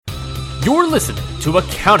You're listening to a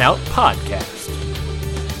Countout Podcast.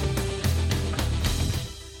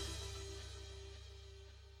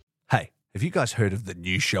 Hey, have you guys heard of the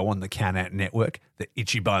new show on the Countout Network, the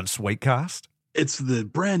Ichiban Sweetcast? It's the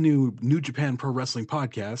brand new New Japan Pro Wrestling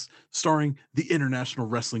podcast starring the International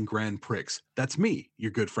Wrestling Grand Prix. That's me,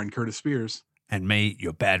 your good friend Curtis Spears. And me,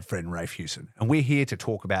 your bad friend Rafe Hewson. And we're here to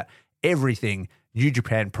talk about everything New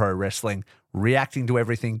Japan Pro Wrestling, reacting to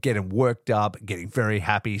everything, getting worked up, getting very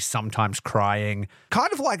happy, sometimes crying.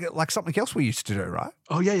 Kind of like something else we used to do, right?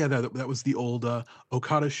 Oh, yeah. That was the old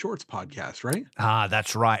Okada Shorts podcast, right? Ah,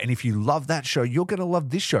 that's right. And if you love that show, you're going to love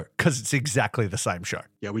this show because it's exactly the same show.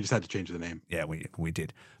 Yeah, we just had to change the name. Yeah, we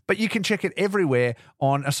did. But you can check it everywhere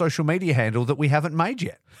on a social media handle that we haven't made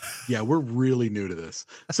yet. Yeah, we're really new to this.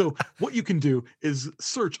 So what you can do is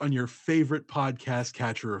search on your favorite podcast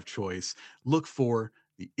catcher of choice. Look for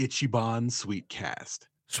the Ichiban Sweetcast.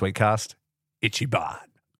 Sweetcast, Ichiban.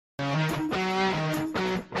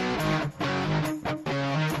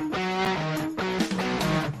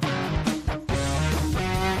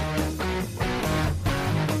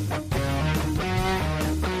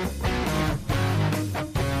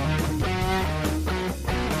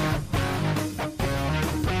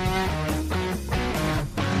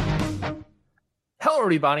 Hello,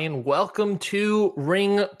 everybody, and welcome to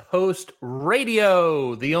Ring Post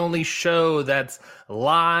Radio, the only show that's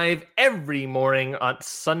live every morning on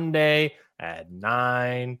Sunday at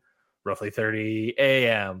 9, roughly 30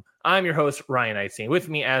 a.m. I'm your host, Ryan Einstein. With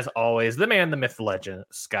me, as always, the man, the myth, the legend,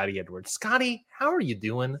 Scotty Edwards. Scotty, how are you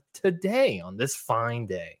doing today on this fine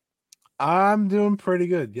day? I'm doing pretty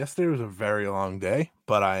good. Yesterday was a very long day,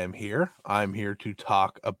 but I am here. I'm here to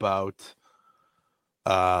talk about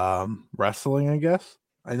wrestling, I guess.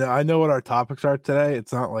 I know what our topics are today.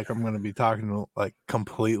 It's not like I'm going to be talking like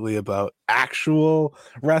completely about actual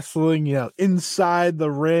wrestling, inside the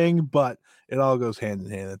ring, but it all goes hand in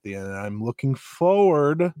hand at the end. And I'm looking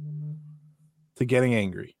forward to getting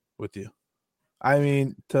angry with you. I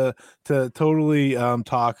mean, to totally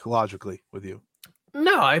talk logically with you.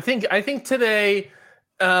 No, I think today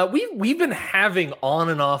we've been having on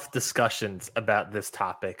and off discussions about this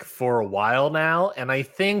topic for a while now, and I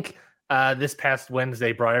think this past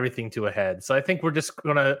Wednesday brought everything to a head. So I think we're just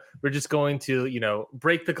going to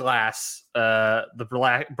break the glass, the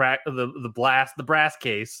brass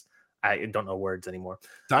case. I don't know words anymore.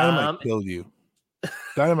 Dynamite killed you.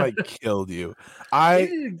 Dynamite killed you.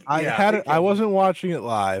 I wasn't watching it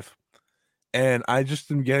live, and I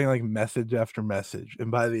just am getting like message after message,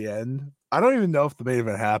 and by the end, I don't even know if the main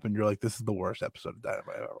event happened. You're like, this is the worst episode of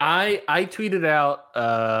Dynamite ever. I tweeted out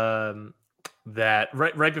that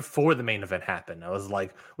right before the main event happened. I was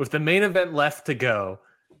like, with the main event left to go,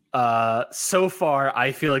 so far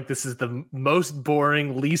I feel like this is the most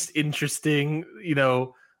boring, least interesting,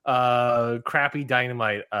 crappy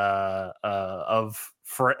Dynamite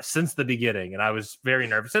since the beginning, and I was very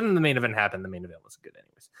nervous. And then the main event happened. The main event was good,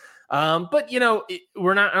 anyways. But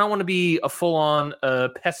we're not. I don't want to be a full-on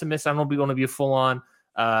pessimist. I don't want to be a full-on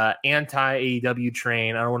anti AEW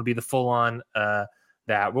train. I don't want to be the full-on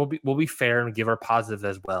that. We'll be fair and give our positives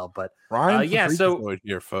as well. But Ryan's so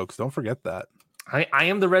here, folks, don't forget that. I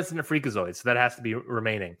am the resident freakazoid, so that has to be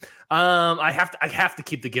remaining. I have to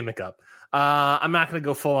keep the gimmick up. I'm not going to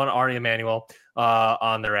go full on Ari Emanuel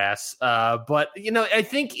on their ass. But I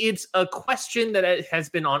think it's a question that has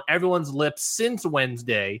been on everyone's lips since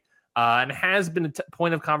Wednesday. And has been a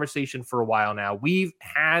point of conversation for a while now. We've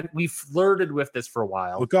flirted with this for a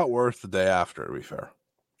while. It got worse the day after, to be fair.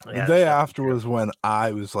 The day after was when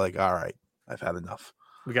I was like, all right, I've had enough.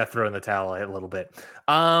 We got to throw in the towel a little bit.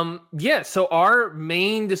 So our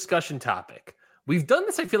main discussion topic, we've done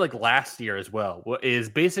this, I feel like, last year as well, is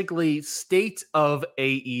basically state of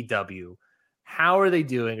AEW. How are they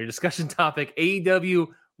doing? Your discussion topic, AEW,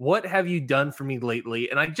 what have you done for me lately?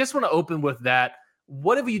 And I just want to open with that.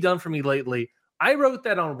 What have you done for me lately? I wrote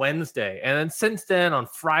that on Wednesday. And then since then, on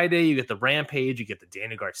Friday, you get the Rampage, you get the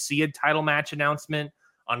Daniel Garcia title match announcement.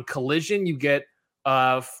 On Collision, you get,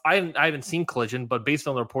 I haven't seen Collision, but based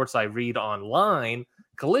on the reports I read online,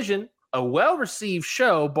 Collision, a well-received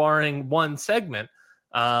show, barring one segment,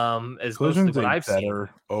 is Collision's what I've seen. A better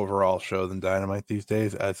overall show than Dynamite these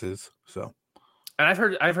days, as is. So, and I've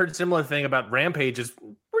heard similar thing about Rampage is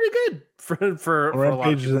pretty good for Rampage a lot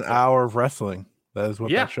of is people. An hour of wrestling. That is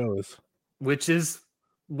what that show is. Which is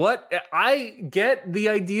what I get the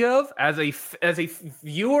idea of as a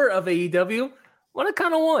viewer of AEW. What I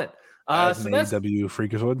kind of want. As an AEW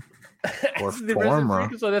freakazoid. Or former.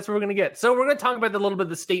 So that's what we're going to get. So we're going to talk about a little bit of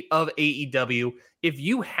the state of AEW. If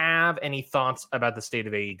you have any thoughts about the state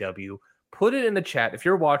of AEW, put it in the chat. If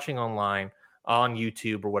you're watching online, on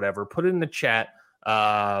YouTube or whatever, put it in the chat,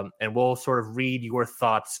 and we'll sort of read your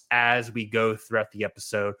thoughts as we go throughout the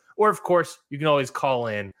episode. Or, of course, you can always call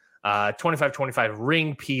in. 2525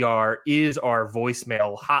 Ring PR is our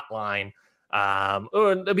voicemail hotline.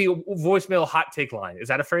 Or it'll be a voicemail hot take line. Is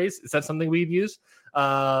that a phrase? Is that something we'd use? In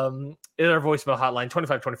our voicemail hotline,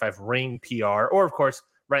 2525 Ring PR, or of course,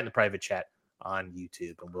 right in the private chat on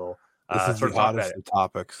YouTube, and we'll this is sort the of talk about hottest it. of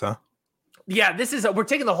topics, huh? Yeah, this is we're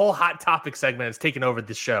taking the whole hot topic segment. It's taken over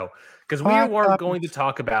the show because we are going to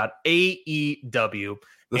talk about AEW,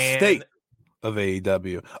 the state of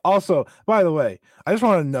AEW. Also, by the way, I just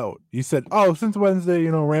want to note, you said, oh, since Wednesday,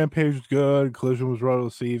 Rampage was good, Collision was well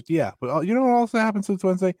received. Yeah, but you know what also happened since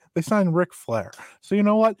Wednesday? They signed Ric Flair. So you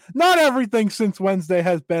know what? Not everything since Wednesday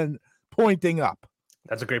has been pointing up.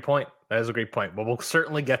 That's a great point. That is a great point. Well, we'll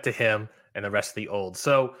certainly get to him and the rest of the old.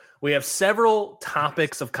 So we have several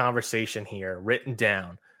topics of conversation here written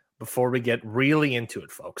down before we get really into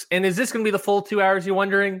it, folks. And is this going to be the full 2 hours, you're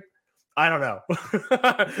wondering? I don't know.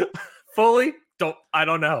 Fully? I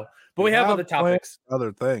don't know. But we have other topics.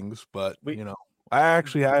 Other things, but I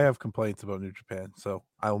have complaints about New Japan, so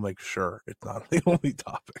I will make sure it's not the only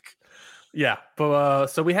topic. Yeah, but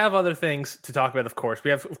so we have other things to talk about, of course.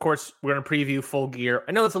 We're going to preview Full Gear.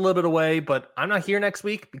 I know it's a little bit away, but I'm not here next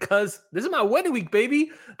week because this is my wedding week, baby.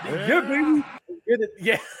 Yeah, baby.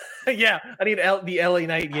 Yeah, yeah. I need the LA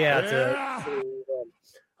night. Yeah.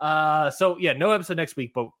 So yeah, no episode next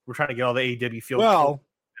week, but we're trying to get all the AEW feel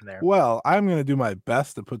in there. Well, I'm going to do my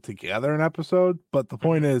best to put together an episode, but the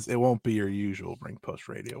point is, it won't be your usual Ring Post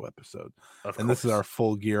Radio episode, and this is our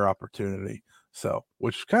Full Gear opportunity. So,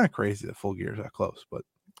 which is kind of crazy that Full Gear is that close, but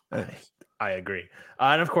anyways. I agree.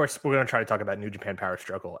 And of course, we're going to try to talk about New Japan Power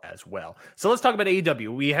Struggle as well. So let's talk about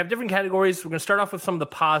AEW. We have different categories. We're going to start off with some of the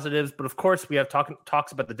positives, but of course, we have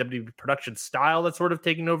talks about the WWE production style that's sort of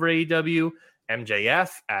taking over AEW,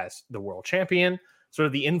 MJF as the world champion, sort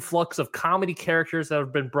of the influx of comedy characters that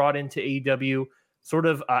have been brought into AEW, sort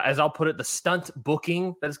of, as I'll put it, the stunt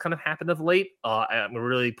booking that has kind of happened of late. I'm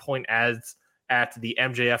really point at the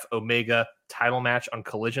MJF Omega title match on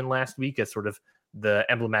Collision last week as sort of the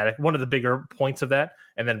emblematic, one of the bigger points of that,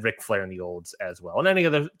 and then Ric Flair and the Olds as well, and any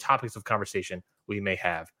other topics of conversation we may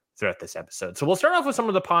have throughout this episode. So we'll start off with some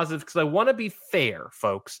of the positives because I want to be fair,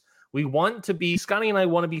 folks. Scotty and I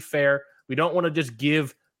want to be fair. We don't want to just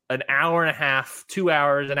give an hour and a half, 2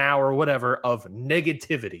 hours, an hour, whatever, of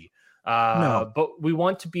negativity. No. But we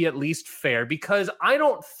want to be at least fair because I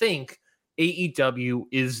don't think AEW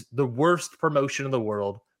is the worst promotion in the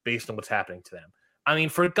world based on what's happening to them. I mean,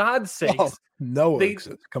 for God's sake, Noah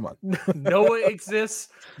exists. Come on, Noah exists.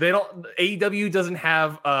 AEW doesn't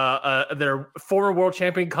have their former world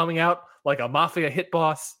champion coming out like a mafia hit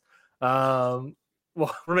boss. Remains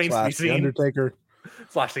to be seen. Undertaker.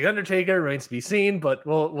 The Undertaker remains to be seen, but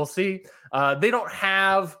we'll see. They don't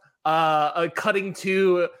have a cutting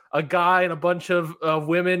to a guy and a bunch of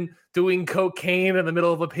women doing cocaine in the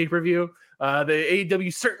middle of a pay-per-view. The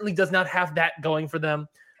AEW certainly does not have that going for them.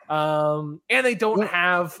 And they don't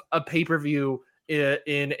have a pay-per-view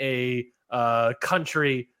in a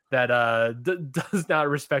country that does not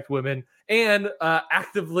respect women and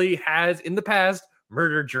actively has in the past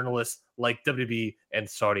murdered journalists like WWE and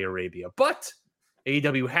Saudi Arabia. But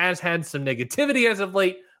AEW has had some negativity as of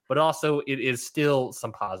late, but also it is still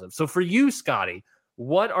some positives. So for you, Scotty,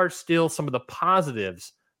 what are still some of the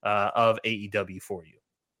positives of AEW for you?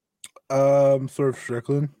 Sort of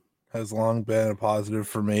Strickland has long been a positive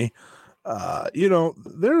for me. There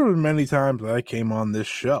were many times that I came on this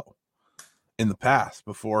show in the past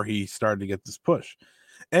before he started to get this push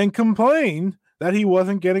and complained that he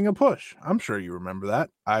wasn't getting a push. I'm sure you remember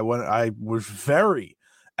that. I was very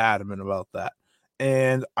adamant about that.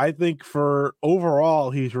 And I think for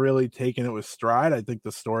overall, he's really taken it with stride. I think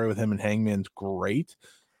the story with him and Hangman's great.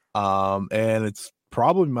 And it's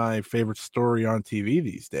probably my favorite story on TV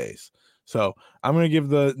these days. So I'm going to give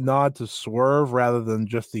the nod to Swerve rather than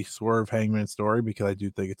just the Swerve Hangman story, because I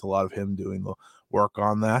do think it's a lot of him doing the work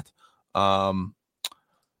on that. And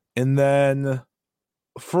then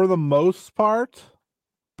for the most part,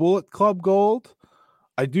 Bullet Club Gold,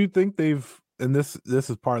 I do think and this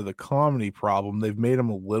is part of the comedy problem, they've made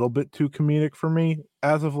them a little bit too comedic for me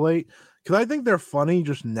as of late, because I think they're funny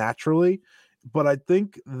just naturally, but I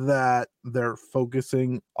think that they're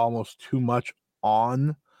focusing almost too much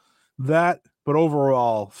on that. But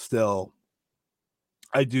overall, still,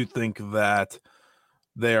 I do think that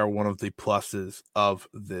they are one of the pluses of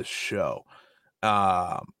this show.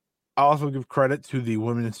 I also give credit to the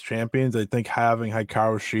women's champions. I think having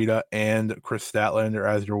Hikaru Shida and Chris Statlander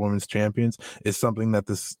as your women's champions is something that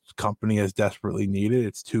this company has desperately needed.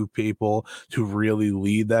 It's two people to really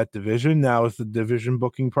lead that division. Now, is the division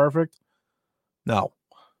booking perfect? No,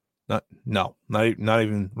 not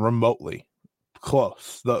even remotely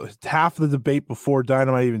close. Half of the debate before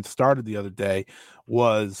Dynamite even started the other day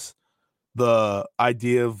was the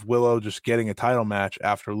idea of Willow just getting a title match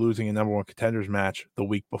after losing a number one contenders match the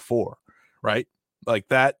week before, right? Like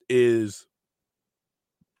that is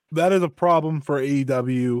a problem for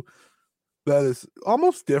AEW that is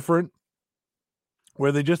almost different,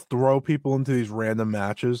 where they just throw people into these random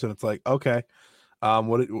matches and it's like, okay,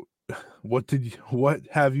 what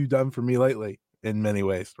have you done for me lately? In many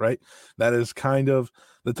ways, right? That is kind of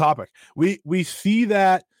the topic. We see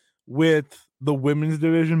that with the women's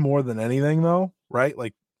division more than anything, though, right?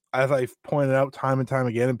 Like, as I've pointed out time and time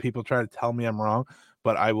again, and people try to tell me I'm wrong,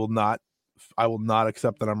 but I will not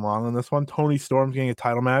accept that I'm wrong on this one. Toni Storm's getting a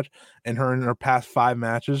title match, and in her past 5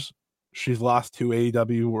 matches, she's lost 2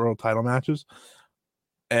 AEW World Title matches,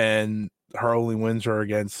 and her only wins are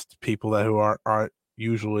against people who aren't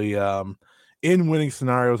usually in winning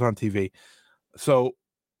scenarios on TV. So,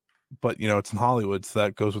 but it's in Hollywood, so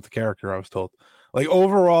that goes with the character, I was told. Like,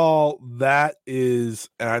 overall, that is,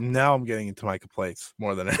 and I'm getting into my complaints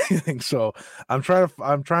more than anything. So I'm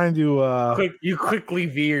trying to you quickly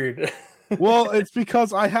veered. Well, it's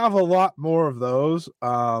because I have a lot more of those.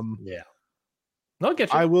 Yeah. No,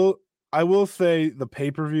 get you. I will say the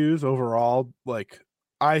pay-per-views overall, like,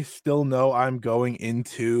 I still know I'm going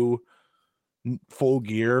into Full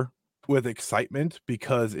Gear with excitement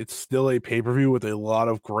because it's still a pay-per-view with a lot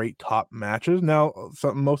of great top matches. Now,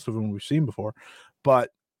 most of them we've seen before, but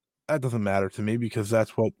that doesn't matter to me because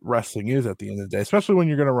that's what wrestling is at the end of the day, especially when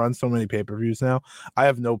you're going to run so many pay-per-views now. I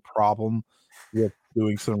have no problem with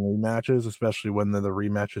doing some rematches, especially when they're the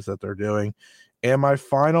rematches that they're doing. And my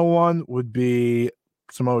final one would be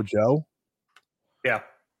Samoa Joe. Yeah.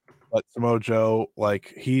 But Samoa Joe,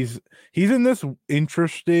 like, he's in this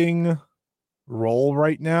interesting role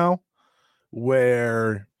right now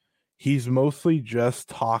where he's mostly just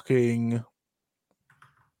talking,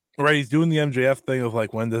 right? He's doing the MJF thing of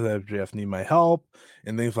like, when does MJF need my help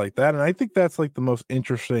and things like that. And I think that's like the most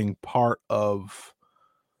interesting part of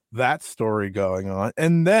that story going on.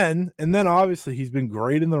 And then obviously he's been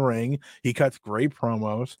great in the ring. He cuts great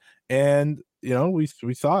promos, and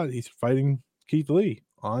we saw it. He's fighting Keith Lee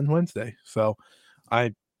on Wednesday. So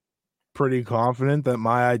I'm pretty confident that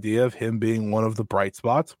my idea of him being one of the bright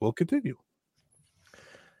spots will continue.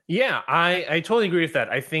 Yeah, I totally agree with that.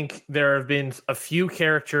 I think there have been a few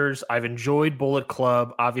characters I've enjoyed. Bullet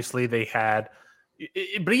Club, obviously they had,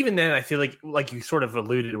 but even then, I feel like you sort of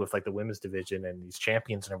alluded with like the women's division and these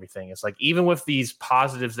champions and everything. It's like, even with these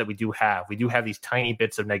positives that we do have these tiny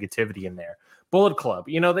bits of negativity in there. Bullet Club,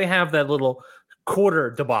 they have that little quarter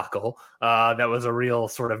debacle that was a real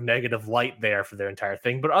sort of negative light there for their entire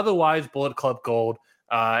thing. But otherwise, Bullet Club Gold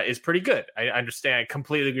is pretty good. I understand. I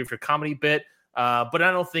completely agree with your comedy bit. But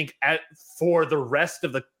I don't think for the rest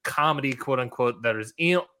of the comedy, quote unquote, that is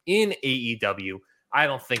in AEW, I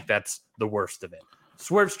don't think that's the worst of it.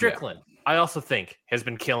 Swerve Strickland, I also think, has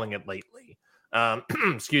been killing it lately.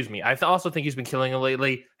 Excuse me. I also think he's been killing it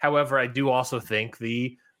lately. However, I do also think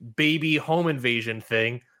the baby home invasion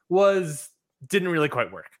thing didn't really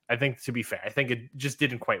quite work. I think, to be fair, I think it just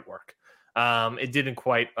didn't quite work. It didn't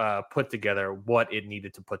quite put together what it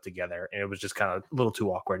needed to put together, and it was just kind of a little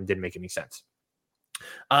too awkward and didn't make any sense.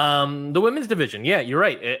 The women's division, yeah, you're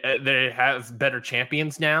right. They have better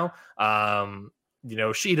champions now.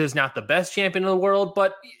 Shida's not the best champion in the world,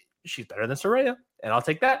 but she's better than Saraya, and I'll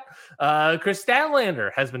take that. Chris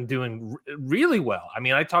Statlander has been doing really well. I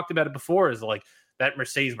mean, I talked about it before, is like that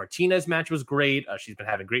Mercedes Martinez match was great. She's been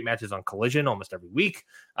having great matches on Collision almost every week.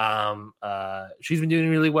 She's been doing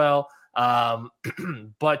really well.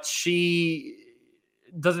 But she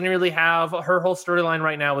doesn't really have, her whole storyline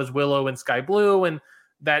right now is Willow and Sky Blue, and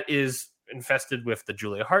that is infested with the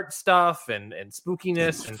Julia Hart stuff and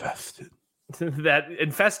spookiness. Infested. That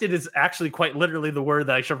infested is actually quite literally the word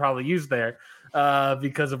that I should probably use there,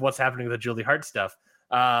 because of what's happening with the Julia Hart stuff.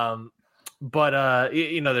 But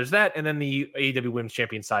there's that, and then the AEW Women's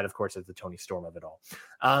Champion side, of course, is the Toni Storm of it all.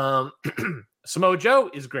 Samoa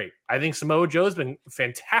Joe is great. I think Samoa Joe has been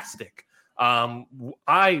fantastic.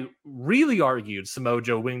 I really argued Samoa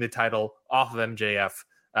Joe winning the title off of MJF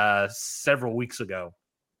several weeks ago,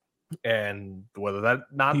 and whether that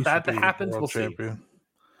happens, we'll champion. See.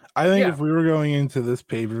 I think if we were going into this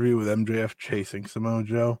pay-per-view with MJF chasing Samoa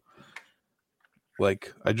Joe,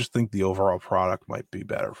 like, I just think the overall product might be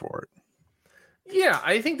better for it. Yeah,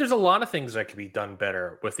 I think there's a lot of things that could be done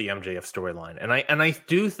better with the MJF storyline. And I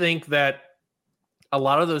do think that a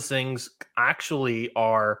lot of those things actually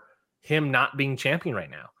are him not being champion right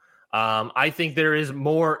now. I think there is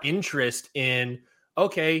more interest in,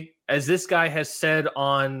 okay, as this guy has said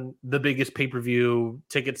on the biggest pay-per-view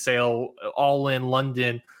ticket sale, All In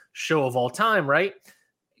London show of all time, right?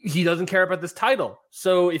 He doesn't care about this title.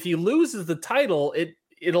 So if he loses the title,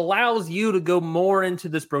 it allows you to go more into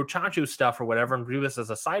this brochacho stuff or whatever and do this as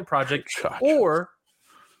a side project, or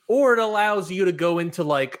it allows you to go into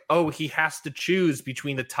like, oh, he has to choose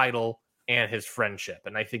between the title and his friendship.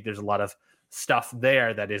 And I think there's a lot of stuff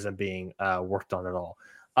there that isn't being worked on at all.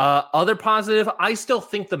 Other positive, I still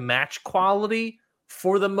think the match quality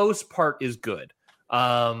for the most part is good.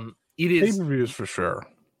 It is pay-per-views for sure.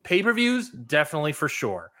 Pay-per-views, definitely for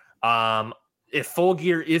sure. If Full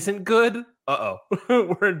Gear isn't good,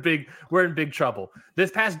 we're in big trouble.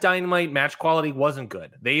 This past Dynamite match quality wasn't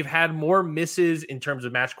good. They've had more misses in terms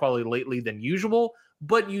of match quality lately than usual,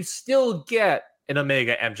 but you still get an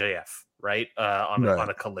Omega MJF, right? On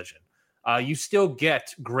a collision. You still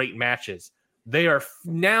get great matches. They are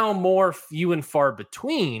now more few and far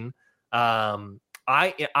between.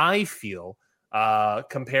 I feel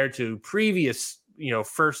compared to previous,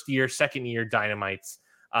 first year, second year Dynamites.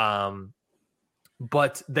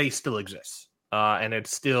 But they still exist. And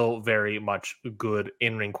it's still very much good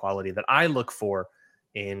in-ring quality that I look for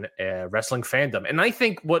in wrestling fandom. And I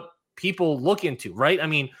think what people look into, right? I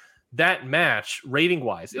mean, that match,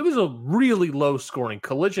 rating-wise, it was a really low-scoring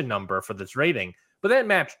collision number for this rating, but that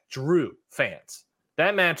match drew fans.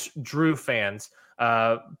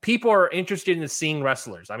 People are interested in seeing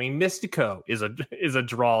wrestlers. I mean, Mystico is a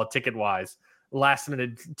draw ticket-wise.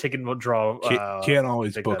 Last-minute ticket draw. Can't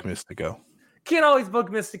always book Mystico. Can't always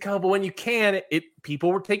book Mystico, but when you can,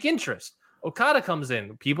 people will take interest. Okada comes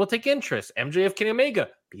in, people take interest. MJF, Kenny Omega,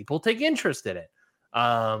 people take interest in it.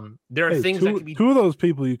 There are things that can be. Two of those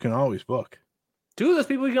people you can always book. It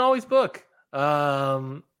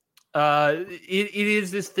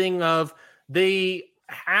is this thing of they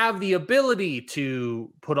have the ability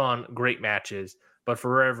to put on great matches, but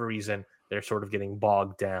for whatever reason, they're sort of getting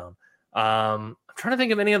bogged down. I'm trying to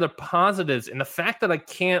think of any other positives, and the fact that I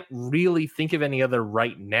can't really think of any other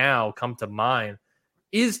right now come to mind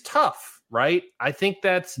is tough, right? I think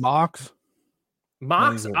that's Mox and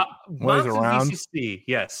around. BCC,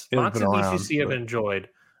 yes. Mox and BCC have been enjoyed.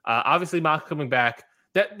 Obviously, Mox coming back.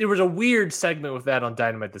 That there was a weird segment with that on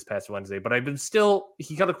Dynamite this past Wednesday, but he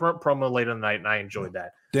got a promo later in the night, and I enjoyed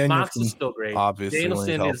that. Mox is still great.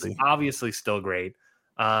 Danielson is obviously still great.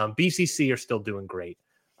 BCC are still doing great.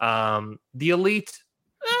 The Elite,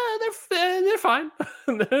 they're fine.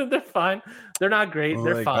 They're fine. They're not great.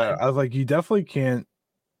 They're fine. I was like, you definitely can't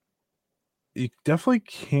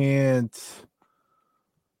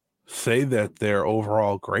say that they're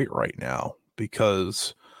overall great right now,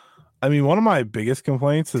 because I mean, one of my biggest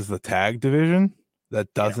complaints is the tag division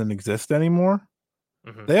that doesn't exist anymore.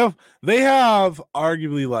 Mm-hmm. They have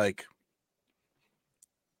arguably like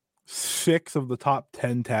 6 of the top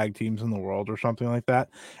 10 tag teams in the world or something like that.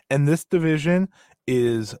 And this division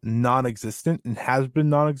is non-existent and has been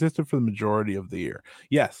non-existent for the majority of the year.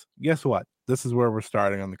 Yes. Guess what? This is where we're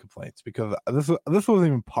starting on the complaints, because this wasn't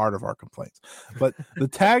even part of our complaints. But the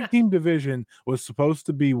tag team division was supposed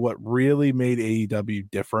to be what really made AEW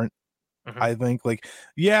different. Mm-hmm. I think, like,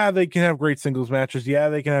 yeah, they can have great singles matches. Yeah,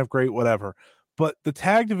 they can have great whatever. But the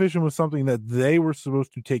tag division was something that they were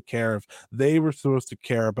supposed to take care of. They were supposed to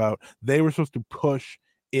care about. They were supposed to push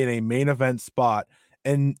in a main event spot.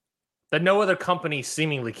 And that no other company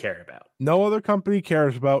seemingly cared about. No other company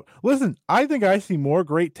cares about. Listen, I think I see more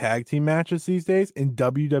great tag team matches these days in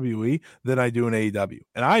WWE than I do in AEW.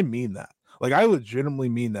 And I mean that. Like, I legitimately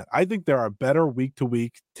mean that. I think there are better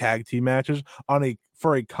week-to-week tag team matches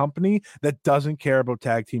for a company that doesn't care about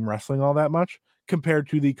tag team wrestling all that much, compared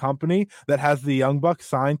to the company that has the Young Bucks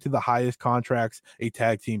signed to the highest contracts a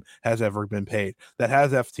tag team has ever been paid, that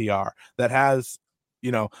has FTR, that has,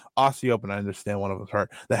 Aussie Open. I understand one of them's hurt,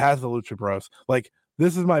 that has the Lucha Bros. Like,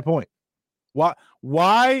 this is my point.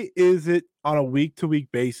 Why is it on a week-to-week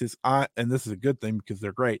basis? And this is a good thing because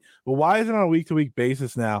they're great, but why is it on a week-to-week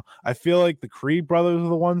basis now? I feel like the Creed brothers are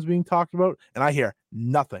the ones being talked about, and I hear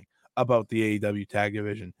nothing about the AEW tag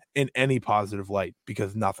division in any positive light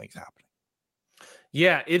because nothing's happening.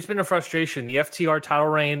 Yeah, it's been a frustration. The FTR title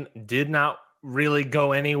reign did not really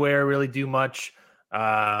go anywhere, really do much.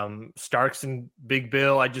 Starks and Big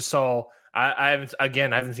Bill, I just saw. I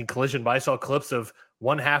haven't seen Collision, but I saw clips of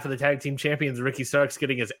one half of the tag team champions, Ricky Starks,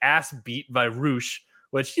 getting his ass beat by Roosh,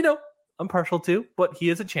 which, I'm partial to, but he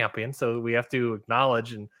is a champion, so we have to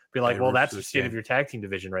acknowledge and be like, well, that's the state of your tag team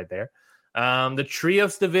division right there. The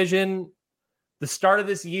trios division, the start of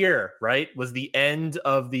this year, right, was the end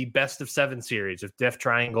of the best of 7 series of Death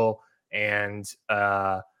Triangle and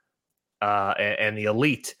the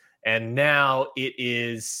Elite, and now it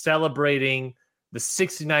is celebrating the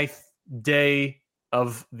 69th day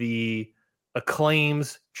of the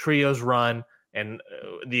Acclaim's trios run. And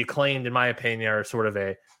the Acclaimed, in my opinion, are sort of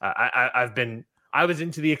I was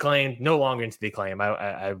into the Acclaimed, no longer into the Acclaim.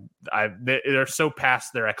 They're so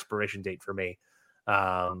past their expiration date for me.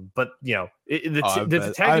 But you know,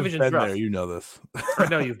 the tag division is rough. There, you know this. I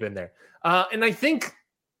know you've been there. And I think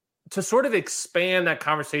to sort of expand that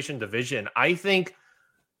conversation division, I think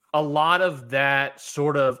a lot of that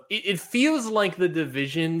sort of it feels like the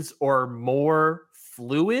divisions are more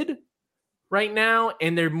fluid right now,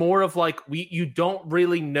 and they're more of like you don't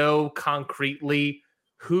really know concretely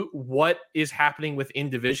what is happening within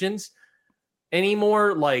divisions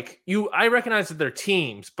anymore. Like I recognize that they're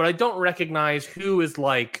teams, but I don't recognize who is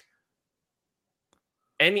like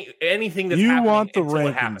anything that's you happening. You want the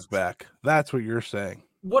rankings back. That's what you're saying.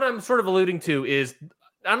 What I'm sort of alluding to is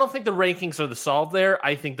I don't think the rankings are the solve there.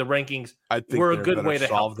 I think the rankings were a good way to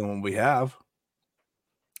solve help them when we have.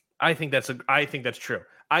 I think that's true.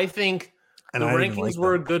 I think the rankings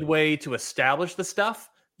were a good way to establish the stuff.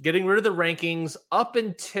 Getting rid of the rankings up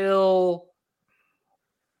until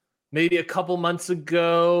maybe a couple months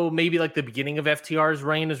ago, maybe like the beginning of FTR's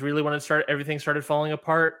reign is really when everything started falling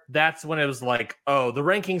apart. That's when it was like, oh, the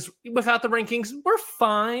rankings, without the rankings, we're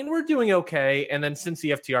fine. We're doing okay. And then since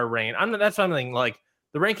the FTR reign, that's what I'm thinking. Like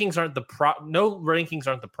the rankings aren't no rankings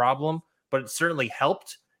aren't the problem, but it certainly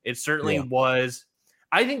helped. It certainly was.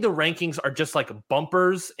 I think the rankings are just like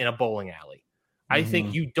bumpers in a bowling alley. I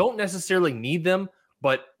think you don't necessarily need them,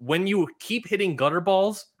 but when you keep hitting gutter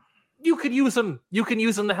balls, you could use them. You can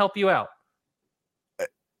use them to help you out.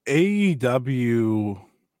 AEW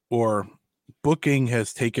or booking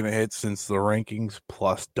has taken a hit since the rankings,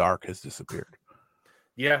 plus Dark has disappeared.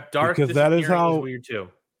 Yeah, Dark because that is weird too.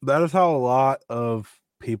 That is how a lot of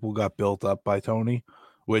people got built up by Tony,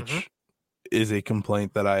 which is a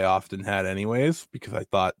complaint that I often had anyways, because I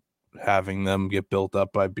thought having them get built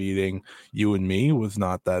up by beating you and me was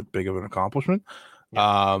not that big of an accomplishment.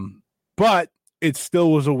 Yeah. But it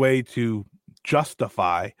still was a way to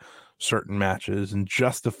justify certain matches and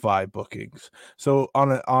justify bookings. So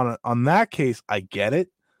on that case, I get it.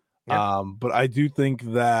 Yeah. But I do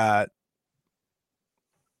think that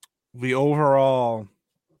the overall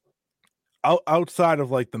outside of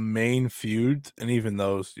like the main feuds, and even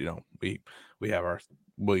those, you know, we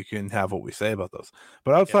can have what we say about those,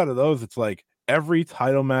 but outside of those, it's like every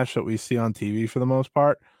title match that we see on TV for the most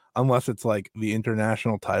part, unless it's like the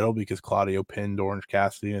international title because Claudio pinned Orange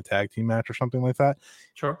Cassidy in a tag team match or something like that.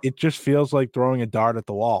 Sure. It just feels like throwing a dart at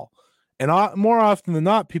the wall. And more often than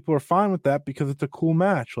not, people are fine with that because it's a cool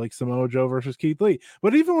match, like Samoa Joe versus Keith Lee.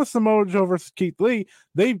 But even with Samoa Joe versus Keith Lee,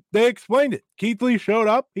 they explained it. Keith Lee showed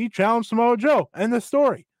up, he challenged Samoa Joe, and the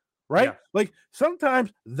story, right? Yeah. Like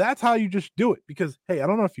sometimes that's how you just do it. Because hey, I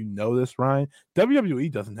don't know if you know this, Ryan.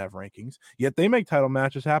 WWE doesn't have rankings, yet they make title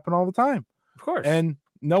matches happen all the time. Of course. And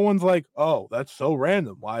no one's like, oh, that's so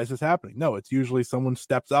random. Why is this happening? No, it's usually someone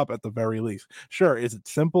steps up at the very least. Sure. Is it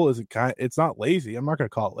simple? Is it it's not lazy. I'm not going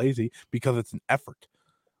to call it lazy because it's an effort.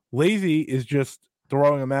 Lazy is just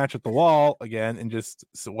throwing a match at the wall again and just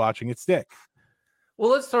watching it stick.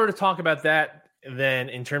 Well, let's sort of talk about that then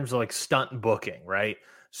in terms of like stunt booking, right?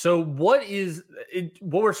 So what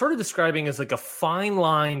we're sort of describing is like a fine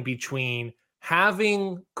line between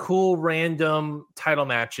having cool random title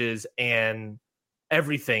matches and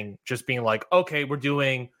everything just being like, okay, we're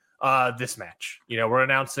doing this match. You know, we're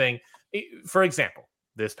announcing, for example,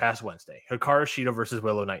 this past Wednesday, Hikaru Shida versus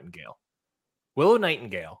Willow Nightingale. Willow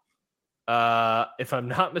Nightingale, if I'm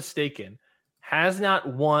not mistaken, has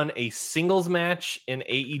not won a singles match in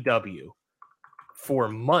AEW for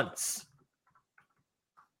months.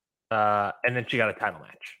 And then she got a title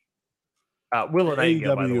match. Willow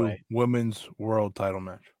Nightingale, by the way. Women's World title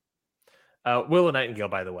match. Willow Nightingale,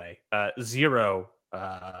 by the way, zero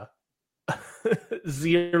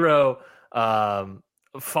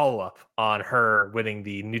follow-up on her winning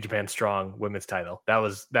the New Japan Strong women's title. That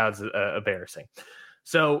was embarrassing.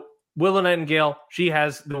 So Willow Nightingale, she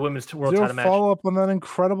has the women's world title match. Follow-up on that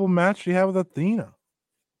incredible match she had with Athena.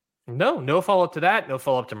 No follow-up to that. No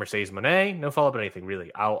follow-up to Mercedes Moné. No follow-up to anything, really.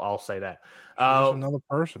 I'll say that. There's another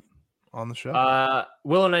person on the show.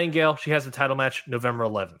 Willow Nightingale, she has the title match November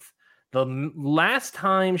 11th. The last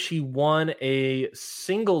time she won a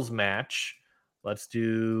singles match, let's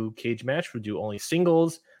do cage match. We'll do only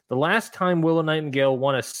singles. The last time Willow Nightingale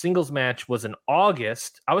won a singles match was in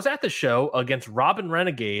August. I was at the show against Robin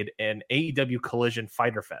Renegade and AEW Collision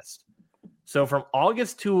Fighter Fest. So from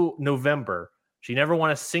August to November, she never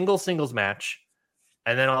won a singles match.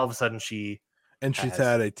 And then all of a sudden she's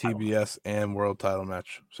had a TBS and world title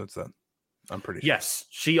match since then. I'm pretty sure. Yes.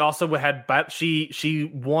 She also had,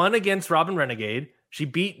 she won against Robin Renegade. She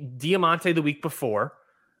beat Diamante the week before.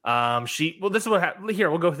 This is what happened. Here,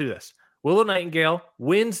 we'll go through this. Willow Nightingale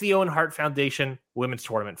wins the Owen Hart Foundation Women's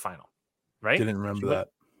Tournament Final. Right? Didn't remember that.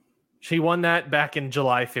 She won that back in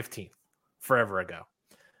July 15th, forever ago.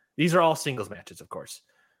 These are all singles matches, of course.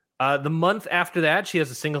 The month after that, she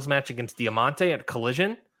has a singles match against Diamante at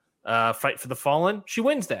Collision, Fight for the Fallen. She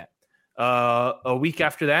wins that. A week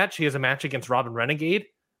after that, she has a match against Robin Renegade.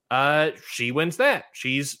 She wins that.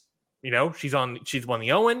 She's won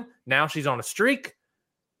the Owen. Now she's on a streak.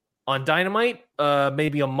 On Dynamite,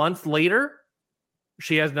 maybe a month later,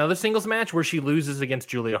 she has another singles match where she loses against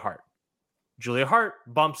Julia Hart. Julia Hart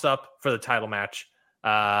bumps up for the title match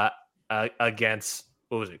against,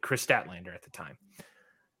 Chris Statlander at the time.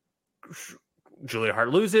 Julia Hart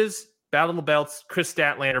loses, Battle of the Belts, Chris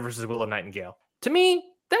Statlander versus Willow Nightingale. To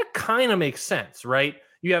me, that kind of makes sense, right?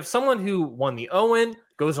 You have someone who won the Owen,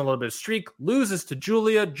 goes on a little bit of streak, loses to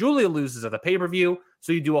Julia. Julia loses at the pay-per-view,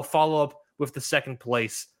 so you do a follow-up with the second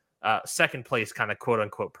place kind of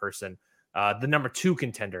quote-unquote person, the number 2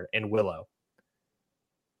 contender in Willow.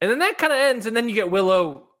 And then that kind of ends, and then you get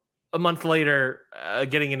Willow a month later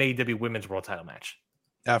getting an AEW Women's World Title match.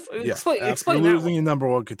 Explain losing your number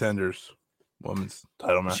 1 contenders women's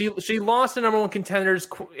title match. She lost the number 1 contenders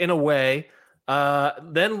in a way,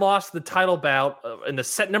 then lost the title bout in the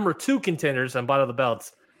set number 2 contenders on Battle of the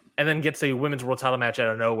Belts, and then gets a Women's World Title match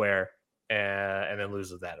out of nowhere, and then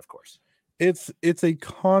loses that, of course. It's a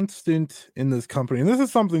constant in this company, and this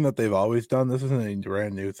is something that they've always done. This isn't a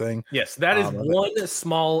brand new thing. Yes, that is one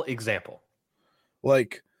small example.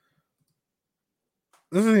 Like,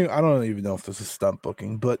 I don't even know if this is stunt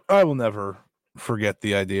booking, but I will never forget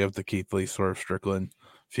the idea of the Keith Lee Swerve Strickland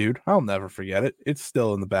feud. I'll never forget it. It's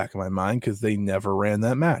still in the back of my mind because they never ran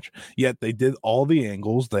that match. Yet they did all the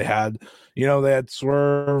angles. They had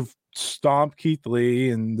Swerve stomp Keith Lee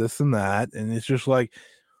and this and that, and it's just like,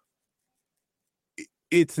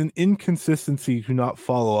 it's an inconsistency to not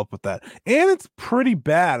follow up with that. And it's pretty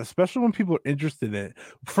bad, especially when people are interested in it.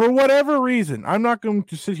 For whatever reason, I'm not going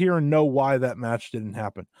to sit here and know why that match didn't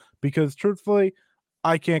happen. Because truthfully,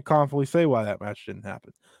 I can't confidently say why that match didn't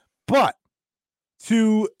happen. But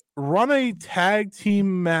to run a tag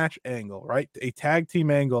team match angle, right? A tag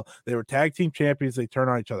team angle. They were tag team champions. They turn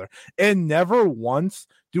on each other. And never once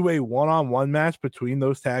do a one-on-one match between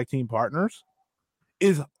those tag team partners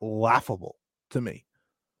is laughable to me.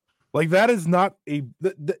 Like, that is not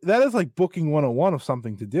that is like booking 101 of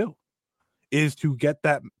something to do, is to get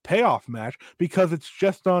that payoff match because it's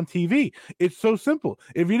just on TV. It's so simple.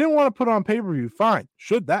 If you didn't want to put on pay-per-view, fine.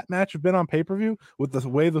 Should that match have been on pay-per-view with the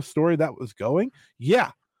way the story that was going?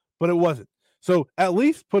 Yeah, but it wasn't. So at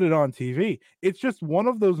least put it on TV. It's just one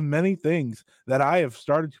of those many things that I have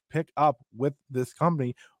started to pick up with this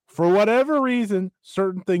company. For whatever reason,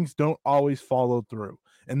 certain things don't always follow through.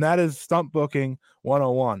 And that is stunt booking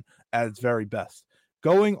 101 at its very best.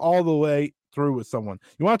 Going all the way through with someone.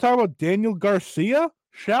 You want to talk about Daniel Garcia?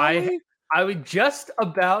 Shall we? I was just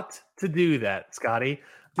about to do that, Scotty.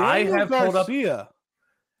 Daniel Garcia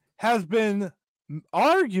has been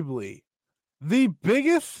arguably the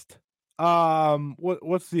biggest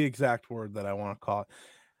what's the exact word that I want to call it?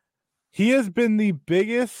 He has been the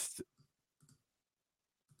biggest.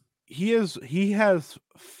 He has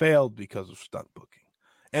failed because of stunt booking,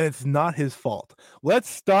 and it's not his fault. Let's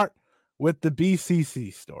start with the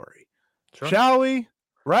BCC story. Sure. Shall we?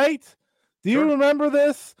 Right? Do you remember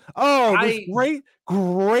this? Oh, this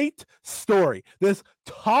great story. This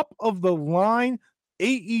top of the line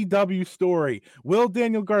AEW story. Will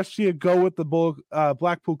Daniel Garcia go with the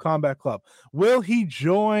Blackpool Combat Club? Will he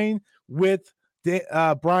join with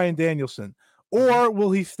Bryan Danielson? Or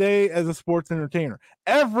will he stay as a sports entertainer?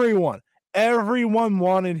 Everyone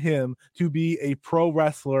wanted him to be a pro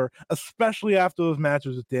wrestler, especially after those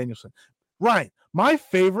matches with Danielson. Ryan, my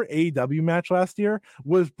favorite AEW match last year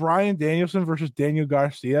was Bryan Danielson versus Daniel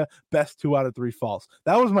Garcia, best 2 out of 3 falls.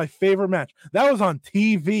 That was my favorite match. That was on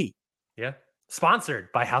TV. Yeah.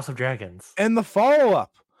 Sponsored by House of Dragons. And the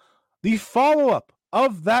follow-up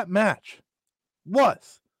of that match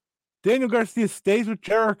was Daniel Garcia stays with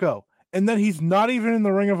Jericho, and then he's not even in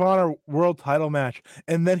the Ring of Honor world title match,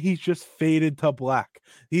 and then he's just faded to black.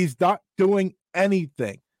 He's not doing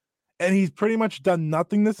anything. And he's pretty much done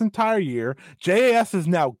nothing this entire year. JAS is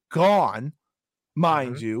now gone.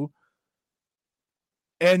 mind you.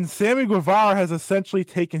 And Sammy Guevara has essentially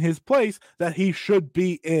taken his place that he should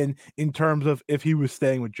be in terms of if he was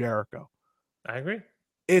staying with Jericho. I agree.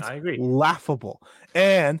 It's laughable.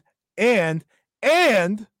 And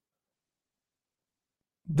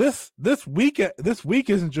this week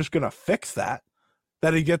isn't just going to fix that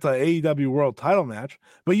he gets an AEW World Title match.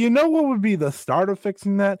 But you know what would be the start of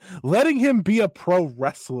fixing that? Letting him be a pro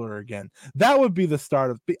wrestler again. That would be the start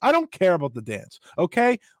of. I don't care about the dance.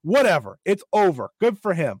 Okay, whatever. It's over. Good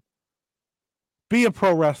for him. Be a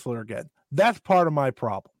pro wrestler again. That's part of my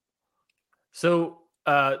problem. So,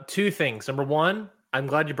 two things. Number one, I'm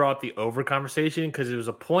glad you brought up the over conversation because it was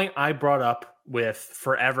a point I brought up with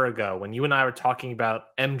forever ago when you and I were talking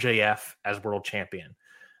about MJF as world champion.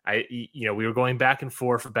 We were going back and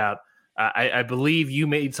forth about, I believe you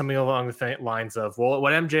made something along the lines of, well,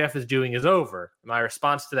 what MJF is doing is over. My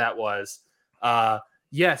response to that was,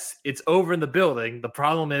 yes, it's over in the building. The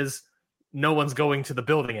problem is no one's going to the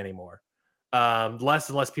building anymore. Less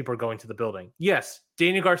and less people are going to the building. Yes,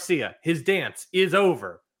 Daniel Garcia, his dance is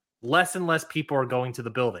over. Less and less people are going to the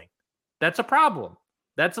building. That's a problem.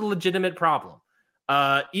 That's a legitimate problem.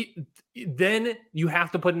 Then you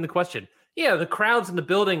have to put in the question, yeah, the crowds in the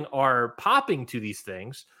building are popping to these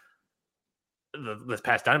things. This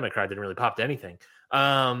past Dynamite crowd didn't really pop to anything.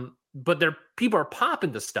 But people are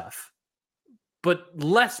popping to stuff. But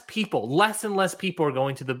less and less people are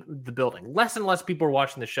going to the building. Less and less people are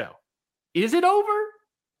watching the show. Is it over?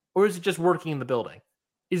 Or is it just working in the building?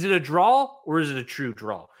 Is it a draw or is it a true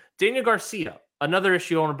draw? Daniel Garcia, another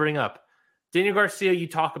issue I want to bring up. Daniel Garcia, you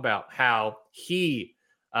talk about how he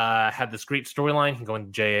had this great storyline. He going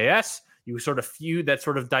to JAS. You sort of feud that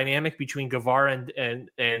sort of dynamic between Guevara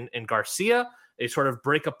and Garcia. They sort of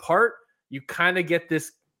break apart. You kind of get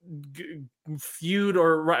this feud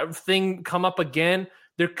or thing come up again.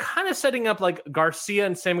 They're kind of setting up like Garcia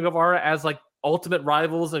and Sammy Guevara as like ultimate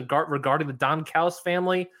rivals regarding the Don Callis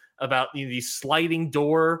family about these sliding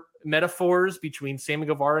door metaphors between Sammy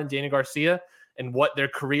Guevara and Daniel Garcia and what their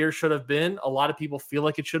career should have been. A lot of people feel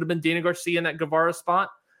like it should have been Daniel Garcia in that Guevara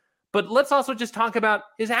spot. But let's also just talk about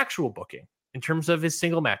his actual booking in terms of his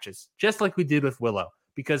single matches, just like we did with Willow.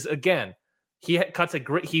 Because again,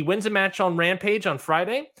 he wins a match on Rampage on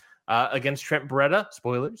Friday against Trent Beretta.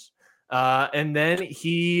 Spoilers. And then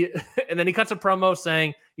he cuts a promo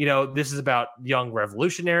saying, this is about young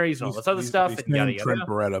revolutionaries and all this other stuff. And yada, yada. Trent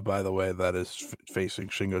Beretta, by the way, that is facing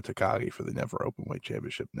Shingo Takagi for the Never Openweight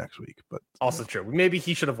Championship next week. But also true. Maybe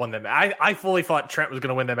he should have won that match. I fully thought Trent was going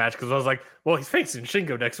to win that match because I was like, well, he's facing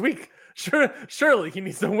Shingo next week. Surely he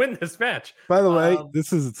needs to win this match. By the way,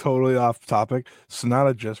 this is totally off topic.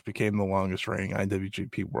 Sonata just became the longest reigning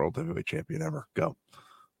IWGP World Heavyweight Champion ever. Go.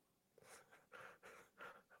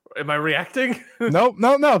 Am I reacting? No.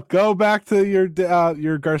 Go back to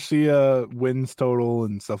your Garcia wins total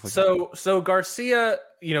and stuff like that. So Garcia,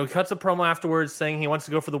 cuts a promo afterwards saying he wants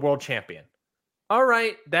to go for the world champion. All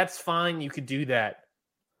right, that's fine. You could do that.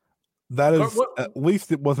 That is, at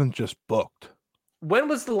least it wasn't just booked. When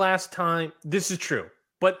was the last time? This is true,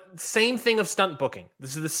 but same thing of stunt booking.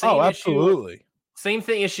 This is the same issue. Absolutely. Same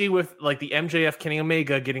issue with like the MJF Kenny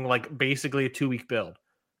Omega getting like basically a 2-week build.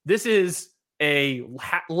 This is a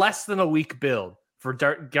less than a week build for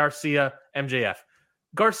Garcia MJF.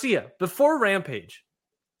 Garcia, before Rampage,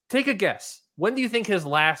 take a guess. When do you think his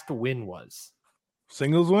last win was?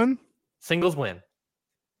 Singles win? Singles win.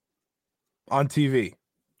 On TV.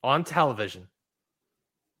 On television.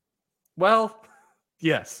 Well,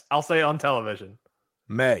 yes, I'll say on television.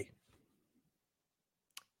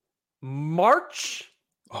 March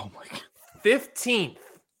Oh my God. 15th.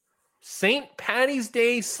 St. Patty's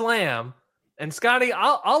Day Slam. And Scotty,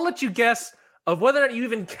 I'll let you guess of whether or not you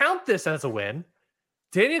even count this as a win.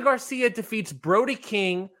 Daniel Garcia defeats Brody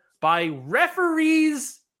King by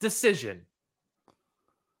referee's decision.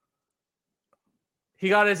 He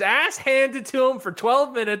got his ass handed to him for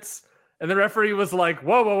 12 minutes, and the referee was like,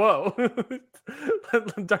 whoa.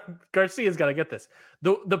 Garcia's got to get this.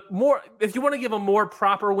 The more, if you want to give a more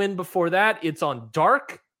proper win before that, it's on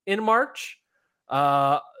Dark in March.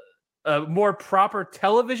 A more proper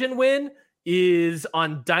television win is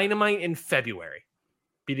on Dynamite in February,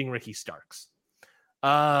 beating Ricky Starks.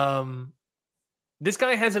 This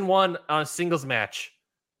guy hasn't won a singles match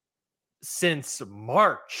since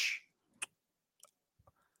March.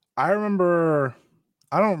 I don't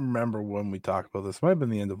remember when we talked about this. It might have been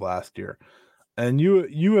the end of last year. And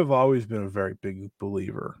you have always been a very big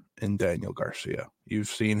believer in Daniel Garcia. You've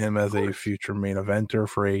seen him as a future main eventer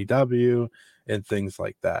for AEW and things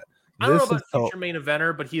like that. I don't know about future main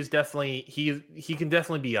eventer, but he's definitely he can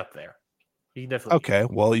definitely be up there. He definitely. Okay,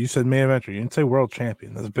 well, you said main eventer. You didn't say world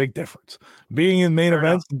champion. There's a big difference. Being in main Fair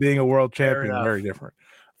events enough. and being a world Fair champion, enough. very different.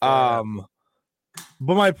 Fair enough.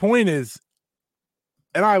 But my point is,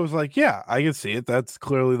 and I was like, yeah, I can see it. That's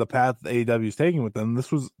clearly the path AEW is taking with them.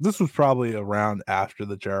 This was probably around after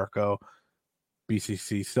the Jericho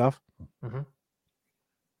BCC stuff. Mm-hmm.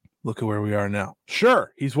 Look at where we are now.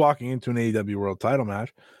 Sure, he's walking into an AEW world title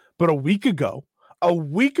match, but a week ago,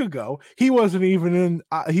 he wasn't even in.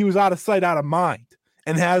 He was out of sight, out of mind,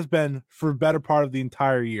 and has been for the better part of the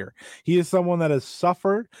entire year. He is someone that has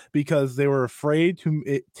suffered because they were afraid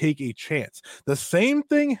to take a chance. The same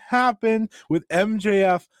thing happened with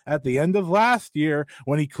MJF at the end of last year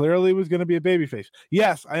when he clearly was going to be a babyface.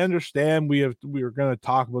 Yes, I understand we were going to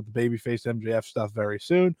talk about the babyface MJF stuff very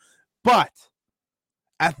soon, but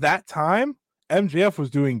at that time, MJF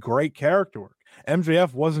was doing great character work.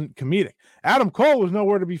 MJF wasn't comedic. Adam Cole was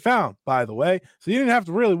nowhere to be found, by the way. So you didn't have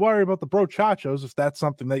to really worry about the brochachos if that's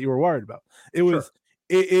something that you were worried about. That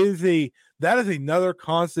is another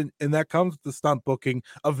constant, and that comes with the stunt booking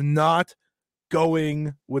of not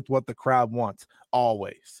going with what the crowd wants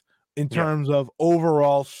always. In terms of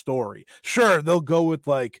overall story. Sure, they'll go with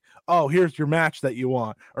like, oh, here's your match that you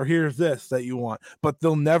want, or here's this that you want, but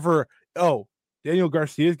they'll never, Daniel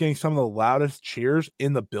Garcia is getting some of the loudest cheers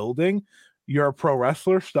in the building. You're a pro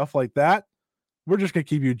wrestler, stuff like that. We're just going to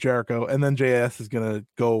keep you Jericho, and then JS is going to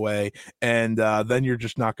go away, and then you're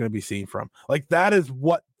just not going to be seen from. Like, that is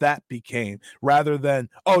what that became, rather than,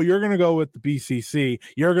 you're going to go with the BCC.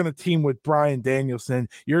 You're going to team with Bryan Danielson.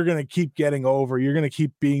 You're going to keep getting over. You're going to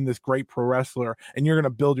keep being this great pro wrestler, and you're going to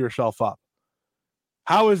build yourself up.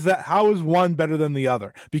 How is that? How is one better than the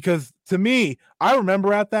other? Because to me, I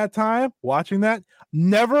remember at that time watching that,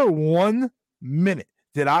 never 1 minute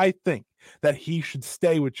did I think that he should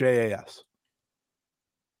stay with JAS.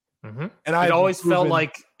 Mm-hmm. And it always felt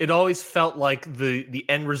like the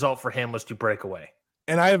end result for him was to break away.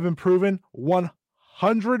 And I have been proven 100%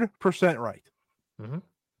 right. Mm-hmm.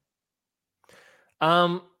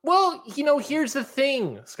 Well, here's the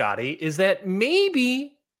thing, Scotty, is that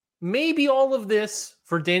maybe all of this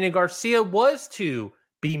for Daniel Garcia was to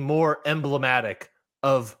be more emblematic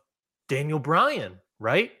of Daniel Bryan,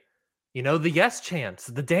 right? The yes chants,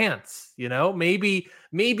 the dance, maybe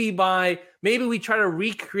we try to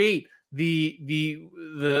recreate the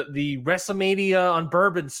WrestleMania on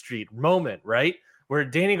Bourbon Street moment, right? Where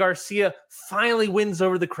Danny Garcia finally wins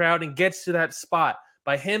over the crowd and gets to that spot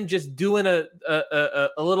by him just doing a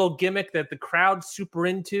little gimmick that the crowd's super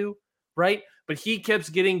into, right? But he keeps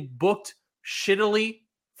getting booked shittily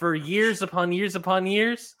for years upon years upon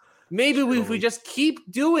years. Maybe if we just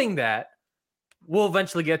keep doing that, we'll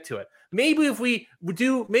eventually get to it. Maybe if we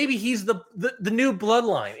do, maybe he's the new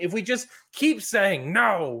bloodline. If we just keep saying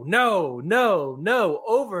no,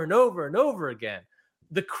 over and over and over again,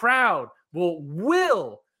 the crowd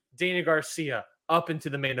will Daniel Garcia up into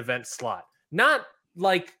the main event slot. Not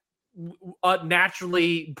like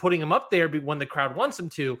naturally putting him up there when the crowd wants him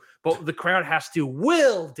to, but the crowd has to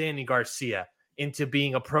will Danny Garcia into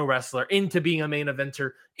being a pro wrestler, into being a main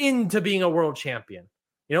eventer, into being a world champion.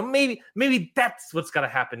 Maybe that's what's got to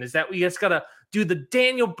happen, is that we just got to do the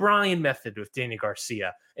Daniel Bryan method with Daniel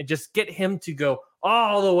Garcia and just get him to go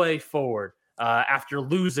all the way forward after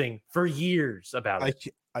losing for years about it.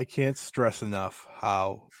 I can't stress enough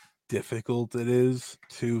how difficult it is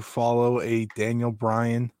to follow a Daniel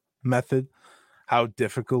Bryan method, how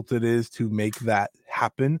difficult it is to make that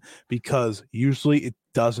happen, because usually it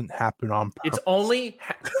doesn't happen on purpose. It's only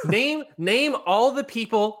name all the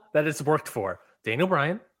people that it's worked for. Daniel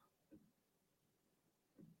Bryan.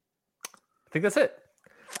 I think that's it.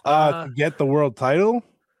 To get the world title,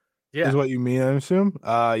 is what you mean, I assume.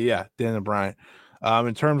 Daniel Bryan.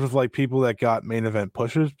 In terms of like people that got main event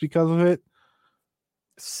pushes because of it,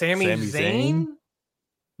 Sami Zayn.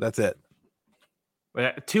 That's it.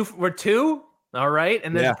 We're two. All right,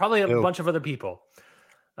 and there's probably a bunch of other people.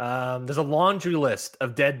 There's a laundry list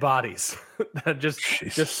of dead bodies that are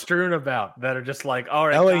just strewn about, that are just like, all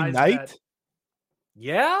right, LA Knight.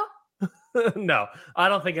 Yeah. No, I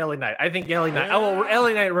don't think LA Knight. I think LA Knight.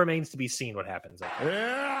 LA Knight remains to be seen what happens.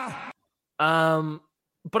 But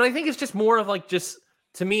I think it's just more of like,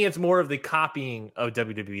 to me, it's more of the copying of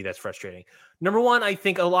WWE that's frustrating. Number one, I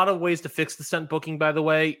think a lot of ways to fix the stunt booking, by the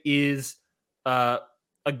way, is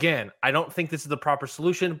again, I don't think this is the proper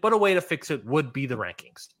solution, but a way to fix it would be the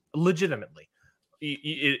rankings. Legitimately,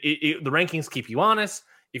 the rankings keep you honest.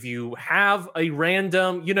 If you have a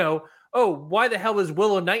random, why the hell is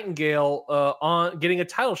Willow Nightingale on getting a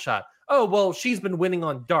title shot? Oh, well, she's been winning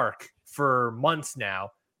on Dark for months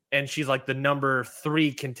now. and she's like the number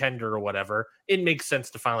 3 contender or whatever, it makes sense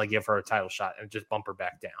to finally give her a title shot and just bump her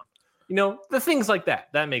back down. You know, the things like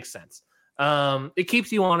that makes sense. It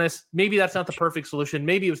keeps you honest. Maybe that's not the perfect solution.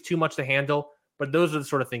 Maybe it was too much to handle, but those are the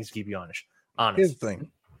sort of things to keep you honest. Here's the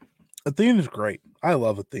thing. Athena's great. I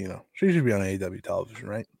love Athena. She should be on AEW television,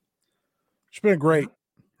 right? She's been a great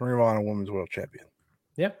Ring of Honor Women's World Champion.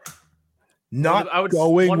 Yeah. Not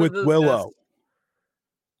going with Willow. Best.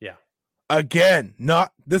 Yeah. Again,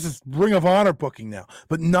 this is Ring of Honor booking now,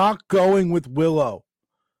 but not going with Willow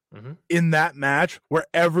in that match where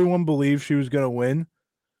everyone believed she was going to win.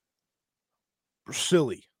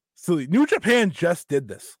 Silly. New Japan just did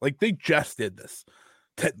this. Like, they just did this.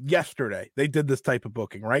 Yesterday, they did this type of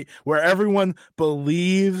booking, right? Where everyone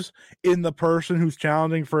believes in the person who's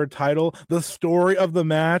challenging for a title. The story of the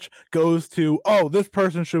match goes to, oh, this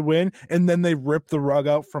person should win, and then they rip the rug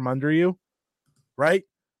out from under you, right?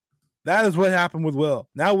 That is what happened with Willow.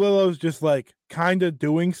 Now Willow's just like kind of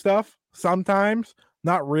doing stuff sometimes,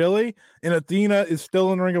 not really. And Athena is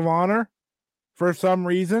still in Ring of Honor for some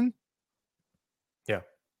reason. Yeah.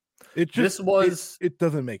 It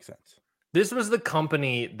doesn't make sense. This was the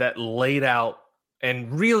company that laid out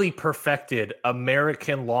and really perfected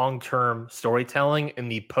American long-term storytelling in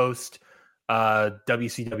the post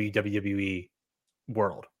WCW WWE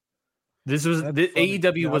world. This was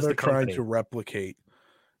AEW was the company trying to replicate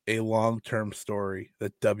a long-term story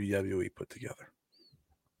that WWE put together,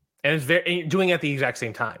 and it's doing it at the exact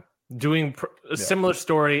same time, doing a similar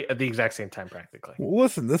story at the exact same time, practically. Well,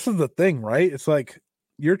 listen, this is the thing, right? It's like,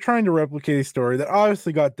 you're trying to replicate a story that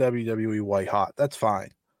obviously got WWE white hot. That's fine.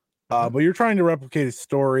 But you're trying to replicate a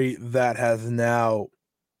story that has now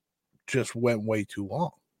just went way too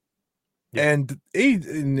long. Yeah. And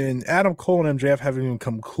Adam Cole and MJF haven't even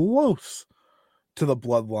come close to the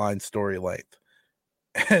Bloodline story length.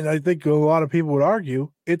 And I think a lot of people would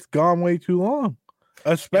argue it's gone way too long,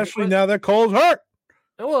 especially now that Cole's hurt.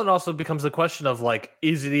 Well, it also becomes the question of, like,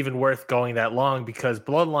 is it even worth going that long? Because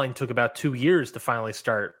Bloodline took about 2 years to finally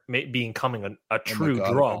start becoming a true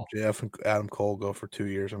draw. Jeff and Adam Cole go for 2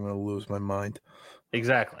 years, I'm going to lose my mind.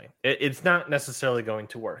 Exactly. It's not necessarily going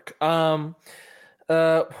to work. What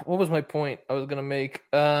was my point I was going to make?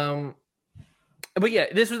 But yeah,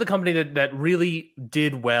 this was the company that really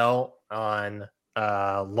did well on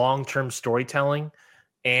long-term storytelling.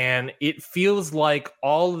 And it feels like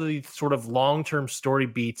all of the sort of long-term story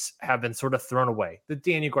beats have been sort of thrown away. The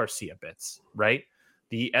Daniel Garcia bits, right?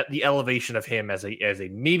 The elevation of him as a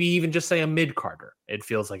maybe even just say a mid-carder, it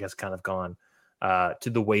feels like has kind of gone to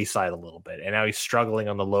the wayside a little bit. And now he's struggling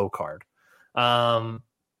on the low card.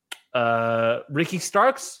 Ricky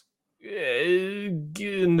Starks, the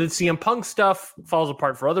CM Punk stuff falls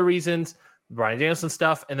apart for other reasons. Bryan Danielson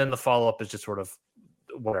stuff. And then the follow-up is just sort of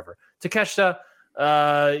whatever. Takeshita,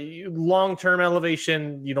 long-term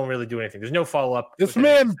elevation, you don't really do anything. There's no follow-up. This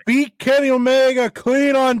man beat Kenny Omega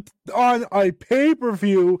clean on a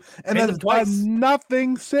pay-per-view and has done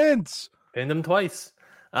nothing since. Pinned him twice.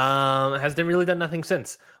 Has really done nothing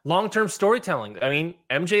since. Long-term storytelling. I mean,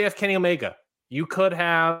 MJF, Kenny Omega. You could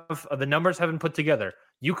have, the numbers haven't put together.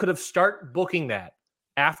 You could have start booking that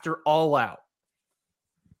after All Out.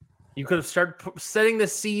 You could have started setting the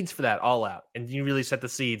seeds for that All Out, and you really set the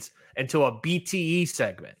seeds into a BTE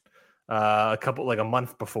segment a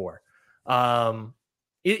month before.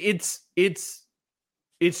 It's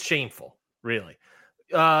shameful, really.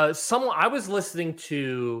 I was listening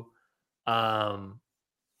to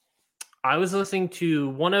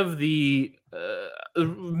one of the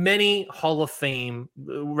many Hall of Fame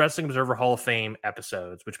Wrestling Observer Hall of Fame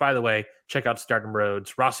episodes, which, by the way, check out Stardom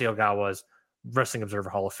Road's Rossi Ogawa's Wrestling Observer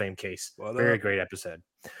Hall of Fame case. Very great episode.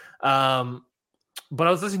 But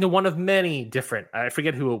I was listening to one of many different, I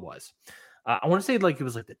forget who it was. I want to say it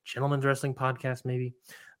was like the Gentleman's Wrestling Podcast, maybe.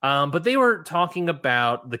 But they were talking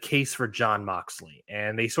about the case for Jon Moxley.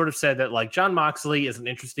 And they sort of said that, like, Jon Moxley is an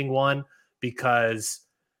interesting one because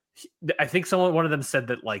I think one of them said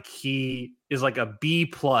that, like, he is like a B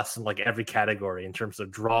plus in like every category in terms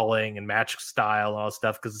of drawing and match style and all that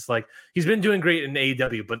stuff. Cause it's like, he's been doing great in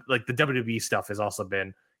AEW, but like the WWE stuff has also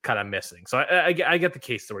been kind of missing. So I get the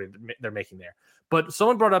case story they're making there. But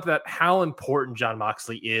someone brought up that how important Jon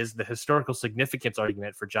Moxley is. The historical significance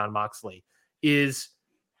argument for Jon Moxley is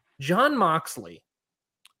Jon Moxley.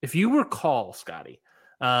 If you recall, Scotty,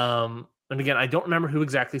 and again, I don't remember who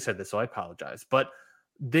exactly said this, so I apologize, but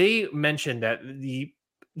they mentioned that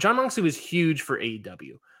Jon Moxley was huge for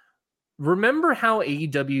AEW. Remember how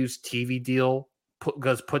AEW's TV deal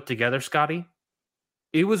was put together, Scotty?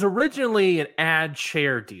 It was originally an ad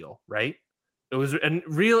share deal, right? It was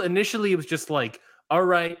initially it was just like, all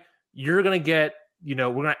right, you're going to get we're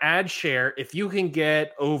going to add share. If you can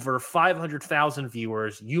get over 500,000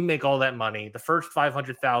 viewers, you make all that money. The first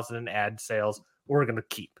 500,000 in ad sales, we're going to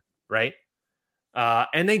keep, right?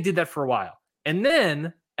 And they did that for a while. And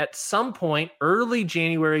then at some point, early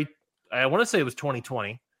January, I want to say it was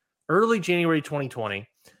 2020, early January 2020,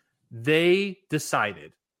 they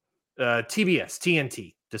decided,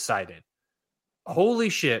 TNT decided, holy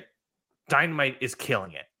shit, Dynamite is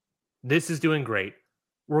killing it. This is doing great.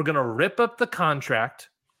 We're going to rip up the contract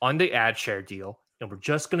on the ad share deal, and we're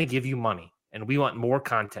just going to give you money, and we want more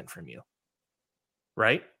content from you.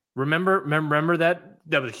 Right? Remember that?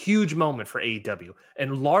 That was a huge moment for AEW,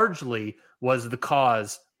 and largely was the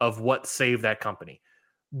cause of what saved that company.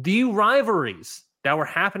 The rivalries that were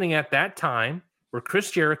happening at that time were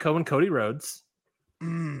Chris Jericho and Cody Rhodes.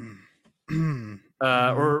 Or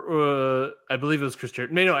I believe it was Chris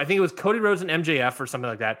Jericho. No, I think it was Cody Rhodes and MJF or something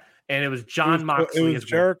like that. And it was John Moxley. It was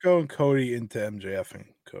Jericho and Cody into MJF and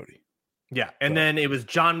Cody. Yeah, and then it was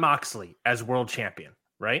John Moxley as world champion,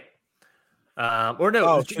 right? If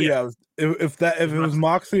it was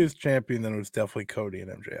Moxley as champion, then it was definitely Cody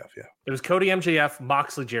and MJF. Yeah, it was Cody, MJF,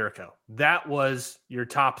 Moxley, Jericho. That was your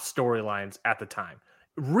top storylines at the time.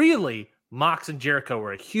 Really, Mox and Jericho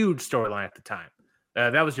were a huge storyline at the time.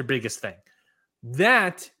 That was your biggest thing.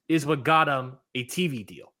 That is what got him a TV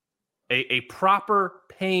deal, a proper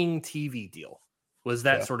paying TV deal. Was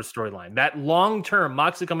that sort of storyline? That long term,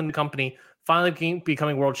 Moxley coming to the company, finally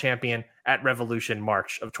becoming world champion at Revolution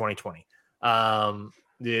March of 2020.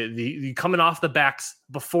 The coming off the backs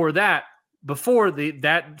before that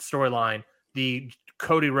storyline, the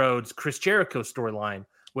Cody Rhodes Chris Jericho storyline,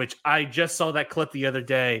 which I just saw that clip the other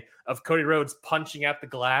day of Cody Rhodes punching at the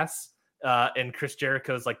glass in Chris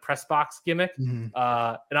Jericho's like press box gimmick. And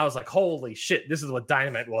I was like, holy shit, this is what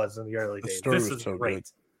Dynamite was in the early days. This was so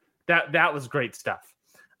great. That was great stuff.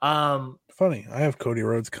 Funny, I have Cody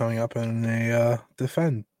Rhodes coming up in a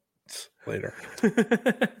defense later.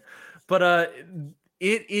 But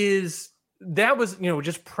that was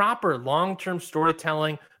just proper long-term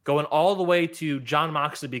storytelling, going all the way to John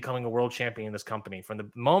Moxley becoming a world champion in this company. From the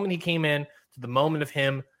moment he came in to the moment of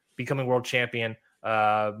him becoming world champion,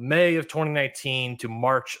 May of 2019 to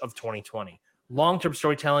March of 2020. Long-term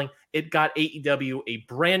storytelling. It got AEW a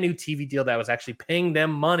brand new TV deal that was actually paying them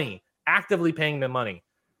money, actively paying them money.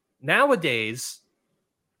 Nowadays,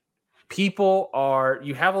 you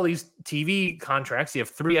have all these TV contracts. You have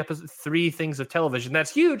 3 things of television.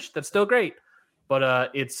 That's huge. That's still great.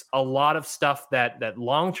 But it's a lot of stuff that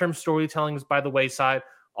long-term storytelling is by the wayside.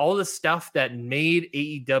 All the stuff that made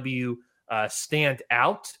AEW stand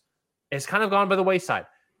out has kind of gone by the wayside.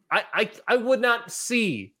 I would not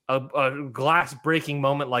see a glass-breaking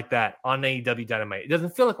moment like that on AEW Dynamite. It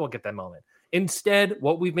doesn't feel like we'll get that moment. Instead,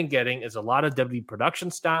 what we've been getting is a lot of WWE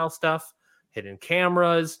production style stuff, hidden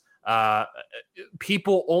cameras.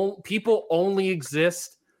 People only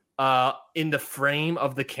exist in the frame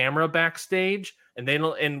of the camera backstage, and they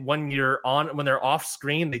don't. And when they're off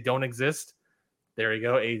screen, they don't exist. There you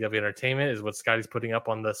go. AEW Entertainment is what Scotty's putting up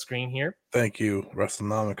on the screen here. Thank you,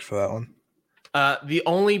 WrestleNomics, for that one. And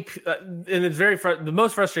it's the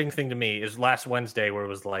most frustrating thing to me is last Wednesday, where it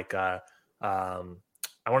was like, I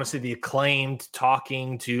want to see the Acclaimed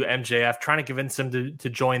talking to MJF, trying to convince him to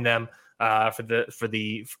join them for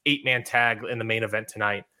the 8-man tag in the main event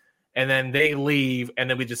tonight. And then they leave, and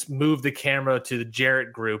then we just move the camera to the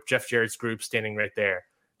Jarrett group, Jeff Jarrett's group, standing right there.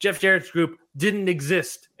 Jeff Jarrett's group didn't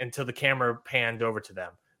exist until the camera panned over to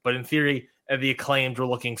them. But in theory, the Acclaimed were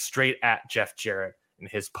looking straight at Jeff Jarrett and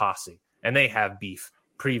his posse, and they have beef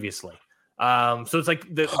previously. So it's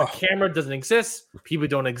like the camera doesn't exist. People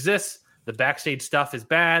don't exist. The backstage stuff is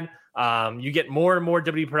bad. You get more and more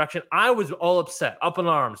WWE production. I was all upset, up in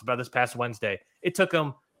arms about this past Wednesday. It took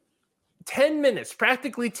them 10 minutes,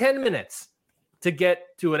 practically 10 minutes, to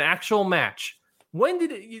get to an actual match. When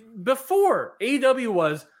did it? Before AEW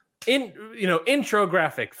was intro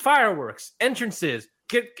graphic, fireworks, entrances,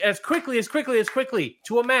 get as quickly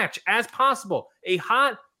to a match as possible. A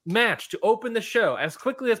hot match to open the show as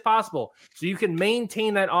quickly as possible so you can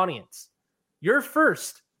maintain that audience. Your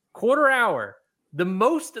first quarter hour, the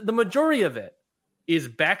majority of it is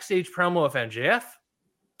backstage promo of MJF,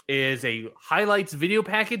 is a highlights video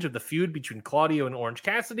package of the feud between Claudio and Orange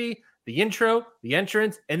Cassidy, the intro, the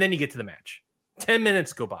entrance, and then you get to the match. 10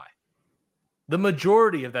 minutes go by. The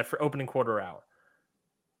majority of that for opening quarter hour.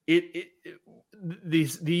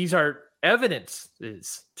 These are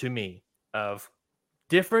evidences to me of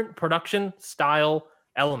different production style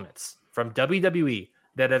elements from WWE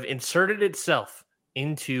that have inserted itself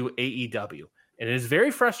into AEW. And it is very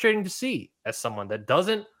frustrating to see as someone that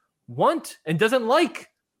doesn't want and doesn't like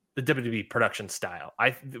the WWE production style.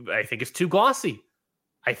 I think it's too glossy.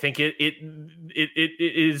 I think it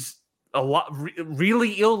is a lot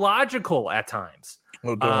really illogical at times.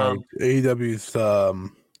 Oh, don't worry. AEW's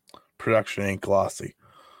production ain't glossy.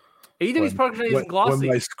 AEW's production isn't glossy. When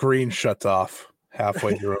my screen shuts off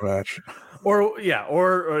halfway through a match. or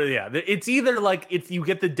it's either like if you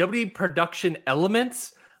get the WWE production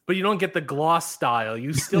elements, but you don't get the gloss style.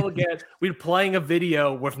 You still get we're playing a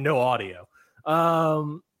video with no audio.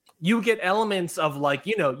 You get elements of like,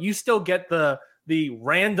 you still get the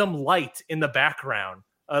random light in the background,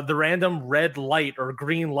 the random red light or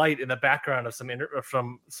green light in the background of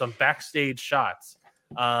some backstage shots.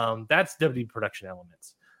 That's WWE production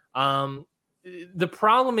elements. The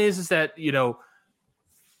problem is that,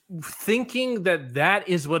 thinking that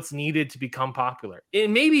is what's needed to become popular.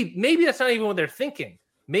 And maybe that's not even what they're thinking.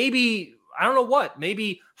 Maybe, I don't know what,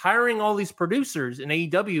 maybe hiring all these producers in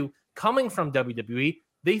AEW coming from WWE,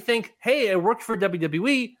 they think, hey, I worked for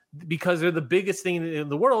WWE because they're the biggest thing in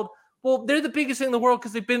the world. Well, they're the biggest thing in the world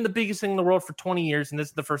because they've been the biggest thing in the world for 20 years, and this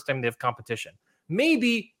is the first time they have competition.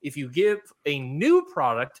 Maybe if you give a new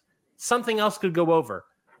product, something else could go over.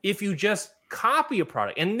 If you just copy a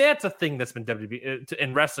product, and that's a thing that's been WWE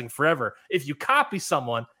in wrestling forever. If you copy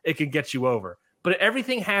someone, it can get you over. But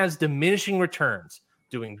everything has diminishing returns.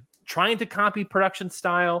 Trying to copy production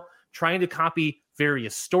style, trying to copy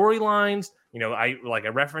various storylines. I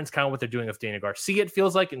reference kind of what they're doing with Daniel Garcia, it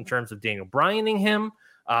feels like, in terms of Daniel Bryaning him.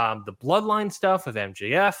 The Bloodline stuff with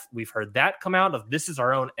MJF, we've heard that come out of this is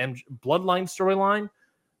our own Bloodline storyline.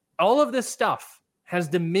 All of this stuff has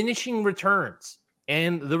diminishing returns,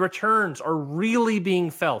 and the returns are really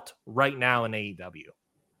being felt right now in AEW.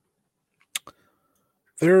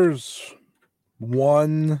 There's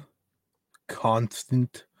one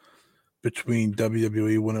constant between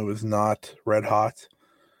WWE when it was not red hot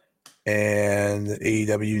and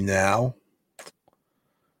AEW now.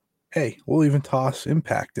 Hey, we'll even toss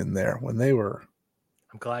Impact in there when they were.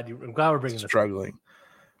 I'm glad we're bringing struggling.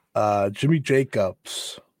 Jimmy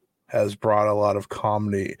Jacobs has brought a lot of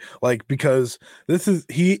comedy, because this is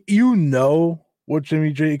what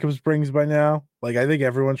Jimmy Jacobs brings by now. I think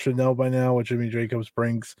everyone should know by now what Jimmy Jacobs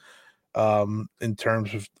brings in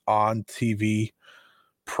terms of on TV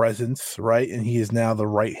presence, right? And he is now the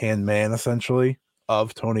right-hand man essentially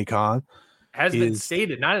of Tony Khan. Has been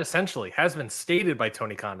stated by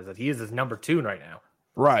Tony Khan is that he is his number 2 right now.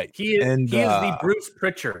 Right. He is the Bruce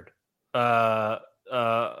Pritchard of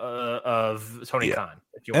Tony Khan.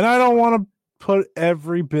 And I don't want to put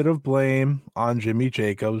every bit of blame on Jimmy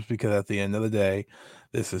Jacobs because at the end of the day,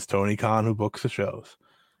 this is Tony Khan who books the shows.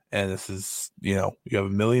 And this is, you have a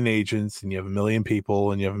million agents and you have a million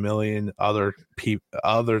people and you have a million other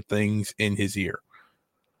things in his ear.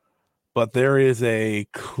 But there is a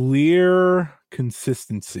clear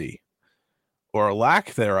consistency or a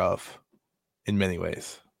lack thereof in many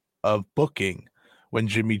ways of booking when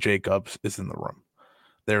Jimmy Jacobs is in the room.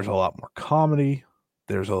 There's a lot more comedy.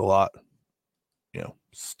 There's a lot,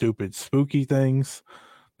 stupid, spooky things.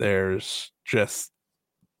 There is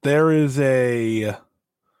a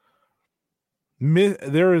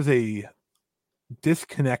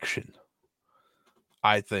disconnection,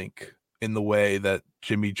 I think, in the way that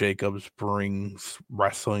Jimmy Jacobs brings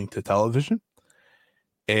wrestling to television.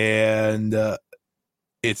 And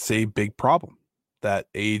it's a big problem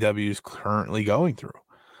that AEW is currently going through.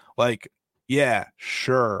 Yeah,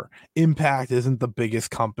 sure, Impact isn't the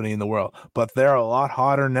biggest company in the world, but they're a lot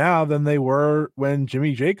hotter now than they were when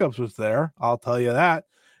Jimmy Jacobs was there. I'll tell you that.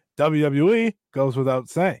 WWE goes without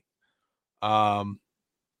saying. And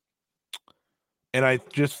I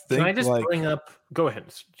just think, can I just bring up? Go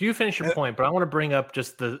ahead. Do you finish your point? But I want to bring up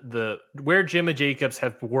just the where Jimmy Jacobs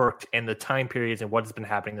have worked and the time periods and what's been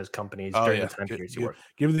happening in those companies during the time periods he worked.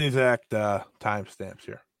 Give the exact timestamps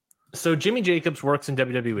here. So Jimmy Jacobs works in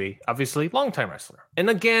WWE, obviously, longtime wrestler. And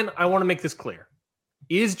again, I want to make this clear: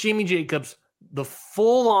 is Jimmy Jacobs the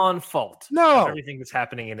full-on fault of everything that's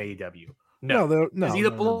happening in AEW? No. Is he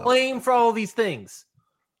the blame for all these things?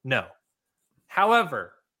 No.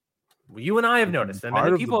 However, you and I have noticed, and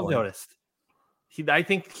many people have noticed, I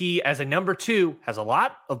think he, as a number 2, has a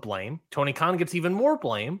lot of blame. Tony Khan gets even more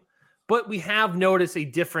blame, but we have noticed a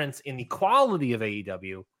difference in the quality of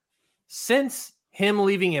AEW since him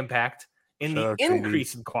leaving Impact, in the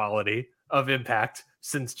increase in quality of Impact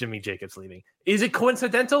since Jimmy Jacobs leaving. Is it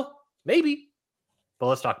coincidental? Maybe. But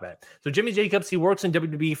let's talk about it. So Jimmy Jacobs, he works in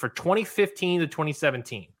WWE for 2015 to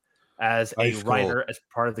 2017 as a writer, as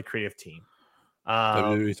part of the creative team.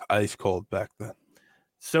 WWE's ice cold back then.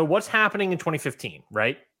 So what's happening in 2015,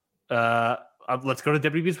 right? Let's go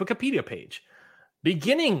to WWE's Wikipedia page.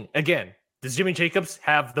 Beginning, again, Does Jimmy Jacobs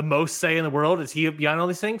have the most say in the world? Is he beyond all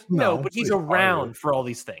these things? No, but he's around for all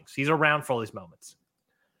these things. He's around for all these moments.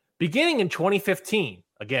 Beginning in 2015,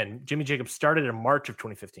 again, Jimmy Jacobs started in March of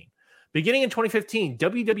 2015. Beginning in 2015,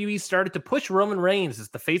 WWE started to push Roman Reigns as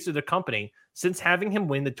the face of the company since having him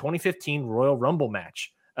win the 2015 Royal Rumble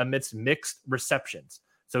match amidst mixed receptions.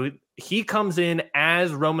 So he comes in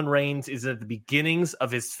as Roman Reigns is at the beginnings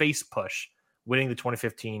of his face push, winning the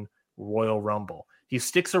 2015 Royal Rumble. He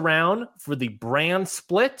sticks around for the brand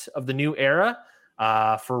split of the new era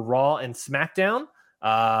for Raw and SmackDown.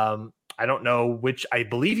 I don't know which. I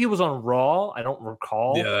believe he was on Raw. I don't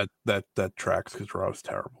recall. Yeah, that tracks because Raw was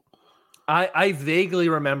terrible. I vaguely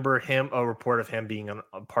remember a report of him being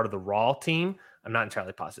a part of the Raw team. I'm not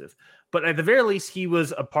entirely positive. But at the very least, he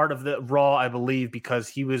was a part of the Raw, I believe, because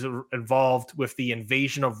he was involved with the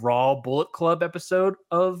Invasion of Raw Bullet Club episode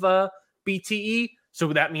of BTE.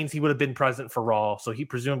 So that means he would have been present for Raw. So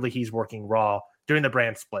he's working Raw during the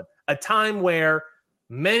brand split. A time where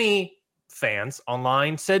many fans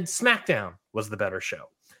online said SmackDown was the better show.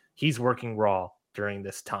 He's working Raw during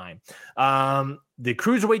this time. The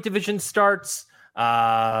Cruiserweight division starts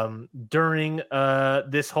during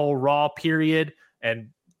this whole Raw period and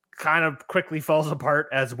kind of quickly falls apart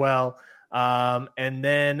as well. And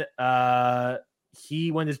then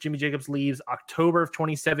when does Jimmy Jacobs leaves? October of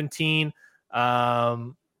 2017.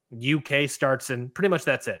 UK starts, and pretty much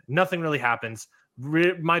that's it. Nothing really happens.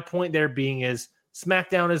 My point there being is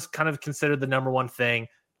SmackDown is kind of considered the number one thing.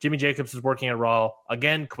 Jimmy Jacobs is working at Raw.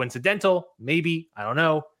 Again, coincidental, maybe, I don't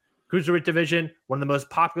know. Cruiserweight division, one of the most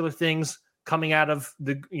popular things coming out of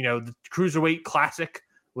the Cruiserweight Classic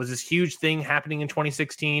was this huge thing happening in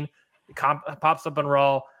 2016. It pops up on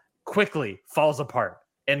Raw, quickly falls apart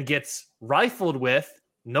and gets rifled with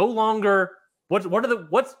no longer. What's one of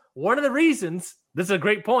the reasons? This is a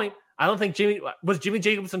great point. I don't think Jimmy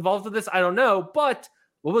Jacobs involved with this. I don't know, but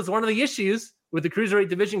what was one of the issues with the Cruiserweight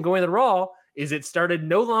division going to Raw is it started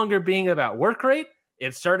no longer being about work rate.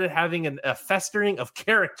 It started having a festering of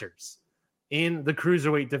characters in the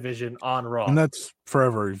Cruiserweight division on Raw. And that's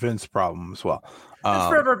forever Vince's problem as well. It's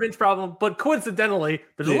forever Vince's problem, but coincidentally,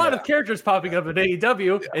 there's a lot of characters popping up in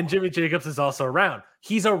AEW, and Jimmy Jacobs is also around.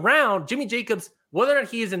 He's around. Jimmy Jacobs, whether or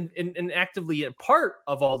not he is in actively a part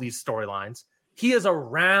of all these storylines, he is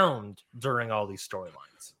around during all these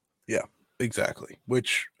storylines. Yeah, exactly.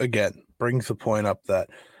 Which, again, brings the point up that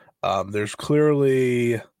there's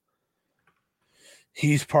clearly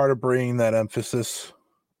he's part of bringing that emphasis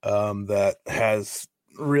that has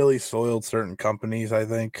really soiled certain companies, I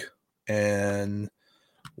think. And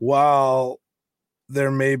while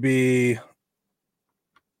there may be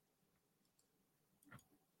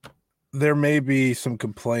some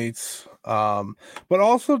complaints, but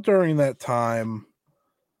also during that time,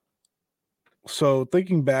 so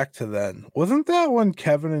thinking back to then, wasn't that when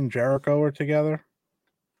Kevin and Jericho were together?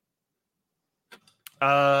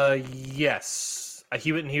 Yes.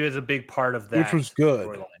 He was a big part of that, which was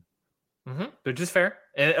good. Which is fair.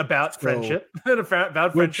 And about friendship.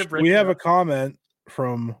 about friendship. We have a comment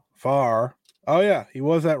from Far. Oh yeah, he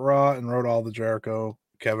was at Raw and wrote all the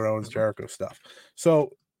Kevin Owens Jericho stuff.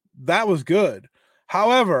 So that was good.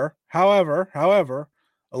 However, a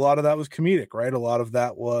lot of that was comedic, right? A lot of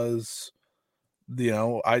that was,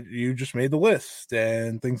 you just made the list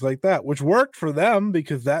and things like that, which worked for them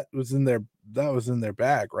because that was in their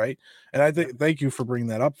bag, right? And I think thank you for bringing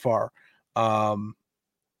that up, Far.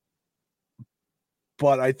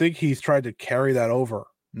 But I think he's tried to carry that over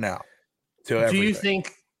now to everything. Do you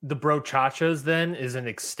think the Brochachos then is an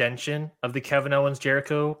extension of the Kevin Owens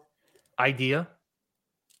Jericho idea?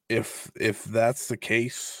 If that's the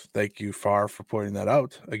case, thank you, Far, for pointing that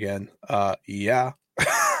out again. Yeah.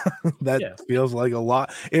 Feels like a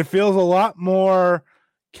lot. It feels a lot more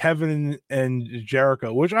Kevin and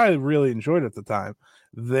Jericho, which I really enjoyed at the time,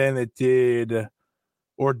 than it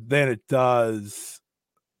does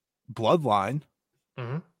Bloodline.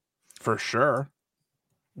 For sure.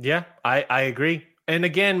 Yeah, I agree. And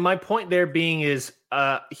again, my point there being is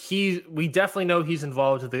we definitely know he's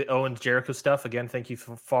involved with the Owens Jericho stuff. Again, thank you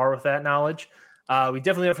for Far with that knowledge. We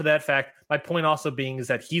definitely know for that fact. My point also being is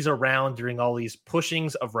that he's around during all these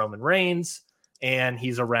pushings of Roman Reigns, and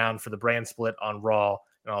he's around for the brand split on Raw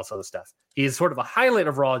and all this other stuff. He's sort of a highlight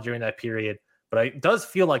of Raw during that period, but it does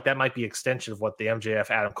feel like that might be an extension of what the MJF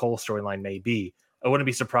Adam Cole storyline may be. I wouldn't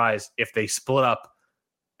be surprised if they split up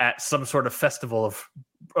at some sort of festival of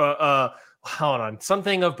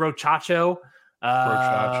something of Brochacho.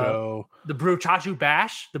 The Brochacho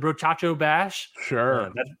Bash.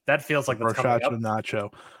 Sure. That feels like that's coming up.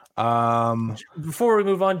 Nacho. Before we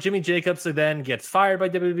move on, Jimmy Jacobs then gets fired by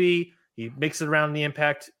WWE. He makes it around the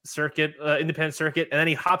Impact circuit, independent circuit, and then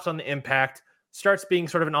he hops on the Impact, starts being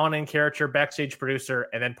sort of an on-end character, backstage producer,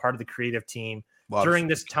 and then part of the creative team. During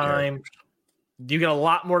this time, you get a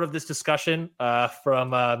lot more of this discussion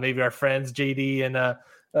from maybe our friends JD and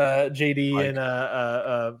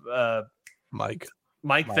Mike.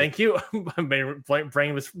 Mike, thank you. My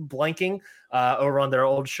brain was blanking over on their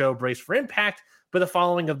old show, Brace for Impact. But the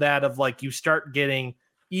following of that, of like, you start getting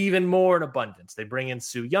even more in abundance. They bring in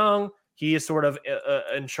Su Yung. He is sort of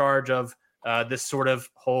in charge of this sort of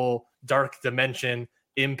whole dark dimension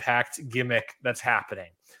Impact gimmick that's happening.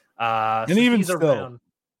 And so even still, around.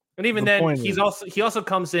 And even then, he also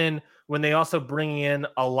comes in when they also bring in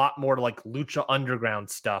a lot more like Lucha Underground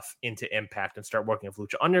stuff into Impact and start working with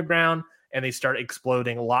Lucha Underground, and they start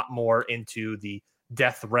exploding a lot more into the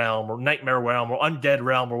Death Realm or Nightmare Realm or Undead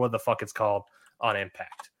Realm or what the fuck it's called on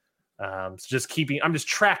Impact. So I'm just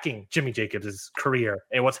tracking Jimmy Jacobs' career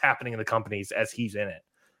and what's happening in the companies as he's in it.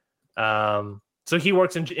 So he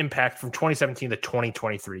works in Impact from 2017 to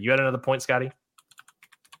 2023. You had another point, Scotty?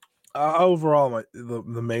 Overall,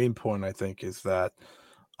 the main point I think is that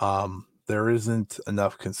there isn't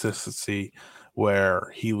enough consistency where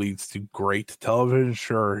he leads to great television.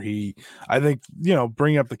 Sure, I think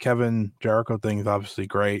bringing up the Kevin Jericho thing is obviously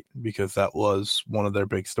great because that was one of their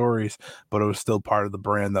big stories, but it was still part of the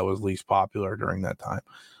brand that was least popular during that time.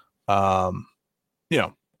 On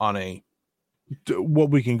what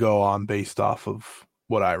we can go on based off of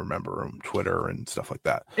what I remember on Twitter and stuff like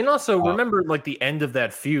that. And also remember, like, the end of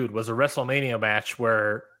that feud was a WrestleMania match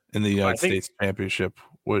where in the United States Championship,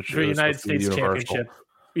 which the United States Championship,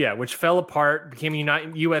 which fell apart, became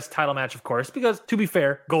a U.S. title match, of course, because to be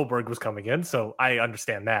fair, Goldberg was coming in, so I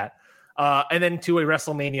understand that. And then to a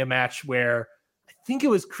WrestleMania match where I think it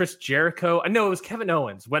was Chris Jericho. I know it was Kevin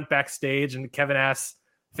Owens went backstage and Kevin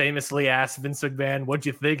famously asked Vince McMahon, "What'd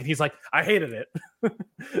you think?" And he's like, "I hated it."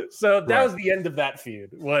 So that was the end of that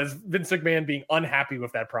feud, was Vince McMahon being unhappy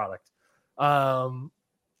with that product.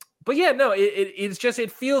 But yeah, no, it's just,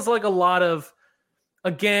 it feels like a lot of,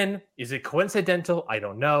 again, is it coincidental? I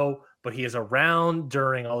don't know, but he is around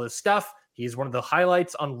during all this stuff. He's one of the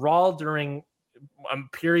highlights on Raw during a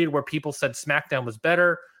period where people said SmackDown was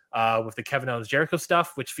better with the Kevin Owens Jericho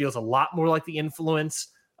stuff, which feels a lot more like the influence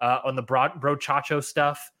on the Bro Chacho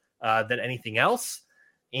stuff than anything else.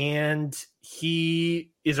 And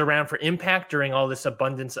he is around for Impact during all this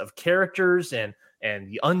abundance of characters and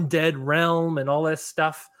the Undead Realm and all this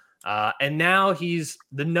stuff. And now he's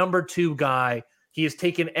the number 2 guy. He has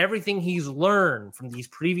taken everything he's learned from these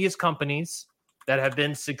previous companies that have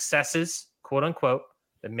been successes, quote unquote,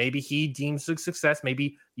 that maybe he deems a success,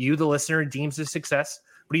 maybe you, the listener, deems a success.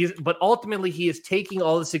 But ultimately, he is taking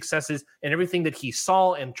all the successes and everything that he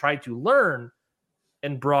saw and tried to learn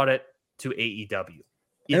and brought it to AEW.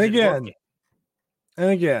 And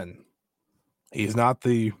again, he's not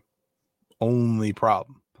the only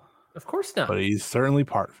problem. Of course not. But he's certainly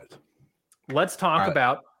part of it. Let's talk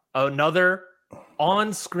about another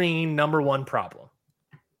on-screen number 1 problem.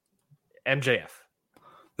 MJF.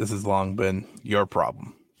 This has long been your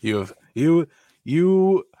problem. You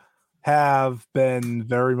have been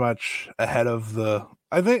very much ahead of the,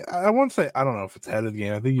 I won't say, I don't know if it's ahead of the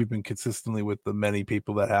game. I think you've been consistently with the many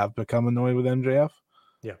people that have become annoyed with MJF.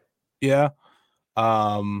 Yeah.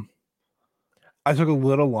 I took a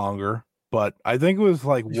little longer, but I think it was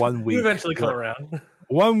like 1 week. You eventually come around.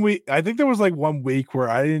 1 week. I think there was like 1 week where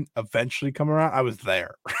I didn't eventually come around. I was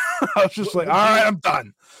there. I was just like, all right, I'm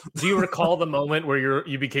done. Do you recall the moment where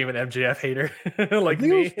you became an MJF hater? Like I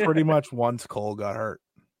think me? It was pretty much once Cole got hurt.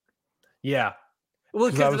 Yeah.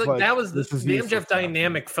 Well, because like, that was the MJF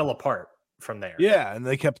dynamic fell apart from there. Yeah, and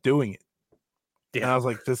they kept doing it. Yeah. And I was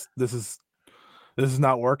like, this is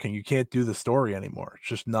not working. You can't do the story anymore. It's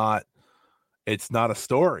just not. It's not a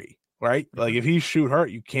story, right? Like if he's shoot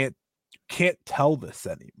hurt, you can't tell this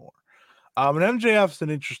anymore. And MJF's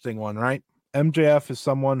an interesting one, right? MJF is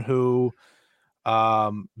someone who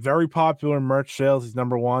very popular in merch sales. He's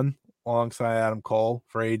number 1 alongside Adam Cole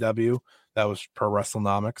for AEW. That was per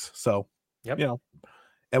WrestleNomics. So,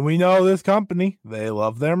 and we know this company, they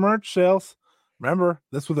love their merch sales. Remember,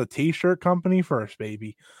 this was a t-shirt company first,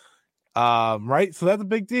 baby. Right? So that's a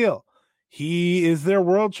big deal. He is their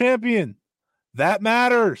world champion. That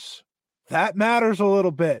matters. That matters a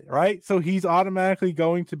little bit, right? So he's automatically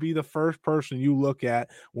going to be the first person you look at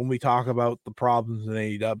when we talk about the problems in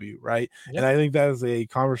AEW, right? Yep. And I think that is a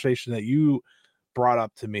conversation that you brought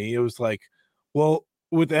up to me. It was like, well,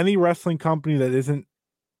 with any wrestling company that isn't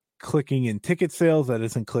clicking in ticket sales, that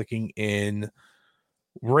isn't clicking in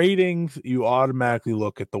ratings, you automatically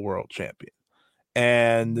look at the world champion.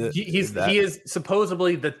 And he is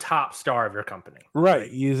supposedly the top star of your company.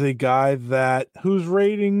 Right. He's a guy whose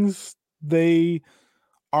ratings, they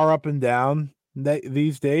are up and down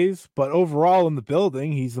these days, but overall in the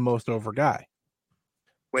building, he's the most over guy.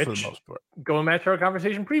 Which, for the most part, going back to our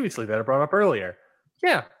conversation previously that I brought up earlier,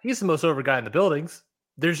 yeah, he's the most over guy in the buildings.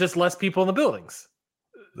 There's just less people in the buildings.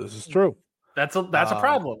 This is true. That's a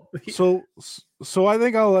problem. so I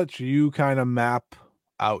think I'll let you kind of map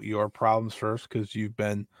out your problems first, because you've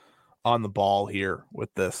been on the ball here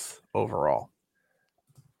with this overall.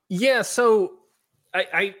 Yeah, so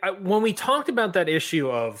I when we talked about that issue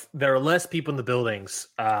of there are less people in the buildings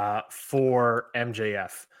for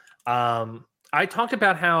MJF, I talked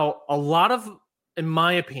about how in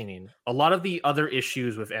my opinion, a lot of the other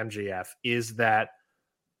issues with MJF is that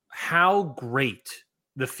how great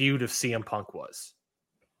the feud of CM Punk was,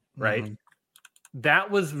 right? Mm-hmm.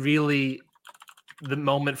 That was really the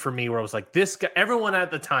moment for me where I was like, this guy, everyone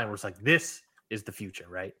at the time was like, this is the future,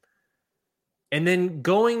 right? And then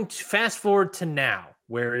fast forward to now,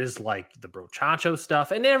 where it is like the brochacho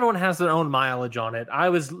stuff, and everyone has their own mileage on it. I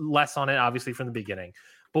was less on it, obviously, from the beginning.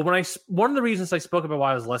 But one of the reasons I spoke about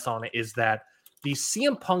why I was less on it is that the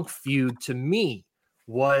CM Punk feud to me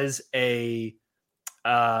was a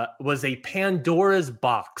Pandora's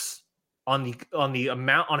box on the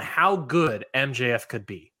amount on how good MJF could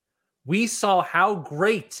be. We saw how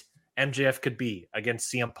great MJF could be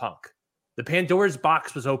against CM Punk. The Pandora's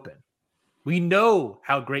box was open. We know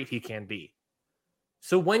how great he can be.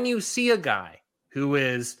 So when you see a guy who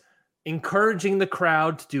is encouraging the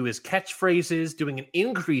crowd to do his catchphrases, doing an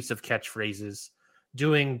increase of catchphrases,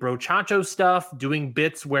 doing brochacho stuff, doing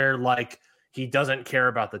bits where like he doesn't care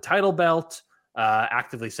about the title belt,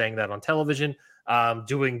 actively saying that on television,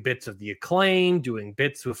 doing bits of the Acclaim, doing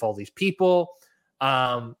bits with all these people,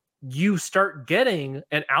 you start getting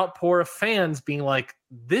an outpour of fans being like,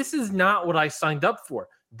 this is not what I signed up for.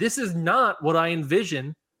 This is not what I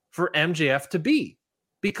envisioned for MJF to be.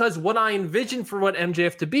 Because what I envisioned for what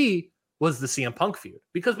MJF to be was the CM Punk feud.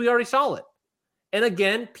 Because we already saw it. And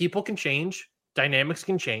again, people can change. Dynamics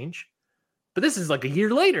can change. But this is like a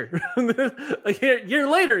year later. A year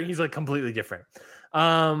later, he's like completely different.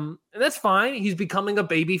 And that's fine. He's becoming a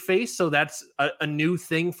baby face. So that's a new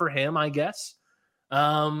thing for him, I guess.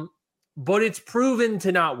 But it's proven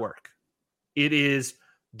to not work. It is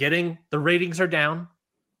the ratings are down.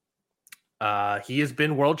 He has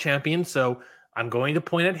been world champion, so I'm going to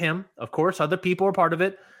point at him. Of course, other people are part of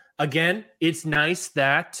it. Again, it's nice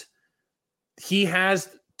that he has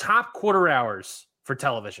top quarter hours for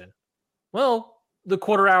television. Well, the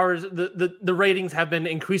quarter hours, the ratings have been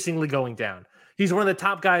increasingly going down. He's one of the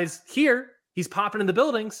top guys here. He's popping in the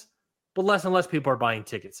buildings, but less and less people are buying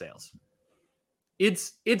ticket sales.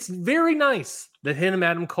 It's very nice that him and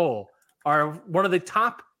Adam Cole are one of the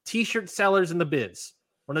top t-shirt sellers in the biz.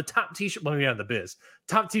 One of the top t-shirt,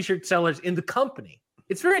 top t-shirt sellers in the company.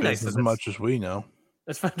 It's very nice. As much as we know.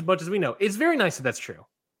 As much as we know. It's very nice that that's true.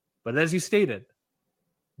 But as you stated,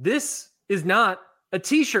 this is not a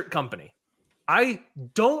t-shirt company. I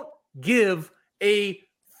don't give a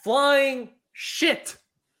flying shit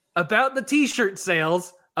about the t-shirt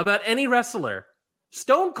sales about any wrestler.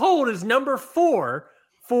 Stone Cold is number 4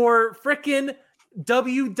 for frickin'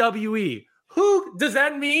 WWE. Who does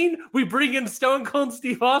that mean? We bring in Stone Cold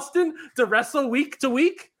Steve Austin to wrestle week to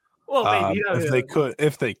week? Well, maybe if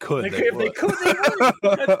they could, because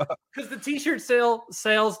the t-shirt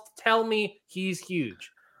sales tell me he's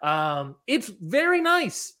huge. It's very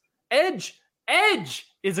nice. Edge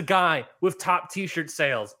is a guy with top t-shirt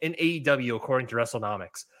sales in AEW according to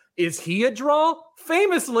WrestleNomics. Is he a draw?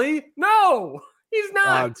 Famously, no, he's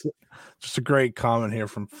not. Just a great comment here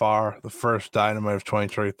from Far. The first Dynamite of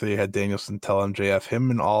 2023 had Danielson tell MJF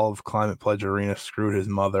him and all of Climate Pledge Arena screwed his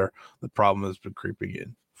mother. The problem has been creeping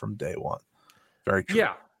in from day one. Very true.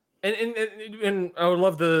 Yeah. And I would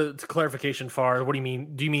love the clarification, Far. What do you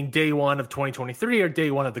mean? Do you mean day one of 2023 or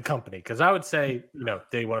day one of the company? Because I would say,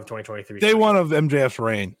 day one of 2023. Day one of MJF's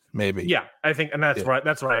reign, maybe. Yeah, I think, and that's right.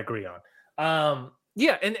 That's what I agree on.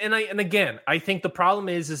 Yeah, and again, I think the problem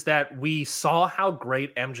is that we saw how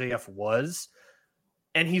great MJF was,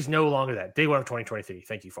 and he's no longer that. Day one of 2023.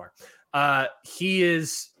 Thank you, Far.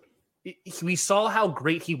 We saw how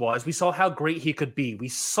great he was. We saw how great he could be. We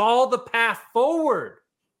saw the path forward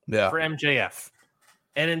for MJF.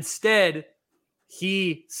 And instead,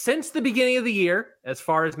 since the beginning of the year, as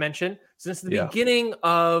far as mentioned, since the beginning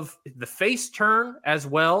of the face turn as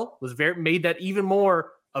well, made that even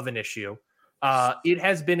more of an issue. It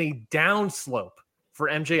has been a downslope for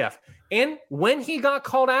MJF. And when he got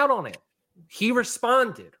called out on it, he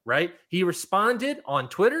responded, right? He responded on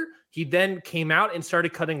Twitter. He then came out and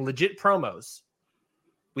started cutting legit promos.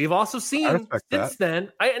 We've also seen since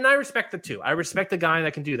then, I respect it too. I respect the guy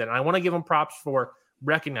that can do that. And I want to give him props for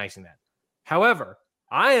recognizing that. However,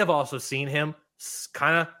 I have also seen him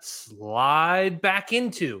kind of slide back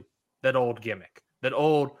into that old gimmick, that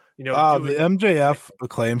old, the MJF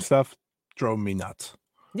Acclaim stuff drove me nuts.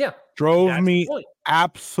 Yeah. Drove me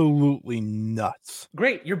absolutely nuts.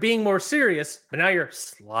 Great. You're being more serious, but now you're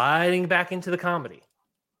sliding back into the comedy.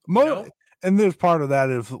 And there's part of that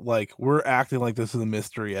is like we're acting like this is a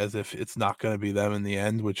mystery as if it's not going to be them in the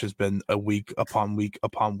end, which has been a week upon week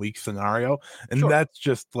upon week scenario. And that's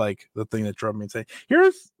just like the thing that drove me insane.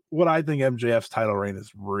 Here's what I think MJF's title reign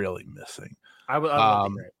is really missing. I would love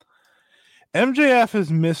to hear it. MJF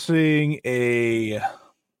is missing a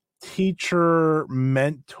teacher,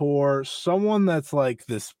 mentor, someone that's like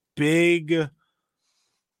this big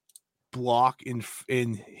block in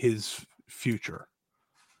his future.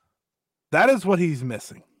 That is what he's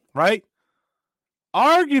missing, right?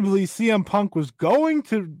 Arguably, CM Punk was going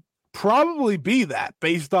to probably be that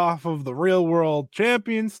based off of the real world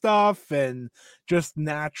champion stuff and just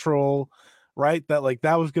natural, right? That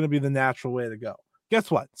was going to be the natural way to go. Guess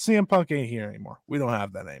what? CM Punk ain't here anymore. We don't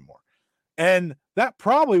have that anymore. And that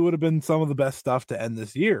probably would have been some of the best stuff to end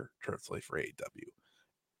this year, truthfully, for AEW.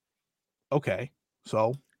 Okay,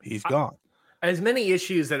 so he's gone. As many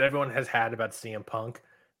issues that everyone has had about CM Punk,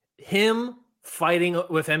 him fighting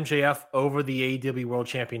with MJF over the AEW World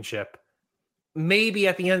Championship, maybe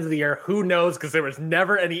at the end of the year, who knows? Because there was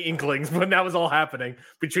never any inklings when that was all happening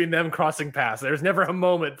between them crossing paths. There's never a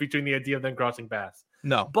moment between the idea of them crossing paths.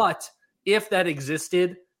 No. But if that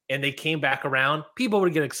existed and they came back around, people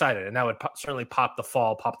would get excited, and that would certainly pop the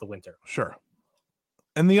fall, pop the winter. Sure.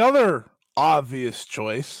 And the other obvious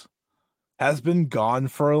choice has been gone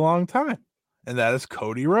for a long time, and that is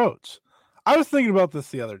Cody Rhodes. I was thinking about this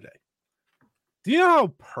the other day. Do you know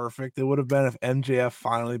how perfect it would have been if MJF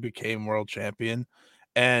finally became world champion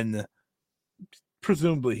and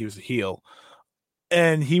presumably he was a heel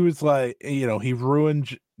and he was like, he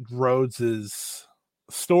ruined Rhodes's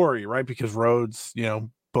story, right? Because Rhodes,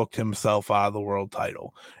 booked himself out of the world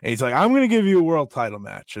title. And he's like, I'm going to give you a world title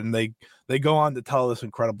match. And they go on to tell this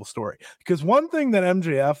incredible story. Because one thing that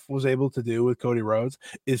MJF was able to do with Cody Rhodes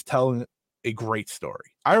is telling a great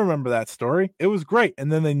story. I remember that story. It was great.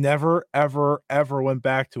 And then they never, ever, ever went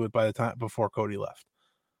back to it by the time before Cody left.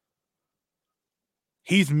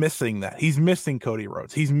 He's missing that. He's missing Cody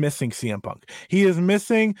Rhodes. He's missing CM Punk. He is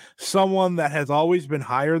missing someone that has always been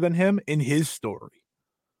higher than him in his story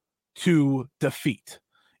to defeat.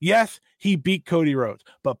 Yes, he beat Cody Rhodes,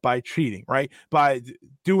 but by cheating, right? By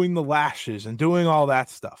doing the lashes and doing all that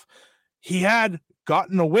stuff. He had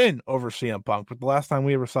gotten a win over CM Punk, but the last time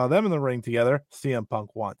we ever saw them in the ring together, CM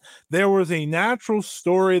Punk won. There was a natural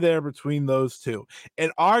story there between those two,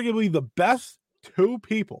 and arguably the best two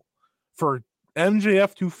people for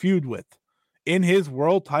MJF to feud with in his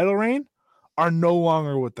world title reign are no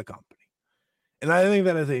longer with the company. And I think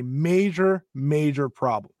that is a major, major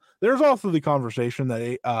problem. There's also the conversation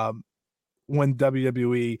that when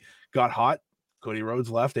WWE got hot, Cody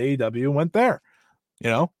Rhodes left AEW and went there.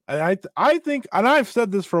 I think, and I've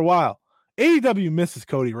said this for a while, AEW misses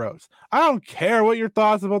Cody Rhodes. I don't care what your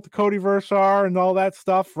thoughts about the Codyverse are and all that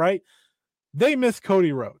stuff, right? They miss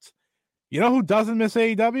Cody Rhodes. You know who doesn't miss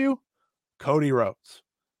AEW? Cody Rhodes.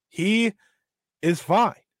 He is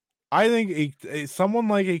fine. I think someone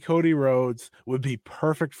like a Cody Rhodes would be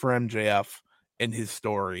perfect for MJF and his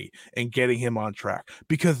story and getting him on track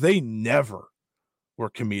because they never were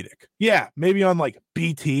comedic. Yeah, maybe on like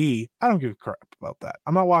BTE. I don't give a crap about that.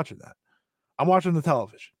 I'm not watching that. I'm watching the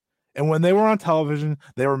television. And when they were on television,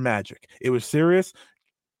 they were magic. It was serious.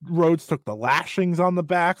 Rhodes took the lashings on the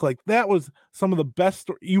back. Like that was some of the best.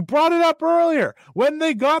 You brought it up earlier when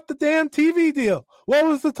they got the damn TV deal. What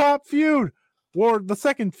was the top feud? Or the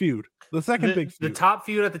second feud? The second big feud. The top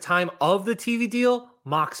feud at the time of the TV deal,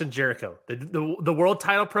 Mox and Jericho. The world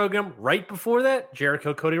title program right before that,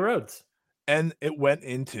 Jericho, Cody Rhodes. And it went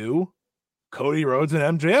into Cody Rhodes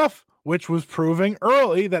and MJF, which was proving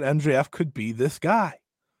early that MJF could be this guy.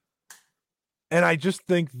 And I just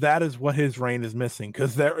think that is what his reign is missing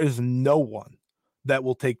because there is no one that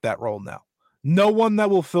will take that role now. No one that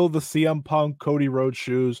will fill the CM Punk, Cody Rhodes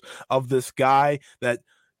shoes of this guy that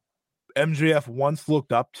MJF once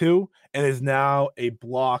looked up to and is now a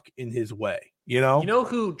block in his way. You know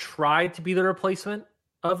who tried to be the replacement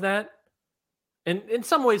of that? And in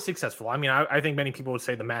some ways successful. I mean, I think many people would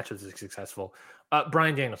say the match was successful.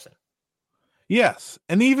 Bryan Danielson. Yes.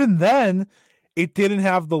 And even then, it didn't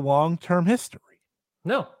have the long-term history.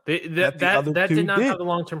 No, that did not have the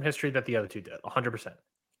long-term history that the other two did, 100%.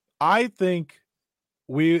 I think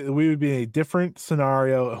we would be in a different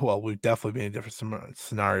scenario. Well, we'd definitely be in a different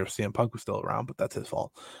scenario if CM Punk was still around, but that's his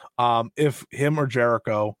fault. If him or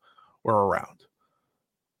Jericho were around,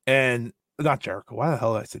 and not Jericho. Why the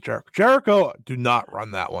hell did I say Jericho? Jericho, do not run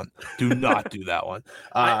that one. Do not do that one.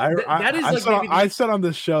 I said on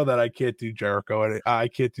this show that I can't do Jericho, and I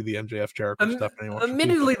can't do the MJF Jericho stuff anymore.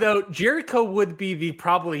 Admittedly, though, Jericho would be the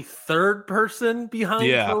probably third person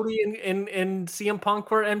behind Cody and CM Punk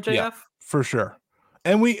for MJF. Yeah, for sure.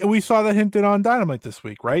 And we saw that hinted on Dynamite this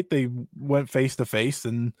week, right? They went face to face,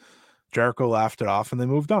 and Jericho laughed it off, and they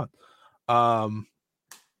moved on.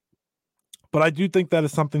 But I do think that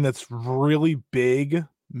is something that's really big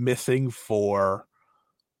missing for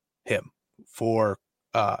him, for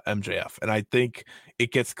MJF. And I think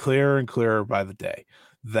it gets clearer and clearer by the day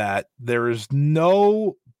that there is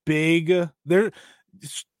no big there.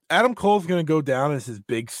 Adam Cole's going to go down as his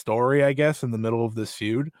big story, I guess, in the middle of this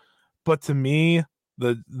feud. But to me,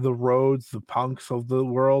 the Rhodes, the Punks of the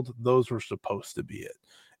world, those were supposed to be it.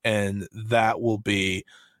 And that will be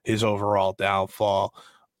his overall downfall.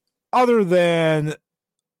 Other than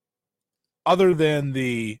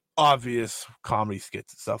the obvious comedy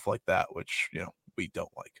skits and stuff like that, which, we don't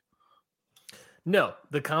like. No,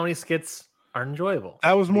 the comedy skits are enjoyable.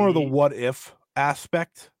 That was more of the what if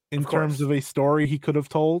aspect in terms of a story he could have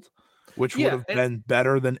told, which would have been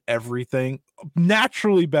better than everything,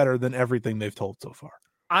 naturally better than everything they've told so far.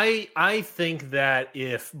 I think that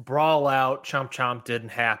if Brawl Out Chomp Chomp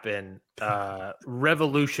didn't happen,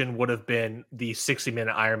 Revolution would have been the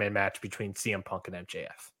 60-minute Iron Man match between CM Punk and MJF.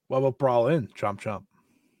 What about Brawl In Chomp Chomp?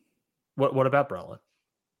 What about Brawl In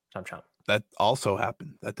Chomp Chomp? That also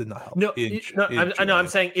happened. That did not help. I'm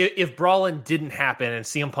saying if Brawl In didn't happen and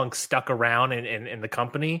CM Punk stuck around in the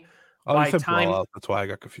company, by time Brawl Out, that's why I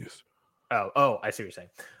got confused. Oh, I see what you're saying.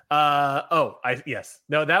 Yes.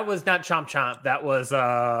 No, that was not Chomp Chomp. That was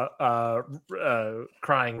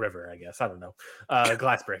Crying River, I guess. I don't know.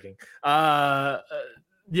 Glass breaking. That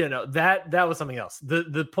was something else.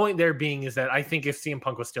 The point there being is that I think if CM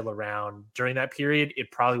Punk was still around during that period, it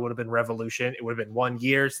probably would have been Revolution. It would have been 1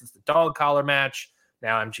 year since the dog collar match.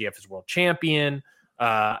 Now MGF is world champion.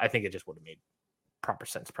 I think it just would have made proper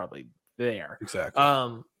sense probably there. Exactly.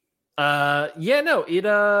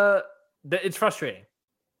 It's frustrating.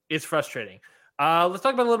 It's frustrating. Let's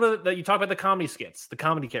talk about a little bit that you talk about the comedy skits, the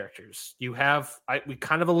comedy characters. We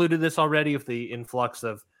kind of alluded to this already with the influx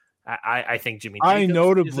of, I think Jimmy Jacobs I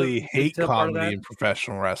notably hate comedy in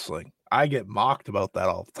professional wrestling. I get mocked about that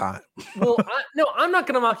all the time. Well, I'm not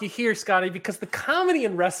going to mock you here, Scotty, because the comedy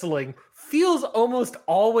in wrestling feels almost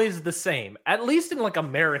always the same, at least in like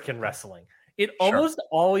American wrestling. It almost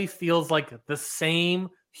always feels like the same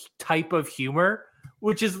type of humor,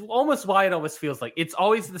 which is almost why it always feels like it's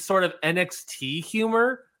always the sort of NXT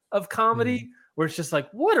humor of comedy where it's just like,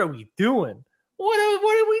 what are we doing? What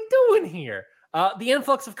are we doing here? The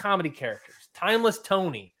influx of comedy characters, Timeless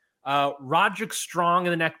Tony, Roderick Strong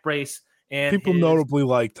in the neck brace, and people notably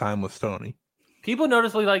like Timeless Tony. People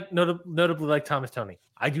notably like Thomas Tony.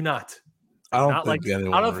 I do not. I don't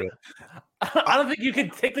think you can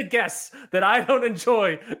take the guess that I don't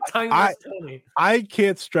enjoy Timeless Tony. I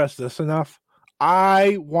can't stress this enough.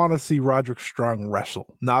 I want to see Roderick Strong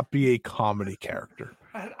wrestle, not be a comedy character.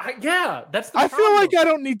 That's the problem. I feel like I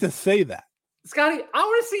don't need to say that. Scotty, I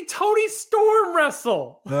want to see Toni Storm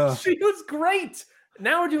wrestle. She was great.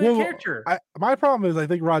 Now we're doing a character. My problem is I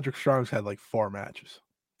think Roderick Strong's had like 4 matches.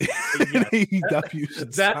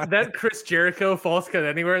 That Chris Jericho false cut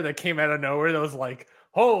anywhere that came out of nowhere that was like,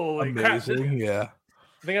 holy amazing, crap. Yeah.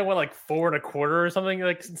 I think I went like 4 1/4 or something,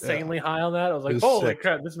 like insanely high on that. I was like, holy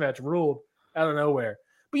crap, this match ruled out of nowhere.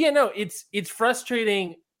 But it's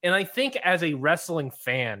frustrating. And I think as a wrestling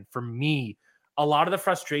fan, for me, a lot of the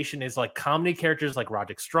frustration is like comedy characters like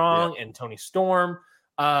Roderick Strong and Toni Storm.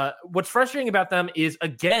 What's frustrating about them is,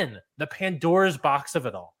 again, the Pandora's box of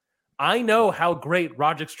it all. I know how great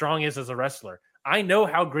Roderick Strong is as a wrestler. I know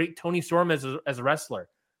how great Toni Storm is as a wrestler.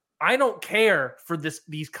 I don't care for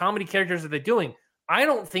these comedy characters that they're doing. I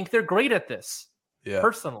don't think they're great at this.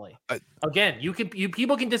 Personally.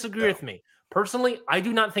 People can disagree with me. Personally, I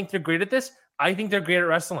do not think they're great at this. I think they're great at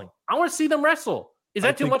wrestling. I want to see them wrestle. Is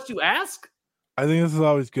that too much to ask? I think this is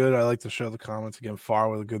always good. I like to show the comments again. Far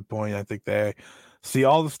with a good point. I think they see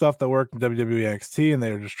all the stuff that worked in WWE NXT, and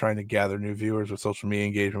they're just trying to gather new viewers with social media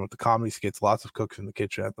engagement with the comedy skits. Lots of cooks in the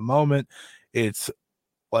kitchen at the moment. It's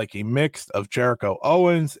like a mix of Jericho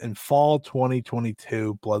Owens and fall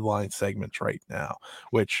 2022 Bloodline segments right now,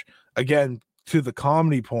 which, again, to the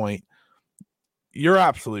comedy point, you're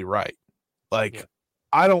absolutely right.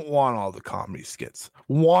 I don't want all the comedy skits.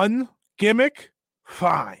 One gimmick,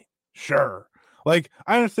 fine. Sure. Like,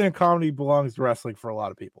 I understand comedy belongs to wrestling for a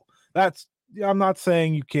lot of people. I'm not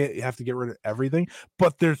saying you have to get rid of everything,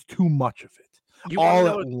 but there's too much of it all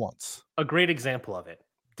at once. A great example of it,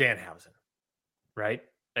 Danhausen, right?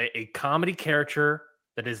 A comedy character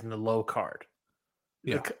that is in the low card.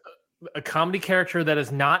 Yeah. A comedy character that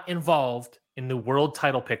is not involved in the world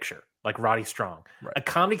title picture, like Roddy Strong. Right. A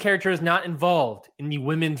comedy character is not involved in the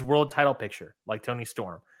women's world title picture, like Toni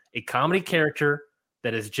Storm. A comedy character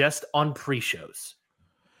that is just on pre-shows.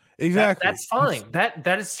 Exactly. That's fine.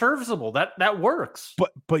 That is serviceable. That works.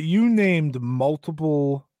 But you named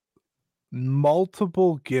multiple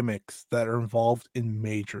gimmicks that are involved in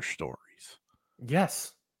major stories.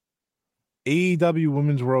 Yes. AEW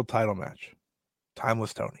Women's World Title match.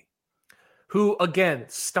 Timeless Tony. Who, again,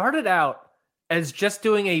 started out as just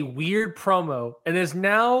doing a weird promo and is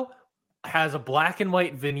now has a black and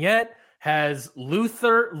white vignette, has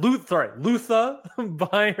Luther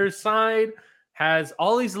by her side, has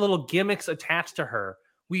all these little gimmicks attached to her.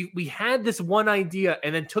 We had this one idea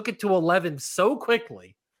and then took it to 11 so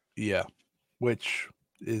quickly. Yeah, which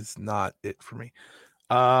is not it for me.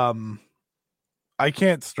 I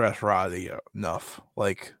can't stress Roddy enough.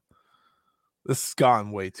 Like, this has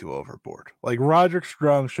gone way too overboard. Like, Roderick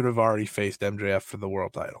Strong should have already faced MJF for the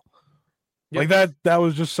world title. Yep. Like, that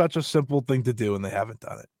was just such a simple thing to do, and they haven't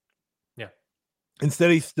done it. Yeah.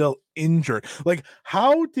 Instead, he's still injured. Like,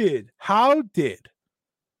 how did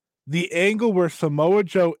the angle where Samoa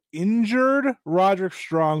Joe injured Roderick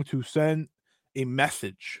Strong to send a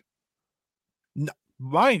message,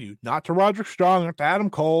 mind you, not to Roderick Strong, not to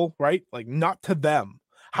Adam Cole, right? Like, not to them.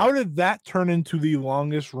 How did that turn into the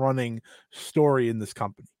longest running story in this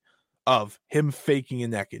company of him faking a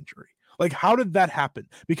neck injury? Like, how did that happen?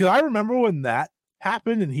 Because I remember when that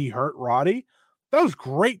happened and he hurt Roddy, that was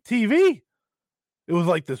great TV. It was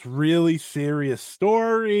like this really serious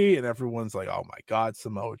story, and everyone's like, oh my God,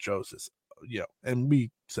 Samoa Joe's is, and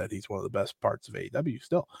we said he's one of the best parts of AEW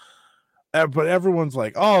still. But everyone's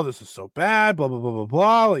like, oh, this is so bad, blah, blah, blah, blah,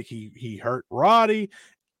 blah. Like, he hurt Roddy.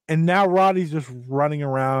 And now Roddy's just running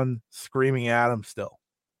around screaming at him still.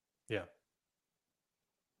 Yeah.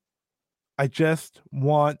 I just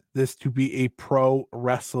want this to be a pro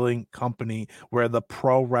wrestling company where the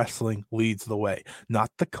pro wrestling leads the way.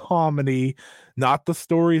 Not the comedy, not the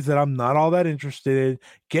stories that I'm not all that interested in.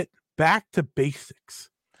 Get back to basics.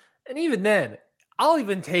 And even then, I'll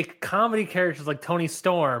even take comedy characters like Toni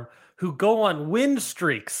Storm who go on win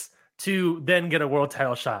streaks to then get a world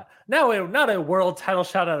title shot. Now, not a world title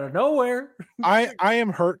shot out of nowhere. I am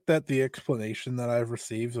hurt that the explanation that I've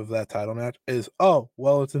received of that title match is, oh,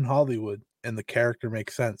 well, it's in Hollywood and the character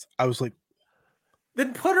makes sense. I was like,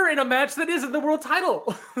 then put her in a match that isn't the world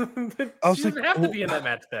title. She doesn't have to be in that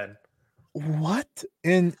match then. What?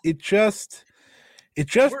 And it just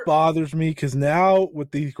bothers me because now with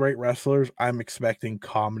these great wrestlers, I'm expecting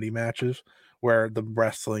comedy matches where the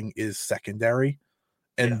wrestling is secondary.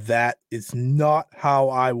 And that is not how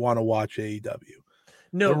I want to watch AEW.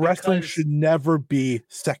 No, the wrestling should never be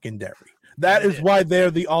secondary. That is why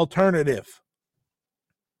they're the alternative.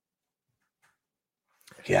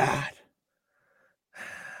 God.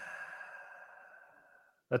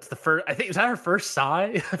 That's the first. I think, is that our first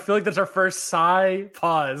sigh? I feel like that's our first sigh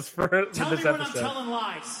pause for this episode. When I'm telling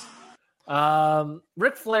lies.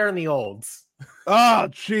 Ric Flair and the Olds. Oh,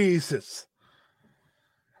 Jesus.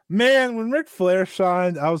 Man, when Ric Flair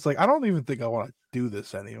signed, I was like, I don't even think I want to do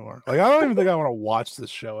this anymore. Like, I don't even think I want to watch this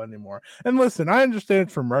show anymore. And listen, I understand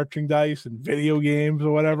it's for merchandise and video games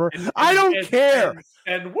or whatever. I don't care.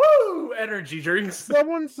 And woo, energy drinks.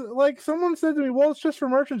 Someone said to me, well, it's just for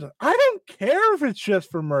merchandise. I don't care if it's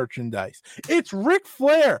just for merchandise. It's Ric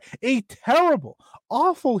Flair, a terrible,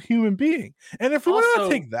 awful human being. And if we want to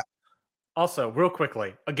take that. Also, real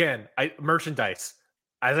quickly, again, merchandise.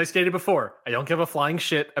 As I stated before, I don't give a flying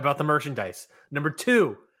shit about the merchandise. Number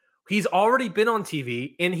 2, he's already been on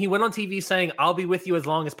TV, and he went on TV saying, I'll be with you as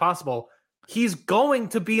long as possible. He's going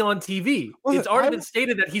to be on TV. It's already been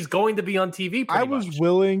stated that he's going to be on TV. I was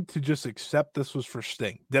willing to just accept this was for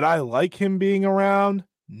Sting. Did I like him being around?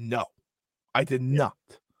 No, I did not.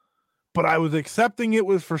 But I was accepting it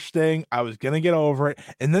was for Sting. I was going to get over it.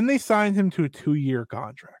 And then they signed him to a 2-year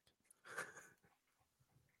contract.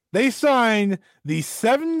 They signed the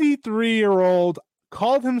 73-year-old,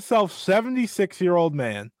 called himself 76-year-old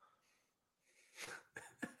man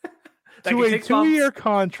to a 2-year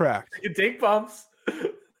contract. You take bumps.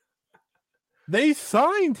 They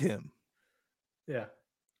signed him. Yeah.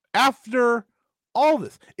 After all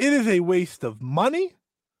this, it is a waste of money.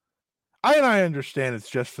 I understand it's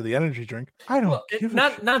just for the energy drink. I don't give a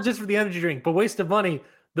shit. Not just for the energy drink, but waste of money.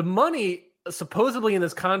 The money supposedly in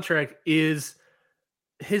this contract is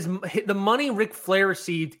the money Ric Flair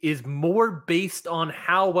received is more based on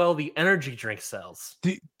how well the energy drink sells.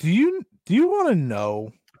 Do you want to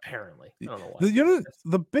know? Apparently, I don't know why.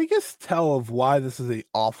 The biggest tell of why this is an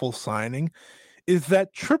awful signing is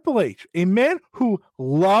that Triple H, a man who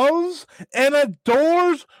loves and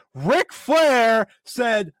adores Ric Flair,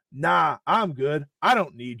 said, "Nah, I'm good. I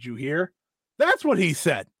don't need you here." That's what he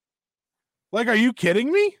said. Like, are you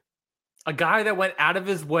kidding me? A guy that went out of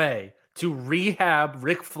his way to rehab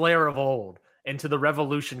Ric Flair of old into the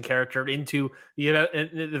Revolution character, into the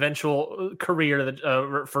eventual career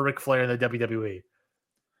for Ric Flair in the WWE.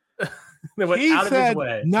 They went out of his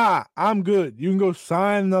way. Nah, I'm good. You can go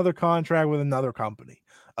sign another contract with another company,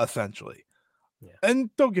 essentially. Yeah.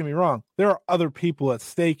 And don't get me wrong, there are other people at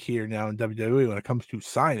stake here now in WWE when it comes to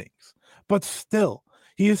signings. But still,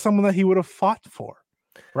 he is someone that he would have fought for,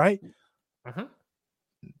 right? Mm-hmm.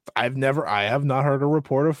 I have not heard a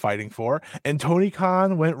report of fighting for. And Tony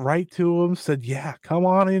Khan went right to him, said, "Yeah, come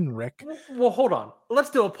on in, Rick." Well, hold on.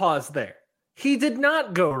 Let's do a pause there. He did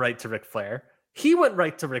not go right to Ric Flair. He went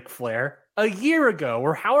right to Ric Flair a year ago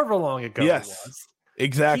or however long ago it was.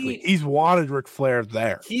 Exactly. He's wanted Ric Flair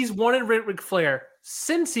there. He's wanted Ric Flair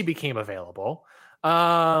since he became available.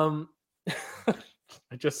 I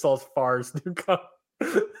just saw Farr's new cup.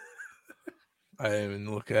 I didn't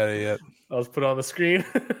even look at it yet. I was put on the screen.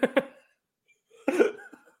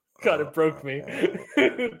 God, it broke me.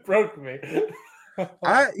 It broke me.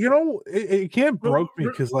 It can't broke me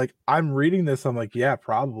because like I'm reading this, I'm like, yeah,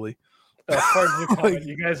 probably.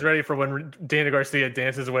 You guys ready for when Dana Garcia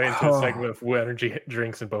dances away into a segment of energy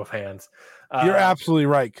drinks in both hands? You're absolutely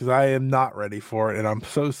right, because I am not ready for it, and I'm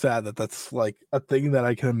so sad that that's like a thing that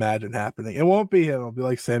I can imagine happening. It won't be him; it'll be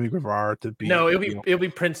like Sammy Guevara to be. No, it'll be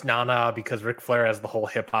Prince Nana, because Ric Flair has the whole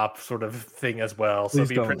hip hop sort of thing as well. So it'll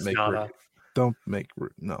be Prince Nana. Don't make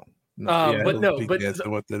no.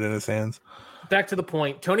 With it in his hands. Back to the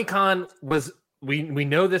point, Tony Khan was. We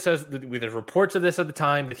know this there's reports of this at the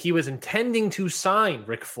time, that he was intending to sign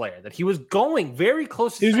Ric Flair, that he was going very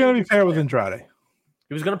close. He was going to be paired with Andrade.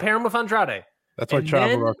 He was going to pair him with Andrade. That's why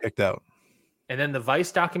Chavo got kicked out. And then the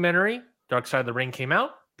Vice documentary, Dark Side of the Ring, came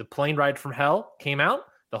out. The Plane Ride from Hell came out.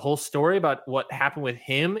 The whole story about what happened with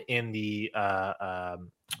him and the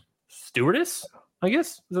stewardess, I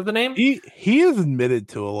guess, is that the name? He has admitted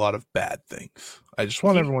to a lot of bad things. I just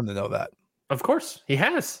want everyone to know that. Of course, he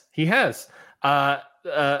has. He has.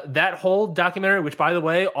 That whole documentary, which by the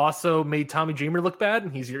way also made Tommy Dreamer look bad,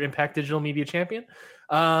 and he's your Impact Digital Media champion.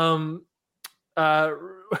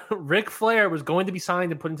 Ric Flair was going to be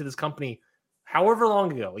signed and put into this company however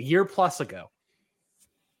long ago, a year plus ago.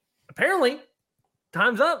 Apparently,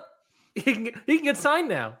 time's up. He can get signed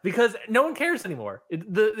now because no one cares anymore.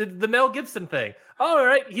 The Mel Gibson thing. Oh, all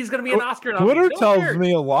right, he's going to be an Oscar nominee. Twitter tells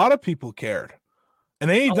me a lot of people cared. And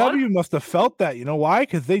AEW must have felt that. You know why?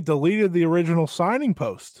 Because they deleted the original signing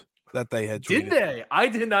post that they had tweeted. Did they? I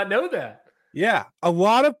did not know that. Yeah. A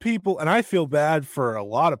lot of people, and I feel bad for a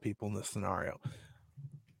lot of people in this scenario.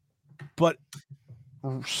 But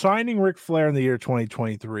signing Ric Flair in the year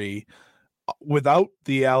 2023 without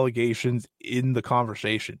the allegations in the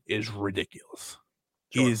conversation is ridiculous.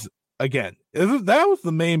 Sure. Again, that was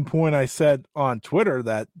the main point I said on Twitter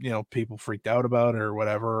that, people freaked out about or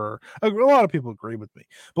whatever. Or a lot of people agree with me.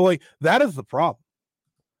 But, like, that is the problem.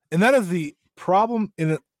 And that is the problem in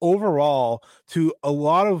it overall to a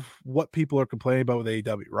lot of what people are complaining about with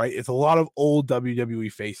AEW, right? It's a lot of old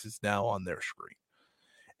WWE faces now on their screen.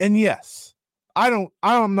 And yes, I'm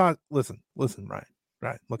not, listen,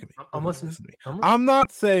 Ryan, look at me. I'm listening. Listen to me. I'm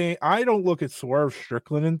not saying, I don't look at Swerve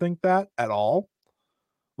Strickland and think that at all.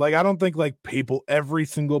 Like, I don't think like every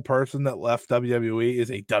single person that left WWE is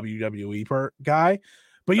a WWE guy.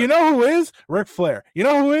 But you know who is? Ric Flair. You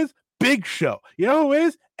know who is? Big Show. You know who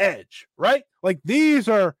is? Edge, right? Like, these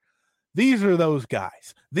are those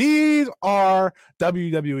guys. These are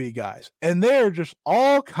WWE guys. And they're just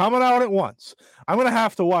all coming out at once. I'm going to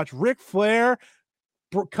have to watch Ric Flair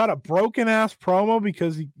cut a broken ass promo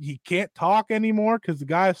because he can't talk anymore because the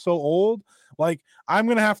guy is so old. Like, I'm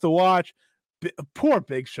going to have to watch poor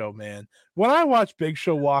Big Show, man. When I watched Big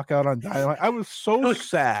Show walk out on Dynamite, I was so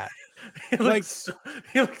sad. He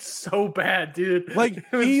looked so bad, dude. Like,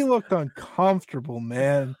 he looked uncomfortable,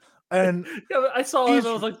 man. And I saw him.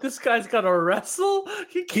 I was like, "This guy's gonna wrestle.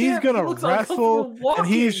 He's gonna wrestle, and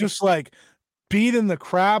he's just like beating the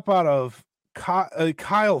crap out of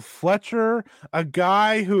Kyle Fletcher, a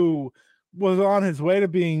guy who was on his way to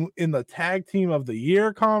being in the tag team of the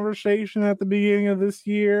year conversation at the beginning of this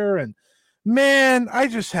year. And man, I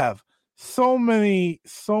just have so many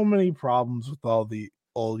problems with all the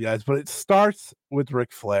old guys, but it starts with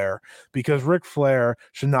Ric Flair because Ric Flair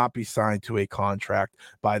should not be signed to a contract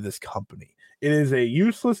by this company. It is a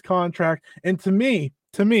useless contract, and to me,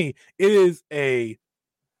 it is a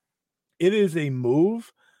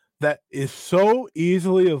move that is so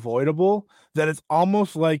easily avoidable that it's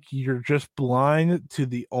almost like you're just blind to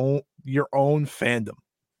your own fandom.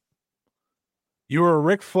 You're a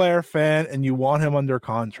Ric Flair fan and you want him under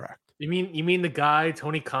contract. You mean the guy,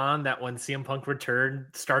 Tony Khan, that when CM Punk returned,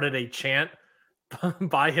 started a chant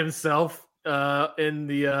by himself in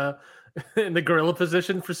the gorilla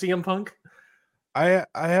position for CM Punk? I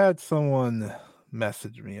had someone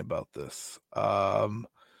message me about this.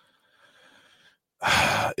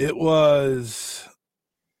 It was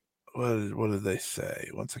what did they say?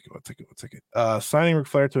 One second. Signing Ric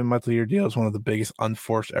Flair to a multi-year deal is one of the biggest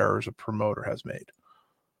unforced errors a promoter has made.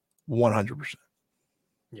 100%.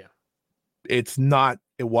 Yeah. It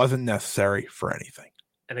wasn't necessary for anything.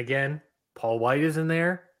 And again, Paul White is in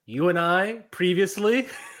there. You and I previously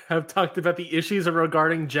have talked about the issues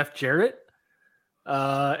regarding Jeff Jarrett.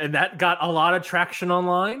 And that got a lot of traction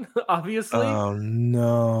online, obviously. Oh,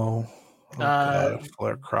 no. God,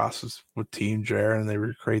 Flair crosses with Team Jarrett and they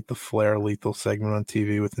recreate the Flair lethal segment on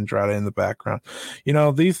TV with Andrade in the background. You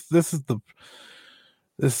know, this is the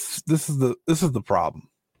problem.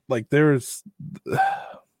 Like they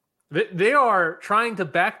are trying to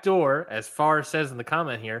backdoor, as Farr says in the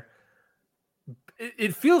comment here.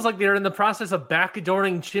 It feels like they're in the process of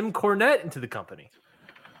backdooring Jim Cornette into the company.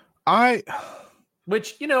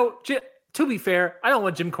 Which, to be fair, I don't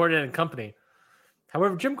want Jim Cornette in company.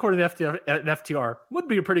 However, Jim Cornette at FTR would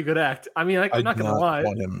be a pretty good act. I mean, I'm not going to lie. I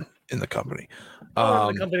want him in the company. I don't want him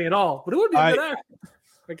in the company at all, but it would be a good act.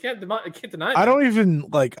 I can't deny. I don't even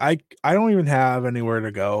I don't even have anywhere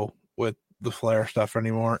to go with the Flair stuff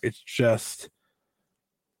anymore. It's just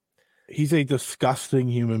he's a disgusting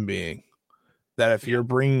human being that if you're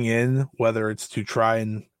bringing in, whether it's to try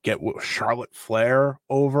and get Charlotte Flair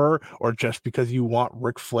over or just because you want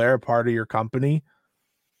Ric Flair part of your company,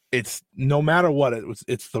 it's no matter what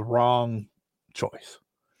it's the wrong choice.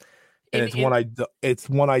 And it's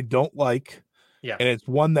one I don't like. Yeah. And it's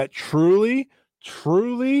one that truly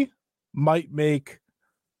might make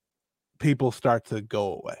people start to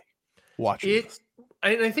go away watching this.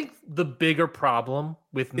 And I think the bigger problem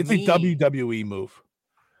with it's a WWE move.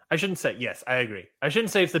 I shouldn't say, yes, I agree. I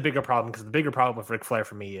shouldn't say it's the bigger problem because the bigger problem with Ric Flair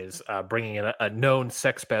for me is bringing in a known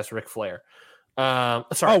sex pest Ric Flair. Sorry.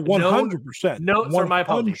 100%. No, sorry, my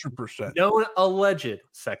apologies. 100%. Known alleged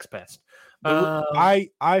sex pest.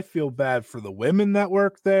 I feel bad for the women that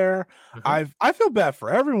work there. Mm-hmm. I feel bad for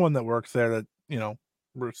everyone that works there that,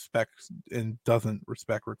 respects and doesn't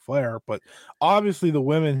respect Ric Flair, but obviously the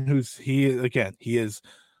women he is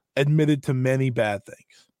admitted to many bad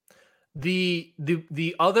things. The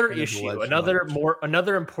other issue,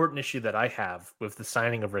 another important issue that I have with the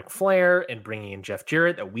signing of Ric Flair and bringing in Jeff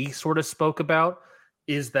Jarrett that we sort of spoke about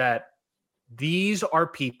is that these are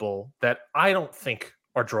people that I don't think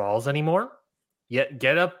are draws anymore. Yet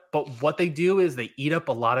but what they do is they eat up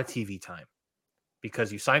a lot of TV time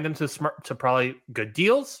because you sign them to probably good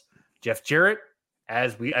deals. Jeff Jarrett,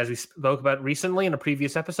 as we spoke about recently in a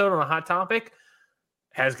previous episode on a Hot Topic,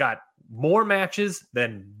 has got more matches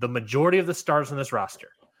than the majority of the stars on this roster.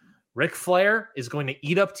 Ric Flair is going to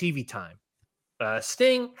eat up TV time.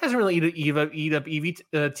 Sting hasn't really eat up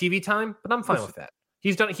TV time, but I'm fine with that.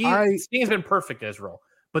 Sting's been perfect in his role.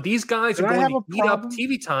 But these guys are going to eat up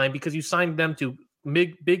TV time because you signed them to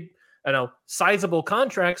big, sizable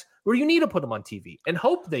contracts where you need to put them on TV and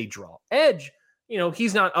hope they draw. Edge,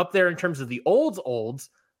 he's not up there in terms of the olds,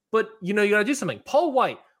 but you got to do something. Paul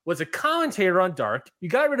White was a commentator on Dark. You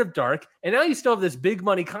got rid of Dark, and now you still have this big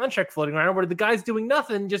money contract floating around where the guy's doing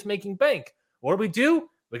nothing, just making bank. What do?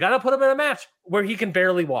 We got to put him in a match where he can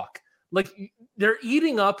barely walk. Like, they're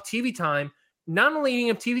eating up TV time, not only eating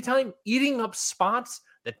up TV time, eating up spots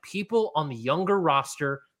that people on the younger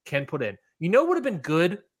roster can put in. You know what would have been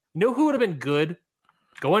good? You know who would have been good?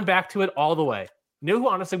 Going back to it all the way. You know who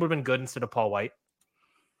honestly would have been good instead of Paul White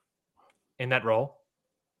in that role?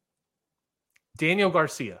 Daniel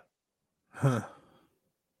Garcia.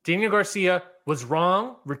 Daniel Garcia was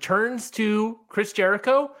wrong, returns to Chris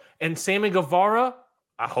Jericho, and Sammy Guevara,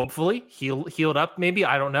 hopefully, healed up maybe,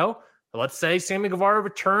 I don't know. But let's say Sammy Guevara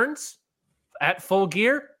returns at Full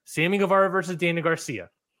Gear, Sammy Guevara versus Daniel Garcia.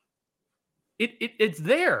 It's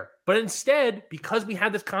there. But instead, because we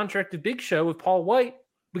had this contracted Big Show with Paul White,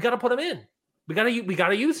 we got to put him in. We got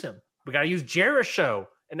to use him. We got to use Jericho,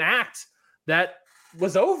 an act that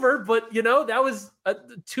was over, but that was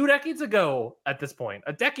 2 decades ago at this point,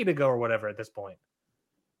 a decade ago or whatever at this point.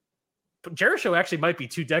 Jericho actually might be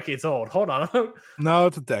 2 decades old. Hold on. No,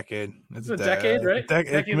 it's a decade. It's a decade, right?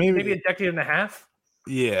 Maybe a decade and a half.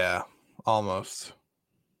 Yeah, almost.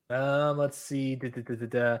 Let's see. It's like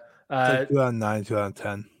 2009,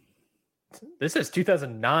 2010. This is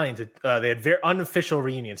 2009. They had very unofficial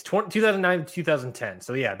reunions. 2009 to 2010.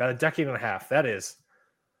 So yeah, about a decade and a half. That is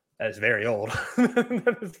very old.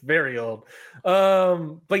 That is very old.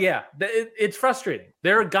 But yeah, it's frustrating.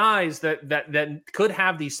 There are guys that could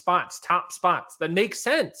have these spots, top spots that make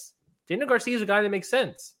sense. Daniel Garcia is a guy that makes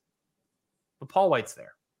sense. But Paul White's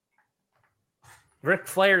there. Ric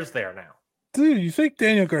Flair's there now. Dude, you think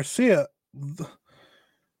Daniel Garcia,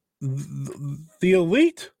 the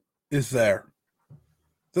elite is there?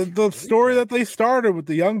 The story that they started with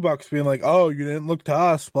the Young Bucks being like, oh, you didn't look to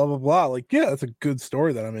us, blah, blah, blah. Like, yeah, that's a good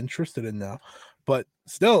story that I'm interested in now. But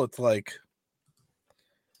still, it's like,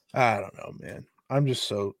 I don't know, man. I'm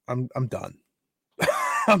done.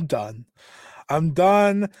 I'm done. I'm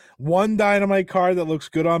done. One Dynamite card that looks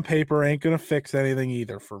good on paper ain't going to fix anything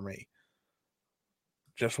either for me.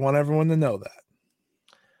 Just want everyone to know that.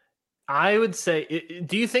 I would say,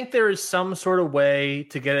 do you think there is some sort of way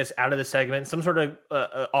to get us out of the segment, some sort of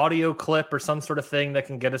audio clip or some sort of thing that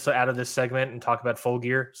can get us out of this segment and talk about Full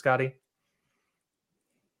Gear, Scotty?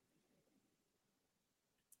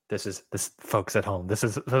 This folks at home.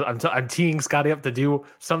 I'm teeing Scotty up to do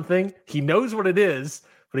something. He knows what it is,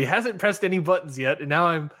 but he hasn't pressed any buttons yet, and now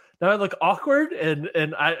I look awkward, and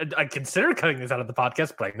I consider cutting this out of the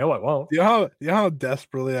podcast, but I know I won't. You know how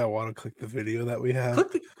desperately I want to click the video that we have?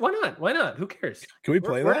 Why not? Why not? Who cares? Can we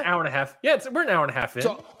play that? We're an hour and a half. Yeah, we're an hour and a half in.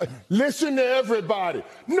 So, listen to everybody.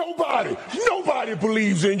 Nobody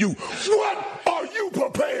believes in you. What are you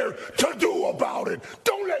prepared to do about it?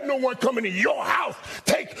 Don't let no one come into your house,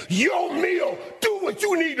 take your meal, do what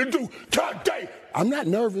you need to do today. I'm not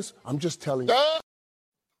nervous. I'm just telling you.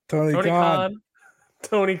 Tony Khan.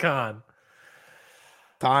 Tony Khan.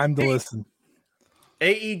 Time to listen.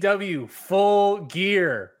 AEW Full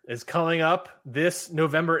Gear is coming up this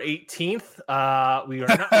November 18th. We are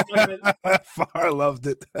not Far loved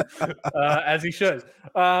it. as he should.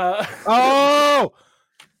 I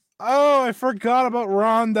forgot about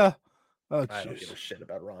Rhonda. Oh, I don't give a shit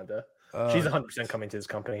about Rhonda. She's 100% coming to this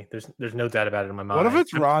company. There's no doubt about it in my mind. What if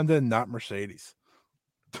it's Rhonda and not Mercedes?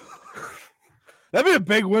 That'd be a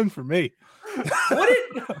big win for me.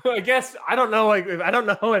 I guess I don't know. Like, I don't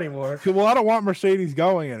know anymore. Well, I don't want Mercedes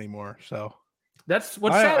going anymore. So that's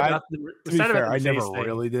what's sad about the fair, I never thing.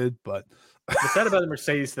 really did, but what's sad about the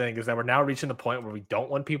Mercedes thing is that we're now reaching the point where we don't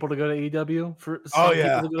want people to go to AEW. Oh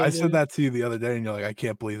yeah, I said that to you the other day, and you're like, I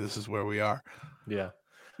can't believe this is where we are. Yeah.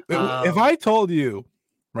 If I told you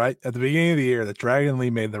right at the beginning of the year that Dragon Lee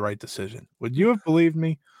made the right decision, would you have believed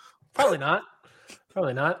me? Probably not.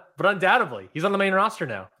 Probably not, but undoubtedly, he's on the main roster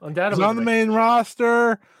now. Undoubtedly, he's on the main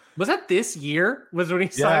roster. Was that this year? Was when he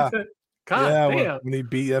signed it? God damn! When he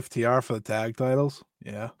beat FTR for the tag titles.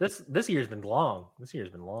 Yeah, this year's been long.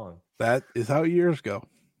 That is how years go.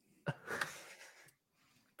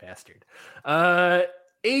 Bastard.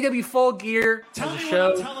 AEW Full Gear has a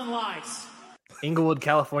show. Telling lies. Inglewood,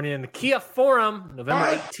 California, in the Kia Forum, November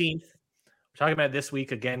 18th. We're talking about it this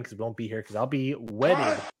week again because we won't be here because I'll be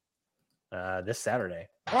wedded. This Saturday.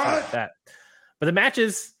 Like that. But the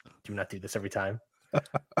matches, do not do this every time.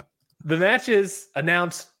 The matches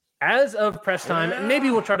announced as of press time, and maybe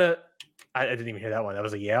we'll try to. I didn't even hear that one. That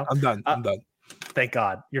was a yeah. I'm done. Thank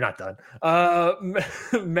God you're not done.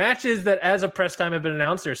 Matches that as of press time have been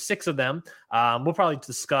announced. There's 6 of them. We'll probably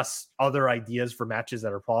discuss other ideas for matches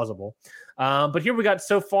that are plausible. But here we got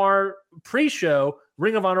so far pre-show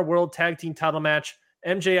Ring of Honor World Tag Team Title match,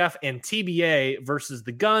 MJF and TBA versus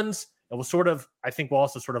the Guns. And I think we'll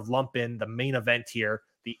also sort of lump in the main event here,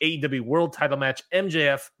 the AEW World Title match,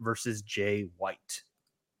 MJF versus Jay White.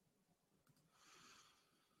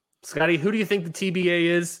 Scotty, who do you think the TBA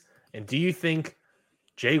is? And do you think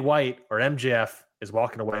Jay White or MJF is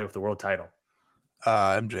walking away with the world title?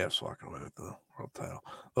 MJF's walking away with the world title.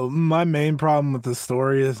 My main problem with the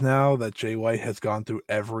story is now that Jay White has gone through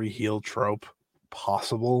every heel trope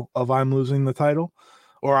possible of I'm losing the title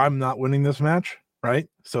or I'm not winning this match. Right,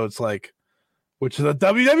 so it's like, which is a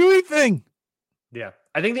WWE thing. Yeah,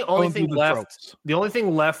 I think the only thing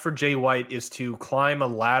left for Jay White is to climb a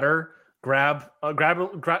ladder, climb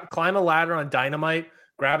a ladder on Dynamite,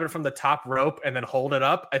 grab it from the top rope, and then hold it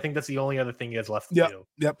up. I think that's the only other thing he has left to do.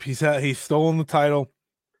 Yep. He's stolen the title,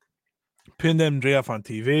 pinned MJF on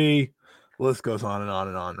TV. The list goes on and on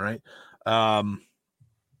and on. Right.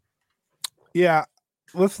 Yeah.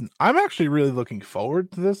 Listen, I'm actually really looking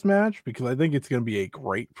forward to this match because I think it's going to be a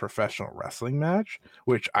great professional wrestling match,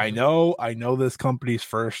 which I know this company's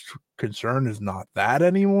first concern is not that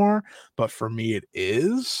anymore, but for me it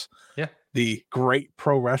is. Yeah. The great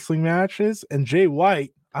pro wrestling matches, and Jay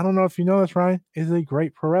White, I don't know if you know this, Ryan, is a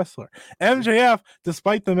great pro wrestler. MJF,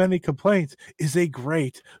 despite the many complaints, is a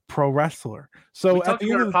great pro wrestler. So We at talked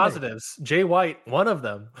the about end our of the day, positives. Jay White, one of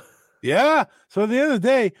them. yeah. So at the end of the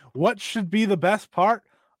day, what should be the best part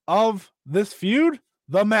of this feud?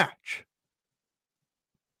 The match.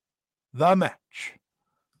 The match.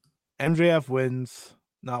 MJF wins.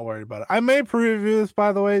 Not worried about it. I may preview this,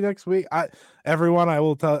 by the way, next week. I'll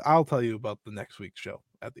tell you about the next week's show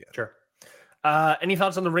at the end. Sure. Any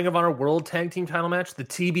thoughts on the Ring of Honor World Tag Team title match, the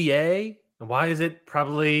TBA? And why is it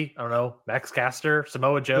probably, I don't know, Max Caster,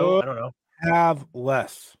 Samoa Joe? I don't know. Have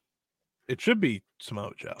less. It should be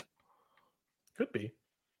Samoa Joe. Could be.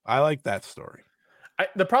 I like that story.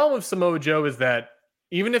 The problem with Samoa Joe is that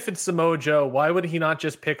even if it's Samoa Joe, why would he not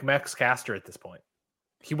just pick Max Caster at this point?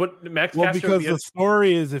 He would Caster because the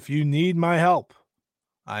story is if you need my help,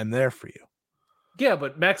 I'm there for you. Yeah,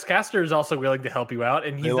 but Max Caster is also willing to help you out,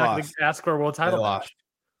 and he's not going to ask for a world title match.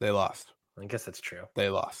 They lost. I guess that's true. They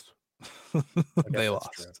lost. They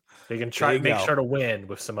lost. True. They can try to make sure to win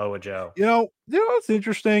with Samoa Joe. You know what's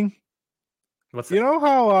interesting? What's that? You know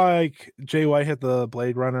how like Jay White hit the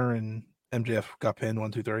Blade Runner and MJF got pinned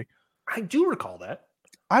 1, 2, 3? I do recall that.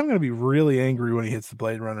 I'm going to be really angry when he hits the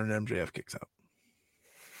Blade Runner and MJF kicks out.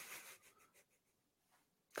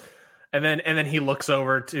 And then he looks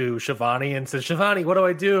over to Shivani and says, "Shivani, what do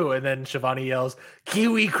I do?" And then Shivani yells,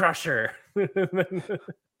 "Kiwi Crusher." That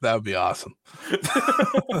would be awesome.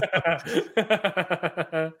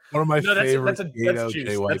 One of my favorite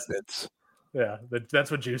Jay White bits. Yeah,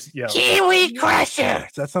 that's what Juice yells. Kiwi Crusher.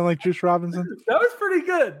 Does that sound like Juice Robinson? That was pretty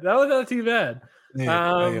good. That was not too bad.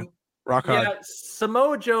 Yeah, rock hard. Yeah,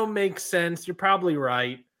 Samoa Joe makes sense. You're probably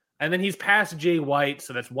right. And then he's past Jay White,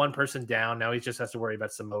 so that's one person down. Now he just has to worry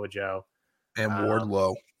about Samoa Joe. And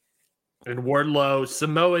Wardlow.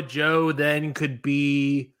 Samoa Joe then could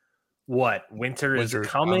be what? Winter is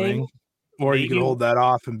coming. Or maybe. You could hold that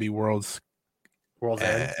off and be World's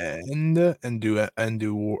End. And do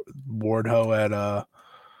Wardlow at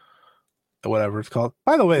whatever it's called.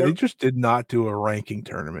 By the way, they just did not do a ranking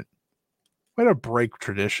tournament. Way to break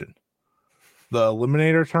tradition. The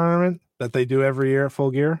Eliminator tournament that they do every year at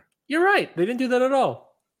Full Gear. You're right. They didn't do that at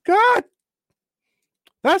all. God.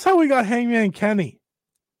 That's how we got Hangman Kenny.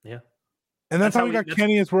 Yeah. And that's how we got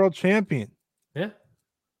Kenny as world champion. Yeah.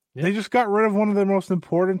 They just got rid of one of the most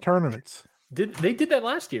important tournaments. They did that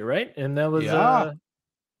last year, right? And that was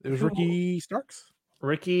it was Ricky Starks.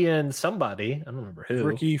 Ricky and somebody. I don't remember who.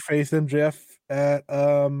 Ricky faced MJF at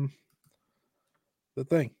the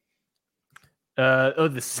thing.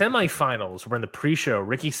 The semifinals were in the pre-show.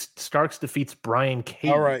 Ricky Starks defeats Brian Cage.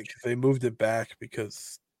 All right, they moved it back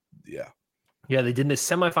because, yeah, they did in the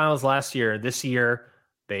semifinals last year. This year,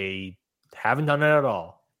 they haven't done it at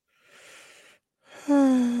all.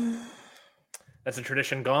 That's a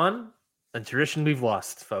tradition gone, and tradition we've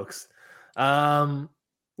lost, folks. Yeah,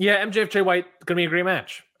 MJF Jay White going to be a great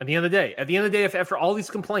match. At the end of the day, if after all these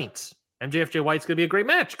complaints, MJF Jay White's going to be a great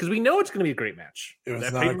match because we know it's going to be a great match. If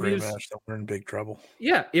it's not a great match, then we're in big trouble.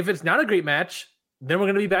 Yeah, if it's not a great match, then we're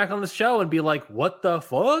going to be back on the show and be like, "What the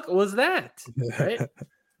fuck was that?" Right?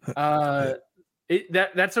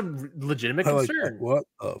 That's a legitimate concern. What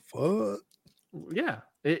the fuck? Yeah,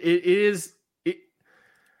 it is.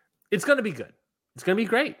 It's going to be good. It's going to be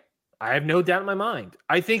great. I have no doubt in my mind.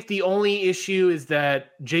 I think the only issue is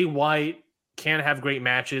that Jay White can have great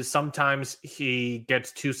matches. Sometimes he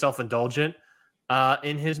gets too self-indulgent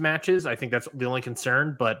in his matches. I think that's the only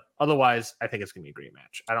concern. But otherwise, I think it's going to be a great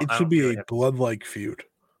match. It should be a blood-like feud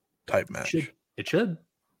type match. It should.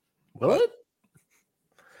 Will it?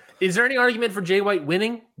 Is there any argument for Jay White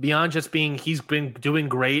winning beyond just being he's been doing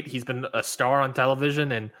great? He's been a star on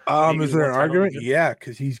television, and is there an argument? Yeah,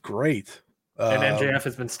 because he's great. And MJF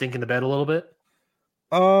has been stinking the bed a little bit.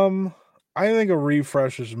 I think a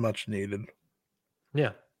refresh is much needed.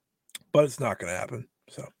 Yeah, but it's not going to happen.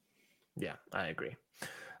 So, yeah, I agree.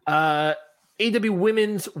 AEW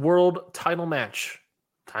Women's World Title match: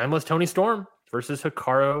 Timeless Toni Storm versus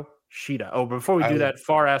Hikaru Shida. Oh, before we do that,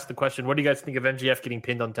 Far asked the question: what do you guys think of MJF getting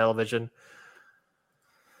pinned on television?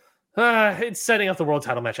 It's setting up the world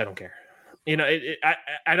title match. I don't care.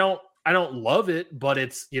 I don't love it, but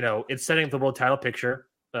it's it's setting up the world title picture,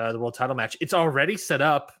 the world title match. It's already set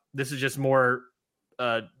up. This is just more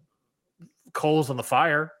coals on the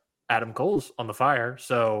fire. Adam Cole's on the fire,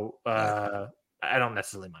 so I don't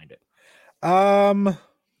necessarily mind it.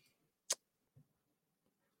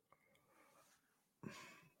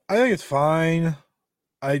 I think it's fine.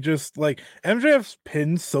 I just like MJF's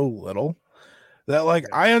pinned so little that like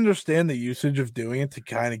I understand the usage of doing it to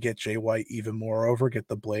kind of get Jay White even more over, get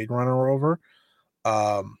the Blade Runner over.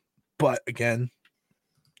 But again,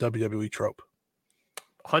 WWE trope.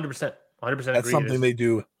 100%. 100%. That's something they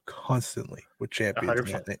do constantly with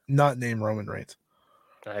champions, not name Roman Reigns.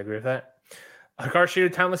 I agree with that. Hikaru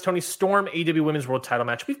Shida, Timeless Tony Storm, AEW Women's World Title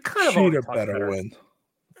match. We've kind of Shida better win.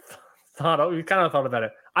 We kind of thought about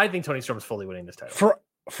it. I think Tony Storm's fully winning this title.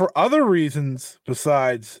 For other reasons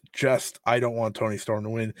besides just I don't want Tony Storm to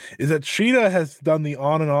win, is that Shida has done the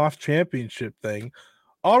on and off championship thing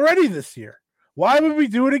already this year. Why would we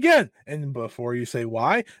do it again? And before you say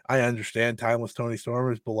why, I understand Timeless Tony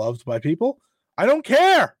Storm is beloved by people. I don't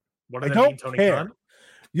care. What does that mean, Tony Khan?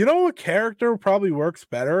 You know what character probably works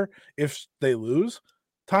better if they lose?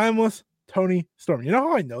 Timeless Tony Storm. You know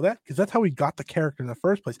how I know that? Because that's how we got the character in the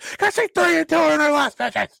first place. Because she 3-2 in her last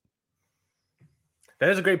matches.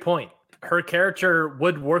 That is a great point. Her character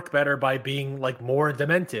would work better by being like more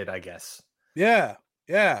demented, I guess. Yeah.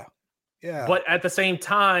 But at the same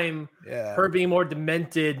time, her being more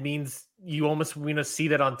demented means you almost see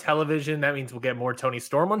that on television. That means we'll get more Tony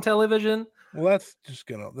Storm on television. Well, that's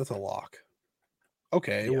a lock.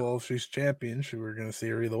 Okay, well, if she's champion, we're gonna see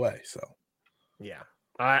her either way. So, yeah,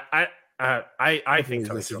 I think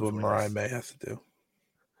Tony this is what Mariah May has to do.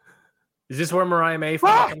 Is this where Mariah May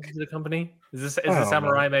finally comes to the company? Is this how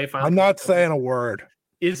Mariah May finally? I'm not saying a word.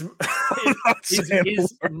 Is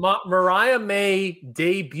Mariah May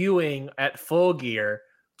debuting at Full Gear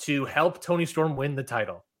to help Tony Storm win the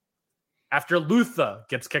title after Luther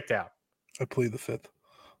gets kicked out? I plead the fifth.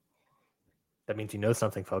 That means you know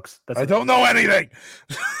something, folks. I don't know anything.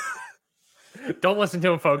 Don't listen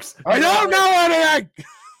to him, folks. I don't know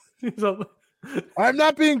anything. I'm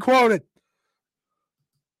not being quoted.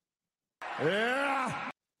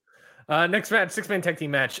 Yeah. Next match, 6-man tag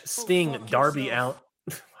team match. Sting, Darby Allin.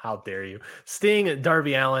 How dare you? Sting,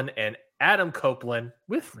 Darby Allin, and Adam Copeland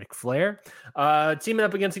with Ric Flair teaming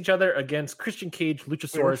up against each other against Christian Cage,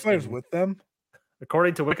 Luchasaurus. Ric Flair's with them?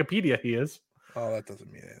 According to Wikipedia, he is. Oh, that doesn't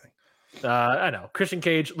mean anything. I know. Christian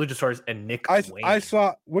Cage, Luchasaurus, and Nick Wayne. I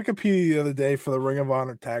saw Wikipedia the other day for the Ring of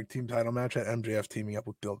Honor tag team title match at MJF teaming up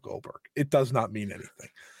with Bill Goldberg. It does not mean anything.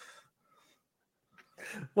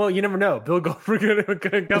 Well, you never know. Bill Goldberg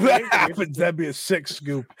could come. That happens. That'd be a sick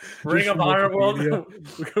scoop. Ring of Honor World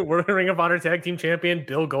Ring of Honor tag team champion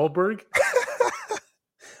Bill Goldberg.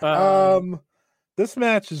 This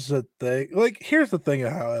match is a thing. Like, here's the thing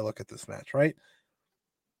of how I look at this match, right?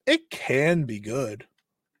 It can be good.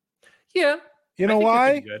 Yeah. You know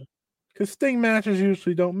why? Because Sting matches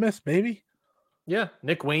usually don't miss, baby. Yeah.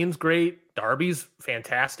 Nick Wayne's great. Darby's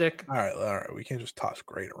fantastic. All right. We can't just toss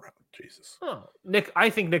great around. Jesus. Oh, I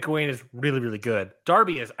think Nick Wayne is really, really good.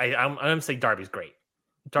 Darby is. I'm going to say Darby's great.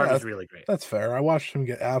 Darby's really great. That's fair. I watched him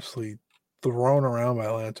get absolutely thrown around by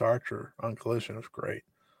Lance Archer on Collision. It was great.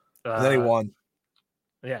 And then he won.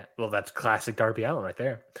 Yeah. Well, that's classic Darby Allin right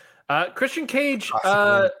there. Christian Cage.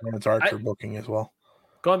 Lance Archer booking as well.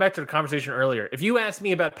 Going back to the conversation earlier, if you asked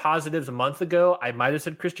me about positives a month ago, I might have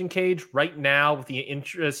said Christian Cage. Right now, with the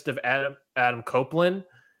interest of Adam Copeland,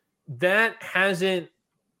 that hasn't,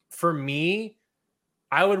 for me,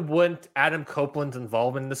 I would want Adam Copeland's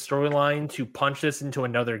involvement in the storyline to punch this into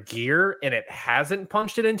another gear, and it hasn't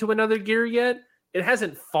punched it into another gear yet. It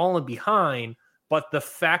hasn't fallen behind, but the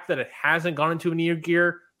fact that it hasn't gone into a new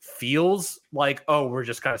gear feels like, oh, we're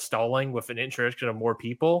just kind of stalling with an introduction of more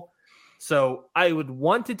people. So I would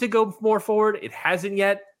want it to go more forward. It hasn't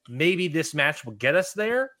yet. Maybe this match will get us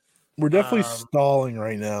there. We're definitely stalling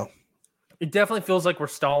right now. It definitely feels like we're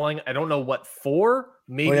stalling. I don't know what for.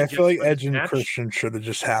 Maybe I feel like Edge and Christian should have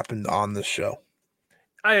just happened on this show.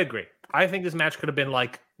 I agree. I think this match could have been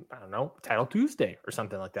like, I don't know, Title Tuesday or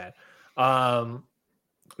something like that.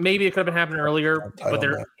 Maybe it could have been happening earlier, but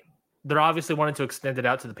they're obviously wanting to extend it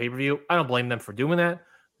out to the pay-per-view. I don't blame them for doing that,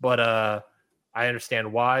 but I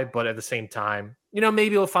understand why. But at the same time,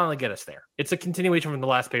 maybe it'll finally get us there. It's a continuation from the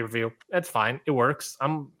last pay-per-view. That's fine. It works.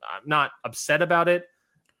 I'm not upset about it.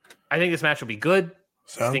 I think this match will be good.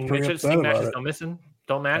 Sting matches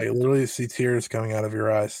don't matter. I literally see tears coming out of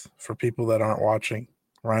your eyes. For people that aren't watching,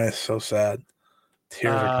 Ryan is so sad.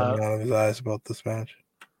 Tears are coming out of his eyes about this match.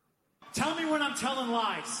 Tell me when I'm telling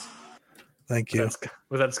lies. Thank you.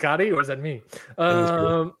 Was that Scotty or was that me?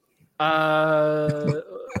 Do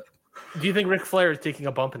you think Ric Flair is taking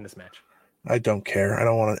a bump in this match? I don't care. I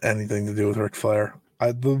don't want anything to do with Ric Flair.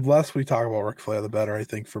 The less we talk about Ric Flair, the better, I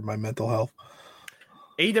think, for my mental health.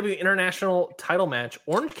 AEW International title match,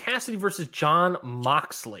 Orange Cassidy versus Jon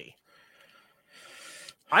Moxley.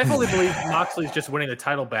 I fully believe Moxley's just winning the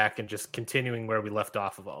title back and just continuing where we left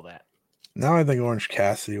off of all that. Now I think Orange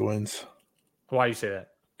Cassidy wins. Why do you say that?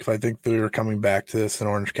 Because I think they were coming back to this, and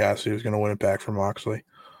Orange Cassidy was going to win it back from Moxley.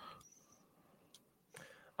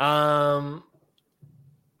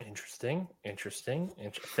 Interesting. Thinking.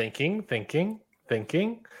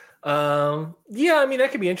 Yeah, I mean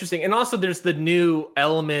that could be interesting. And also, there's the new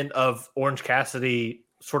element of Orange Cassidy,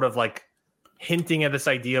 sort of like hinting at this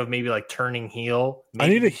idea of maybe like turning heel. I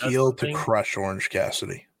need a heel to crush Orange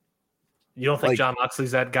Cassidy. You don't think John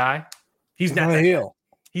Moxley's that guy? He's not a that heel. Guy.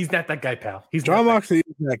 He's not that guy, pal. John Moxley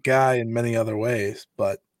is that guy in many other ways,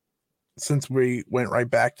 but since we went right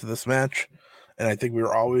back to this match, and I think we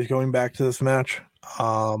were always going back to this match,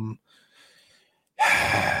 I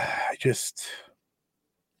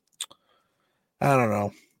don't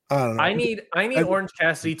know. I need Orange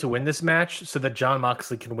Cassidy to win this match so that John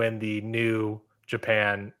Moxley can win the new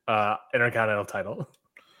Japan Intercontinental title.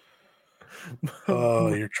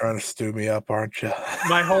 Oh, you're trying to stew me up, aren't you?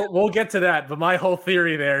 We'll get to that, but my whole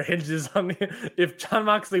theory there hinges on if John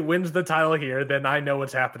Moxley wins the title here, then I know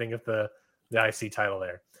what's happening with the IC title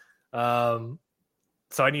there. So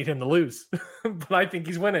I need him to lose, but I think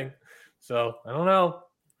he's winning. So I don't know.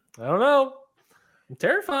 I'm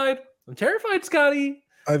terrified, Scotty.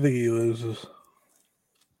 I think he loses.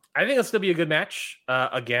 I think it'll still be a good match.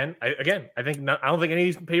 I don't think any of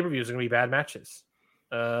these pay-per-views are going to be bad matches.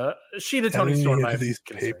 Tony Storm. These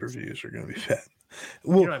pay-per-views are going to be bad.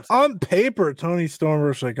 Well, on paper, Tony Storm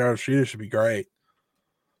versus Hikaru Shida should be great.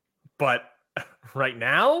 But right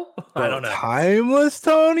now, I don't know. Timeless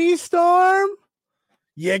Tony Storm?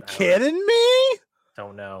 You kidding me?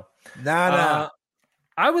 Don't know. Nah.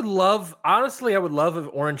 I would love if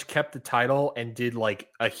Orange kept the title and did like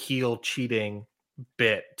a heel cheating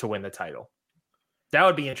bit to win the title. That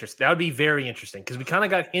would be interesting. That would be very interesting because we kind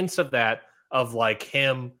of got hints of that, of like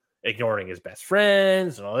him ignoring his best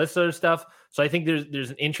friends and all this sort of stuff. So I think there's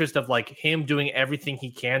an interest of like him doing everything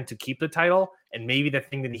he can to keep the title, and maybe the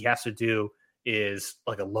thing that he has to do is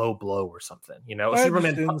like a low blow or something.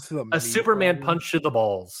 A Superman punch to the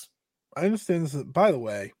balls. I understand this. By the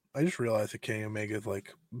way, I just realized that Kenny Omega is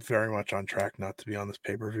like very much on track not to be on this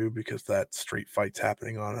pay-per-view because that street fight's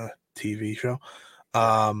happening on a TV show.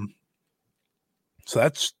 So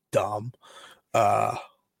that's dumb. I'm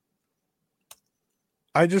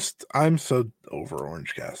so over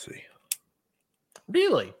Orange Cassidy.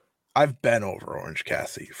 Really? I've been over Orange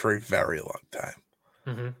Cassidy for a very long time.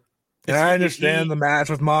 Mm-hmm. And I understand the match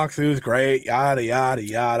with Moxley was great, yada, yada,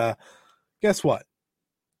 yada. Guess what?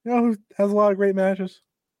 You know who has a lot of great matches?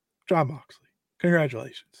 John Moxley.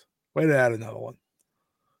 Congratulations. Way to add another one.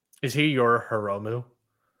 Is he your Hiromu?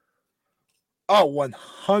 Oh,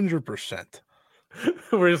 100%.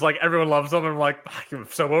 Where it's like everyone loves him, and I'm like, I'm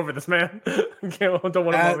so over this man. Don't want him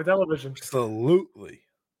on television. Absolutely.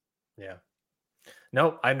 Yeah.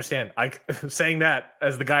 No, I understand. Saying that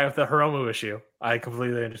as the guy with the Hiromu issue, I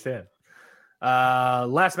completely understand.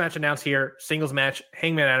 Last match announced here: singles match,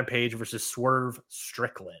 Hangman Adam Page versus Swerve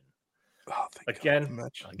Strickland. Oh, again,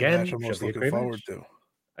 match I'm most looking forward to.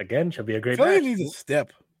 Again, should be a great match. It needs a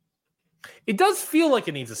step. It does feel like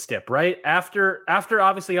it needs a step, right? After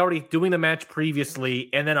obviously already doing the match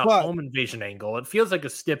previously and then a home invasion angle, it feels like a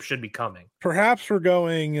step should be coming. Perhaps we're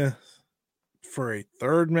going for a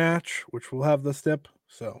third match, which will have the step.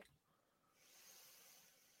 So,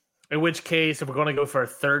 in which case, if we're going to go for a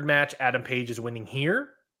third match, Adam Page is winning here,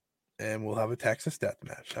 and we'll have a Texas Death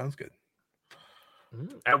match. Sounds good.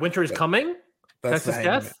 At Winter is Coming. That's Texas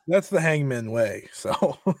Death. That's the Hangman way.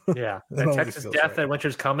 So yeah, Texas Death at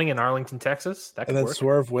Winter's Coming in Arlington, Texas. And then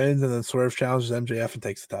Swerve wins, and then Swerve challenges MJF and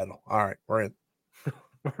takes the title. All right, we're in.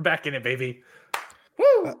 We're back in it, baby.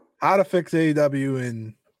 Woo! How to fix AEW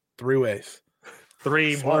in 3 ways.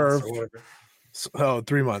 3 months.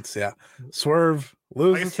 3 months. Yeah. Swerve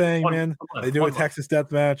loses to Hangman. They do a Texas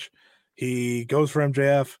Death match. He goes for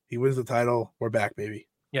MJF. He wins the title. We're back, baby.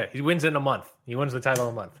 Yeah, he wins in a month. He wins the title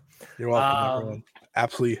in a month. You're welcome, everyone.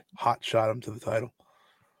 Absolutely hot shot him to the title.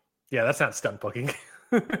 Yeah, that's not stunt booking.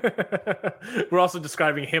 We're also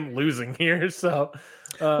describing him losing here. So,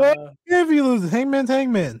 if he loses,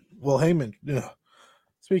 Hangman. Well, Hangman.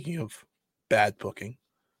 Speaking of bad booking,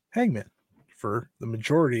 Hangman for the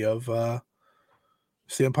majority of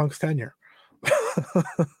CM Punk's tenure.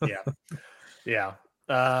 Yeah.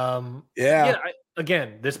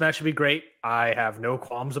 Again, this match should be great. I have no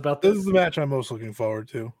qualms about this. This is the match I'm most looking forward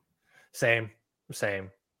to. Same.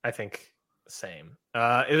 I think same.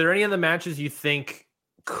 Are there any of the matches you think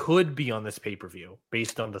could be on this pay-per-view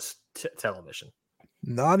based on the television?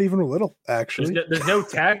 Not even a little, actually. There's no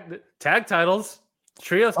tag titles,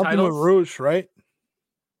 trios Something titles. with Rouge, right?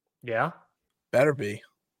 Yeah. Better be.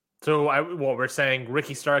 So we're saying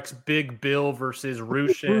Ricky Starks, Big Bill versus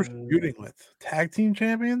Roosh Who's and feuding with tag team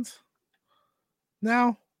champions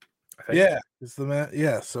now? I think. Yeah, it's the man.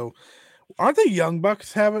 Yeah, so aren't the Young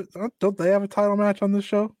Bucks have it? Don't they have a title match on this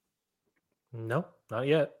show? No, not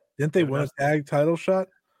yet. Didn't they win a tag title shot?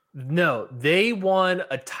 No, they won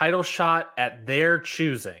a title shot at their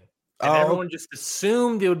choosing. And everyone just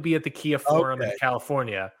assumed it would be at the Kia Forum in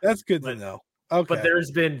California. That's good to know. Okay. But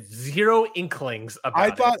there's been zero inklings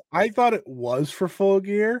about it. I thought it was for Full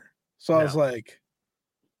Gear. So I was like,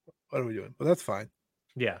 what are we doing? But that's fine.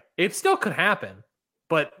 Yeah. It still could happen.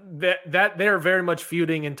 But that they're very much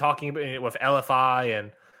feuding and talking about it with LFI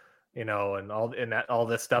and and all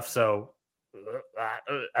this stuff. So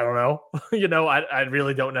I don't know. I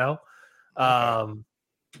really don't know.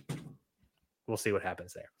 We'll see what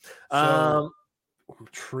happens there. So,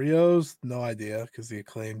 trios, no idea, because the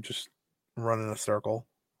Acclaim just run in a circle.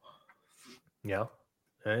 Yeah.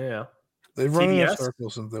 They've run in a circle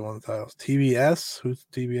since they won the titles. TBS, who's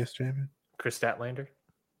the TBS champion? Chris Statlander.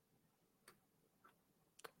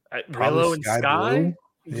 Probably Willow and Sky.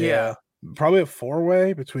 Yeah. Probably a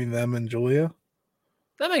 4-way between them and Julia.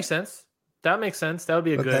 That makes sense. That would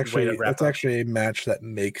be a good way to wrap up. That's actually a match that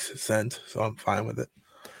makes sense, so I'm fine with it.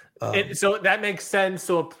 So that makes sense.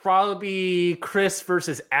 So it'll probably be Chris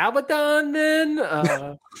versus Abaddon then.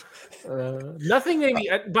 Nothing made me.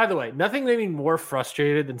 By the way, nothing made me more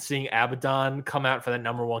frustrated than seeing Abaddon come out for the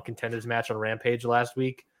number 1 contenders match on Rampage last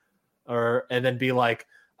week, and then be like,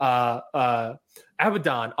 Abaddon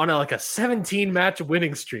on a 17 match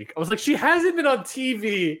winning streak. I was like, she hasn't been on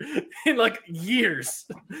TV in years,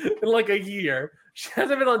 in a year. She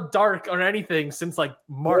hasn't been on Dark or anything since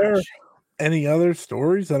March. Any other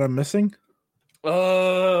stories that I'm missing?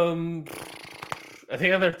 I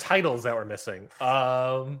think other titles that we're missing.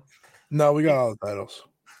 No, we got all the titles.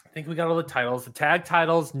 I think we got all the titles. The tag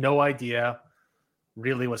titles, no idea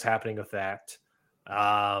really what's happening with that.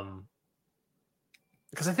 Because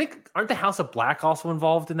I think aren't the House of Black also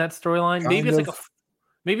involved in that storyline? Maybe it's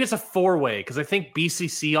a 4-way because I think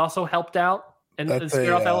BCC also helped out and scared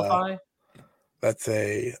off LFI. That's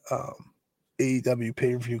a AEW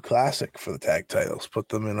pay-per-view classic for the tag titles. Put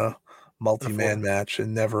them in a multi-man match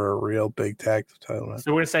and never a real big tag title match.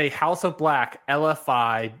 So we're gonna say House of Black,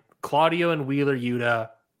 LFI, Claudio and Wheeler Yuta,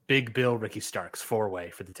 Big Bill, Ricky Starks,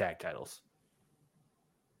 4-way for the tag titles.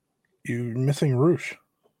 You're missing Roosh.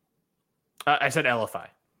 I said LFI.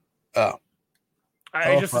 Oh.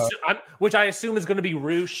 Which I assume is going to be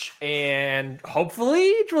Roosh and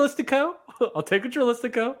hopefully Drilistico. I'll take a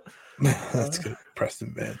Drilistico. That's good.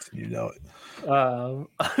 Preston Vance, you know it. It's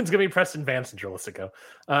going to be Preston Vance and Drilistico.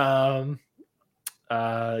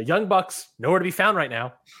 Young Bucks, nowhere to be found right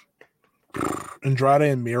now. Andrade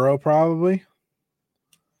and Miro, probably.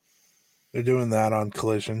 They're doing that on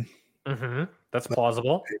Collision. Mm-hmm. That's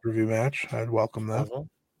plausible. Pay-per-view match. I'd welcome that. Plausible.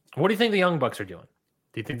 What do you think the Young Bucks are doing?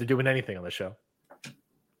 Do you think they're doing anything on the show?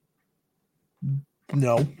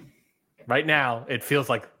 No. Right now, it feels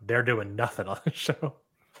like they're doing nothing on the show.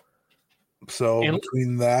 So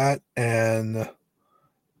between that and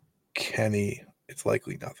Kenny, it's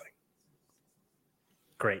likely nothing.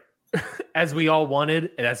 Great. As we all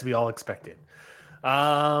wanted and as we all expected.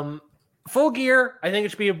 Full Gear, I think it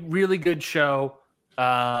should be a really good show.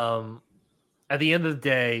 At the end of the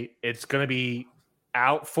day, it's going to be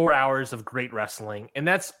out 4 hours of great wrestling. And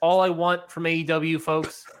that's all I want from AEW,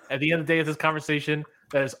 folks. At the end of the day of this conversation,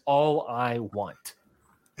 that is all I want.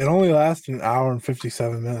 It only lasted an hour and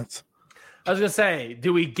 57 minutes. I was going to say,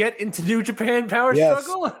 do we get into New Japan Power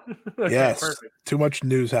Struggle? Okay, yes. Perfect. Too much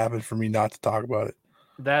news happened for me not to talk about it.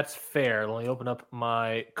 That's fair. Let me open up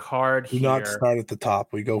my card here. Do not start at the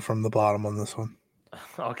top. We go from the bottom on this one.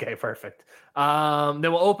 Okay, perfect. Then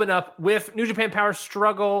we'll open up with New Japan Power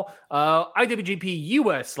Struggle, IWGP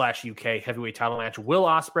US/UK heavyweight title match. Will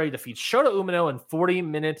Ospreay defeats Shota Umino in 40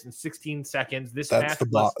 minutes and 16 seconds. That's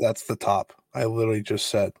the top. I literally just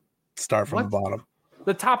said start from the bottom.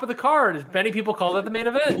 The top of the card. Many people call that the main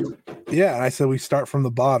event. Yeah, and I said we start from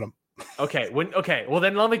the bottom. Okay. Well,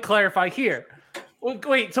 then let me clarify here. Well,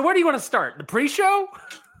 wait. So where do you want to start? The pre-show?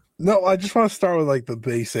 No, I just want to start with the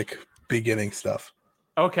basic beginning stuff.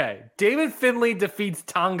 Okay. David Finlay defeats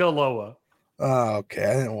Tonga Loa. Oh, okay.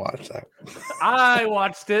 I didn't watch that. I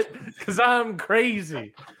watched it because I'm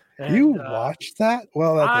crazy. And, you watched that?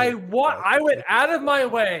 Well, I went out of my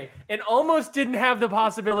way and almost didn't have the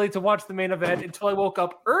possibility to watch the main event until I woke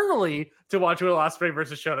up early to watch Will Ospreay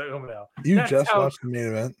versus Shota Umino. Just watched the main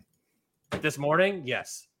event this morning?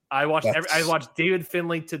 Yes. I watched David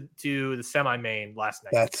Finlay to the semi-main last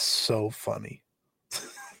night. That's so funny.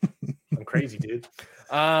 I'm crazy, dude.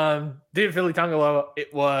 David Finlay Tongaloa,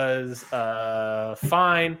 it was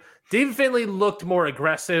fine. David Finlay looked more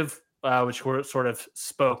aggressive, which sort of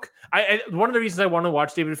spoke. One of the reasons I wanted to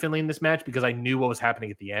watch David Finlay in this match because I knew what was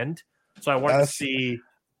happening at the end, so I wanted to see.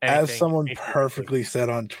 As someone perfectly said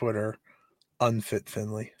on Twitter, unfit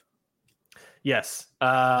Finlay. Yes,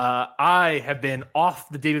 I have been off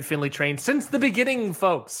the David Finlay train since the beginning,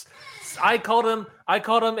 folks. I called him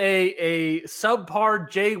a subpar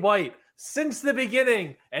Jay White since the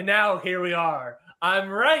beginning, and now here we are. I'm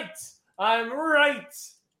right. I'm gonna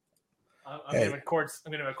have chords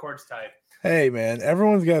type. Hey man,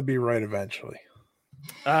 everyone's got to be right eventually.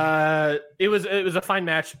 It was a fine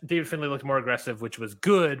match. David Finlay looked more aggressive, which was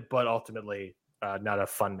good, but ultimately not a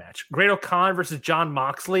fun match. Great-O-Khan versus Jon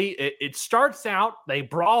Moxley. It starts out, they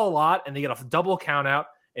brawl a lot, and they get a double count out.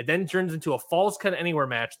 It then turns into a Falls Count Anywhere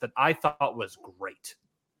match that I thought was great.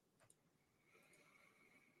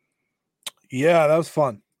 Yeah, that was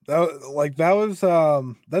fun. That's like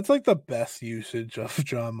the best usage of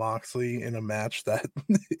Jon Moxley in a match that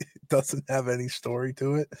doesn't have any story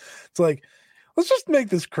to it. It's like, let's just make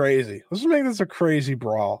this crazy. Let's just make this a crazy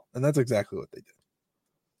brawl. And that's exactly what they did.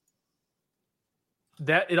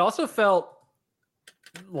 That it also felt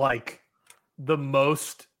like the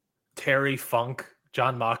most Terry Funk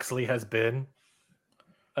Jon Moxley has been.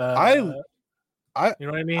 I you know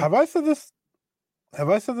what I mean? Have I said this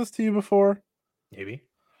to you before? Maybe.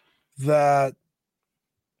 That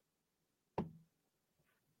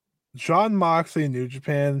Jon Moxley in New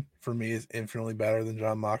Japan for me is infinitely better than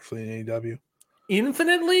Jon Moxley in AEW.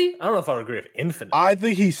 Infinitely? I don't know if I would agree with infinitely. I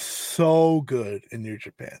think he's so good in New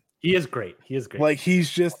Japan. He is great. Like he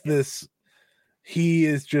is just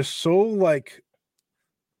so like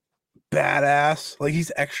badass. Like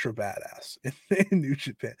he's extra badass in New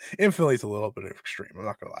Japan. Infinitely's a little bit of extreme. I'm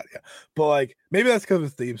not gonna lie to you, but like maybe that's because of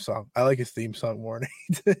his theme song. I like his theme song more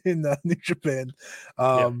in New Japan.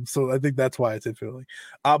 So I think that's why it's Infinitely.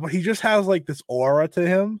 But he just has like this aura to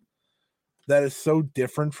him that is so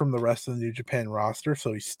different from the rest of the New Japan roster.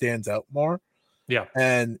 So he stands out more. Yeah,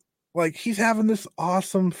 and like he's having this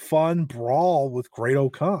awesome, fun brawl with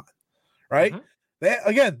Great-O-Khan, right?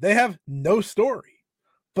 Mm-hmm. They have no story,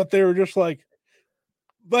 but they were just like,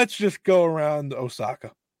 let's just go around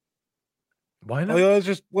Osaka. Why not? Like,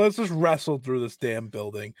 let's just wrestle through this damn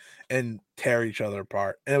building and tear each other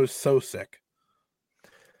apart. And it was so sick.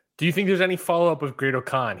 Do you think there's any follow up with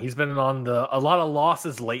Great-O-Khan? He's been on a lot of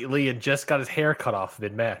losses lately and just got his hair cut off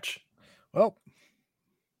mid match. Well,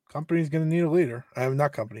 company's gonna need a leader. I'm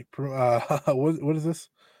not company. What is this?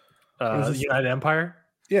 United Empire.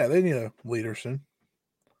 Yeah, they need a leader soon.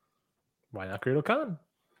 Why not Great-O-Khan?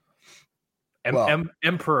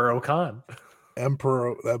 Emperor O'Khan.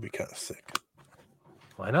 Emperor, that'd be kind of sick.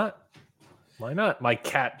 Why not? My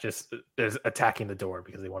cat just is attacking the door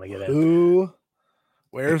because they want to get in.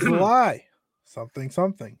 Where's the lie? Something. I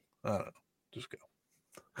don't know. Just go.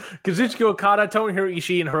 Kazuchika Okada, Tomohiro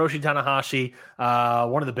Ishii, and Hiroshi Tanahashi,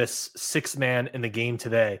 one of the best six-man in the game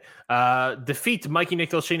today. Defeat Mikey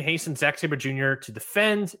Nicholls, Shane Hasten, Zack Sabre Jr. to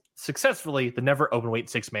defend successfully the never openweight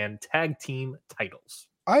six-man tag team titles.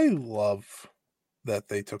 I love that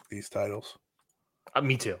they took these titles.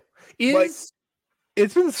 Me too. It's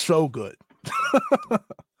been so good.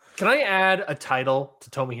 Can I add a title to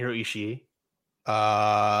Tomohiro Ishii?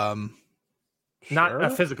 Not a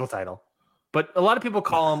physical title. But a lot of people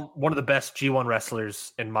call him one of the best G1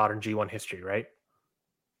 wrestlers in modern G1 history, right?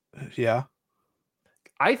 Yeah.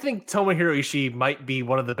 I think Tomohiro Ishii might be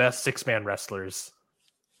one of the best six-man wrestlers.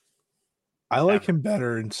 I like him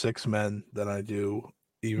better in six men than I do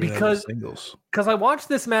even in singles. Because I watched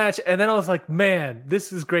this match and then I was like, man,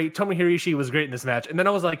 this is great. Tomohiro Ishii was great in this match. And then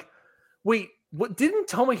I was like, wait, what? Didn't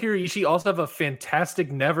Tomohiro Ishii also have a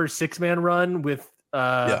fantastic never six-man run with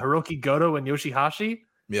Hiroki Goto and Yoshihashi?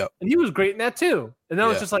 Yeah. And he was great in that too. And then I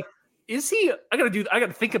was just like, is he? I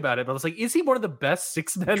gotta think about it. But I was like, is he one of the best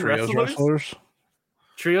six-man wrestlers?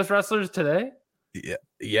 Trios wrestlers today?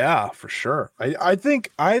 Yeah, for sure. I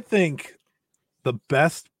think the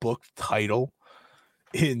best booked title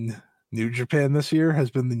in New Japan this year has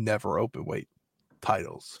been the never openweight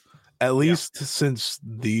titles. At least since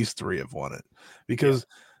these three have won it. Because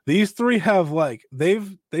these three have like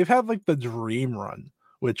they've had like the dream run,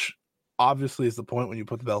 which obviously is the point when you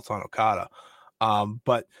put the belts on Okada.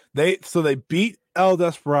 But they beat El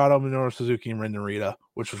Desperado, Minoru Suzuki, and Ren Narita,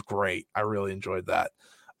 which was great. I really enjoyed that.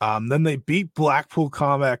 Then they beat Blackpool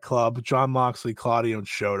Combat Club, Jon Moxley, Claudio, and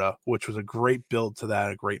Shota, which was a great build to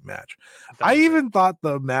that, a great match. I even thought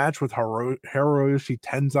the match with Hiroyoshi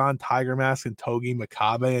Tenzan, Tiger Mask, and Togi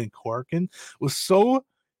Makabe and Korkin was so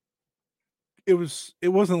it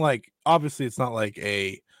wasn't like, obviously it's not like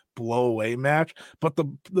a blow away match, but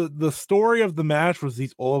the story of the match was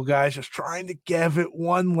these old guys just trying to give it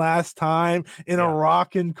one last time in a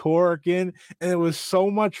rockin' Corkin, and it was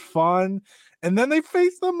so much fun. And then they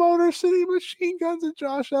faced the Motor City Machine Guns and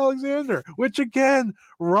Josh Alexander, which again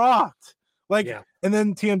rocked. And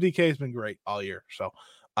then TMDK has been great all year. So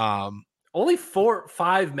only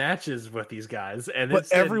 4-5 matches with these guys, and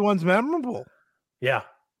everyone's memorable. Yeah,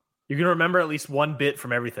 you're gonna remember at least one bit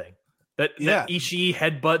from everything. That Ishii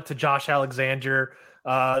headbutt to Josh Alexander,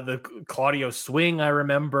 the Claudio swing. I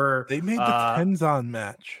remember they made the Tenzan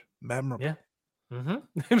match memorable. Yeah,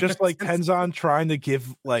 just like Tenzan trying to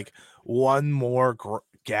give like one more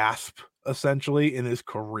gasp essentially in his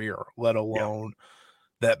career, let alone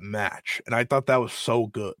that match. And I thought that was so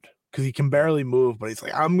good because he can barely move, but he's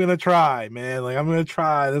like, I'm gonna try, man. Like, I'm gonna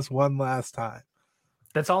try this one last time.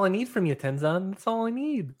 That's all I need from you, Tenzan. That's all I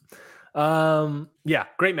need.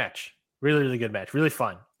 Great match. Really, really good match. Really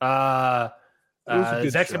fun. Zack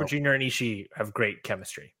Sabre Jr. and Ishii have great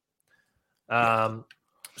chemistry.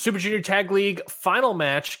 Super Junior Tag League final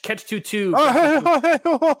match, Catch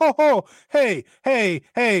 2-2. Hey.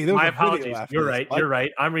 My apologies. You're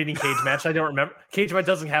right. I'm reading Cage Match. I don't remember. Cage Match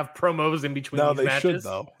doesn't have promos in between these matches. Should,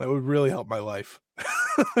 though. That would really help my life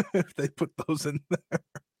if they put those in there.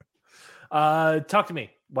 Talk to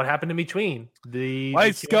me. What happened in between? The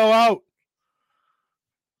lights go out.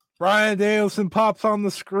 Bryan Danielson pops on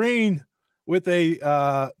the screen with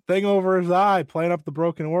a thing over his eye, playing up the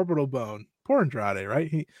broken orbital bone. Poor Andrade,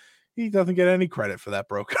 right? He doesn't get any credit for that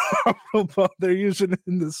broken orbital bone. They're using it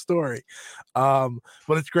in the story. But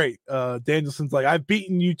it's great. Danielson's like, I've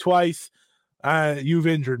beaten you twice. You've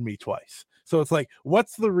injured me twice. So it's like,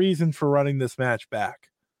 what's the reason for running this match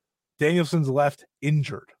back? Danielson's left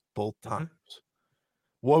injured both times.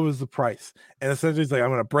 What was the price? And essentially he's like, I'm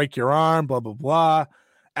going to break your arm, blah, blah, blah.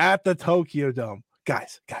 At the Tokyo Dome.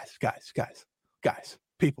 Guys,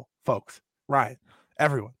 people, folks, Ryan,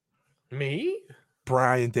 everyone. Me?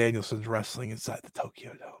 Bryan Danielson's wrestling inside the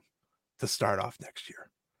Tokyo Dome to start off next year.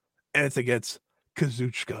 And it's against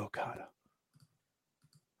Kazuchika Okada.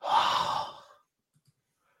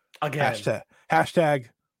 Again. Hashtag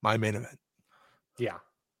my main event. Yeah,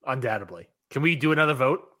 undoubtedly. Can we do another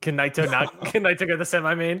vote? Can Naito get the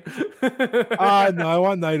semi-main? No, I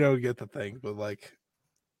want Naito to get the thing, but like,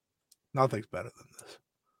 nothing's better than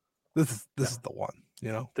this. This is the one,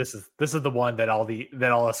 you know. This is the one that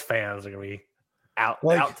all us fans are gonna be out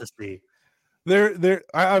to see.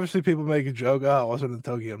 Obviously people make a joke. Oh, it wasn't in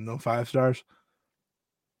Tokyo, no 5 stars.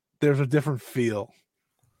 There's a different feel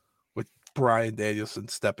with Bryan Danielson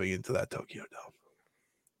stepping into that Tokyo Dome.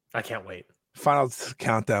 I can't wait. Final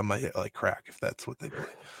countdown might hit like crack if that's what they do.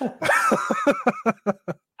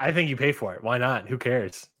 I think you pay for it. Why not? Who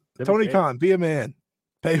cares? Tony Khan, be a man.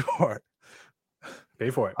 Pay for it. Pay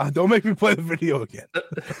for it. Don't make me play the video again.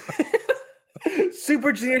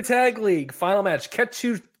 Super Junior Tag League final match. Catch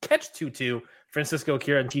 2-2. Francisco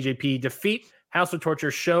Akira and TJP defeat House of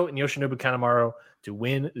Torture, Show, and Yoshinobu Kanemaru to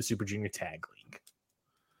win the Super Junior Tag League.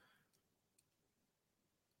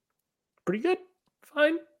 Pretty good.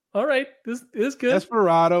 Fine. All right. This is good.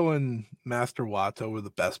 Desperado and Master Wato were the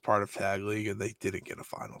best part of Tag League, and they didn't get a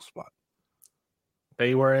final spot.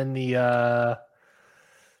 They were in the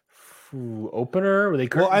opener. Were they?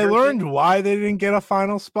 Well, I learned why they didn't get a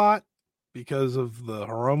final spot because of the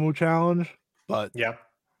Hiromu challenge, but yeah,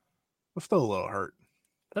 we're still a little hurt.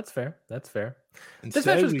 That's fair. Instead, this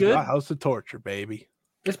match was good. House of Torture, baby.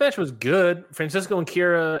 This match was good. Francisco and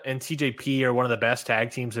Kira and TJP are one of the best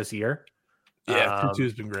tag teams this year. Yeah,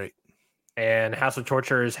 2-2's been great. And House of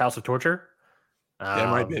Torture is House of Torture.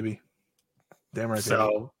 Damn right, baby. Damn right,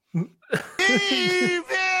 so, baby.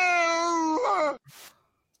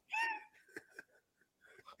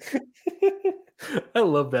 I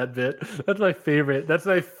love that bit. That's my favorite. Thing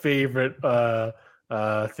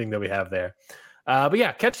that we have there. But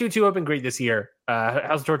yeah, Catch 2-2 have been great this year.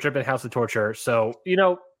 House of Torture and House of Torture. So,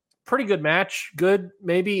 pretty good match. Good,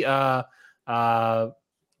 maybe.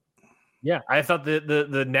 Yeah, I thought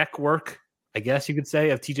the neck work, I guess you could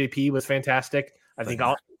say, of TJP was fantastic. I think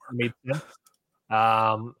all made sense.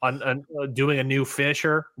 On doing a new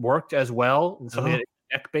finisher worked as well. And something that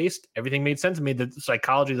neck based, everything made sense. It made the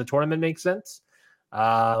psychology of the tournament make sense.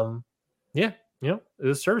 It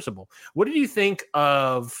was serviceable. What did you think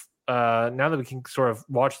of now that we can sort of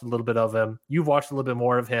watch a little bit of him? You've watched a little bit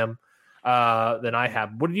more of him than I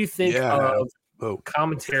have. What did you think of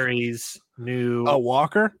commentary's new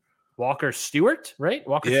Walker Stewart, right?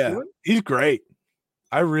 Stewart? He's great.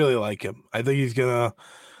 I really like him. I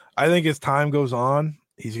think as time goes on,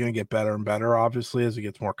 He's going to get better and better, obviously, as he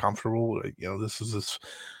gets more comfortable. You know, this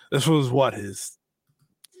was what, his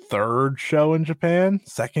third show in Japan,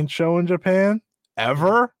 second show in Japan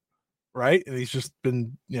ever, right? And he's just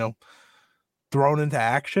been, you know, thrown into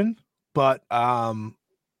action. But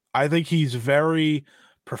I think he's very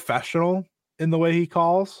professional in the way he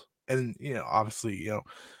calls. And, you know, obviously, you know,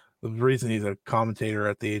 the reason he's a commentator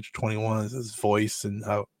at the age of 21 is his voice and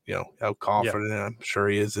how, you know, how confident I'm sure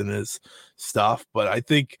he is in his stuff. But I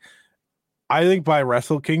think by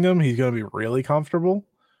Wrestle Kingdom, he's going to be really comfortable.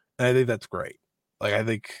 And I think that's great. Like, I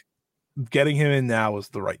think getting him in now was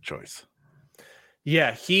the right choice.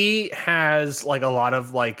 Yeah, he has like a lot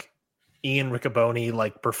of like Ian Riccoboni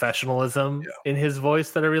like professionalism in his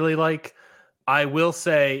voice that I really like. I will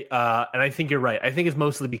say, and I think you're right. I think it's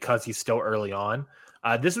mostly because he's still early on.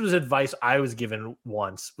 This was advice I was given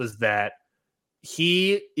once, was that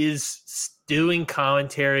he is doing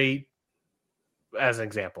commentary, as an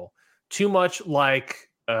example, too much like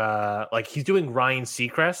he's doing Ryan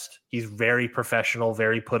Seacrest. He's very professional,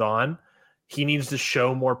 very put on. He needs to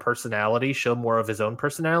show more personality, show more of his own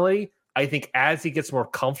personality. I think as he gets more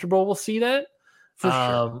comfortable, we'll see that. For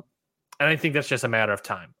sure. And I think that's just a matter of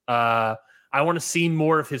time. I want to see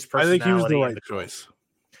more of his personality. I think he was the right choice.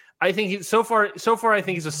 I think so far, I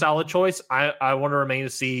think he's a solid choice. I want to remain to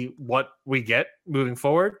see what we get moving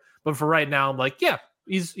forward. But for right now, I'm like, yeah,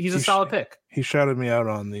 he's a solid pick. He shouted me out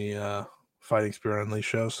on the Fighting Spirit Unleashed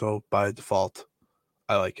show, so by default,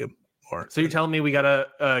 I like him more. So you're telling me we got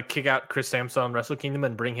to kick out Chris Samsa on Wrestle Kingdom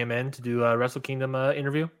and bring him in to do a Wrestle Kingdom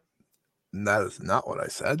interview? And that is not what I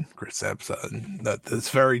said, Chris Sampson. That's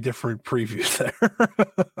very different previews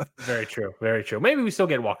there. Very true. Very true. Maybe we still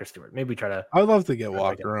get Walker Stewart. Maybe we try to. I'd love to get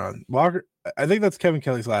Walker on. Walker, I think that's Kevin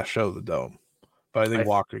Kelly's last show of the Dome, but I think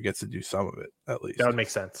Walker gets to do some of it at least. That would make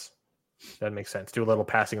sense. That makes sense. Do a little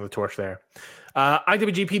passing of the torch there.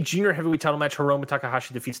 IWGP Junior Heavyweight Title match. Hiromu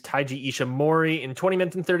Takahashi defeats Taiji Ishimori in 20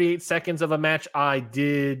 minutes and 38 seconds of a match I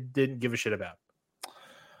didn't give a shit about.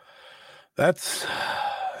 That's.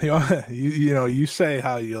 You know, you say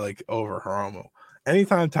how you like over Hiromu.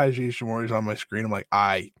 Anytime Taiji Ishimori is on my screen, I'm like,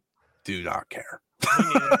 I do not care.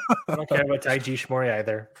 I don't care about Taiji Ishimori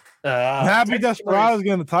either. I'm happy Desperado's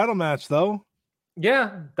getting the title match, though.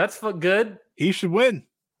 Yeah, that's good. He should win.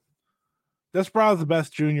 Desperado's the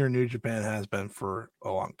best junior New Japan has been for a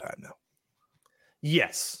long time now.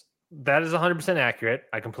 Yes, that is 100% accurate.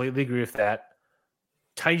 I completely agree with that.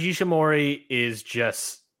 Taiji Ishimori is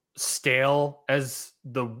just stale as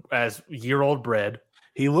year-old bread.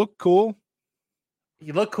 He looked cool.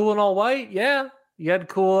 He looked cool in all white. Yeah, he had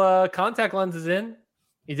cool contact lenses in.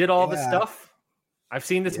 He did all this stuff. I've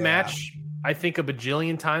seen this match, I think, a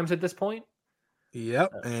bajillion times at this point.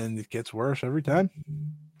 Yep, and it gets worse every time.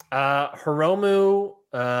 Hiromu,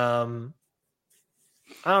 I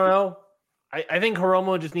don't know. I think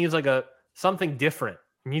Hiromu just needs like something different.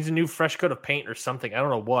 He needs a new fresh coat of paint or something. I don't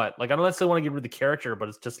know what. Like, I don't necessarily want to get rid of the character, but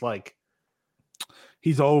it's just like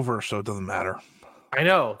he's over, so it doesn't matter. I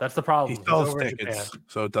know that's the problem. He sells tickets,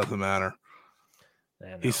 so it doesn't matter.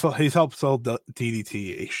 He's helped sell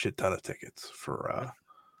DDT a shit ton of tickets for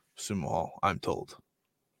Sumo Hall. I'm told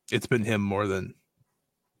it's been him more than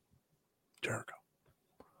Jericho.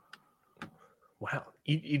 Wow,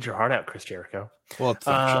 eat your heart out, Chris Jericho. Well, it's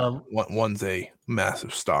not one's a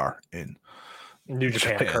massive star in New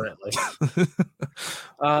Japan currently.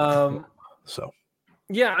 So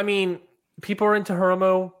yeah, I mean, people are into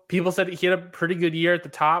Hiromu. People said he had a pretty good year at the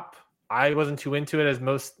top. I wasn't too into it as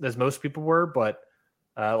most people were, but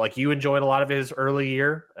like you enjoyed a lot of his early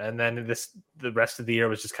year, and then the rest of the year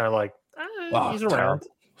was just kind of like he's around. Terrible.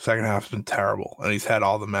 Second half's been terrible, and he's had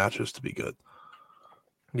all the matches to be good.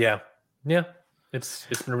 Yeah. It's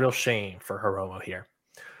been a real shame for Hiromu here.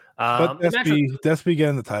 But Despy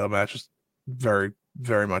getting the title match is very,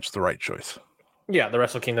 very much the right choice. Yeah, the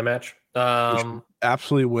Wrestle Kingdom match.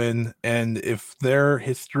 Absolutely win. And if their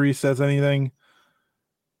history says anything,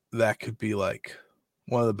 that could be like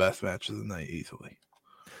one of the best matches of the night easily.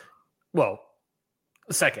 Well,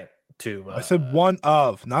 second to I said one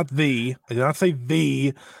of, not the. I did not say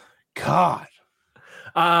the. God.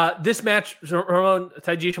 This match, Hiromu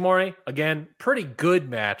Taiji Ishimori, again, pretty good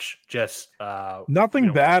match. Just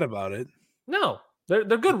nothing bad about it. No, they're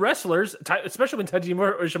good wrestlers, especially when Taiji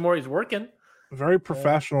Ishimori is working. Very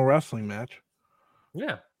professional wrestling match.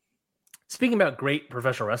 Yeah. Speaking about great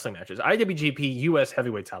professional wrestling matches, IWGP US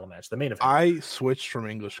Heavyweight Title match, the main event. I switched from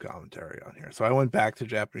English commentary on here, so I went back to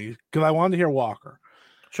Japanese because I wanted to hear Walker.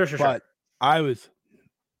 Sure. But I was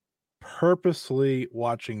purposely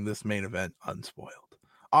watching this main event unspoiled.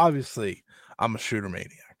 Obviously, I'm a shooter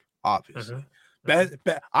maniac, obviously.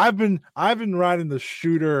 I've been riding the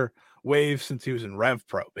Shooter wave since he was in Rev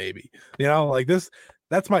Pro, baby. You know, like this.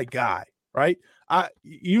 That's my guy, right?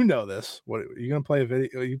 You know this. What are you gonna play a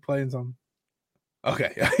video? Are you playing something?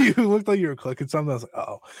 Okay, you looked like you were clicking something. I was like,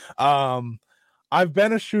 oh, I've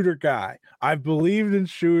been a Shooter guy. I've believed in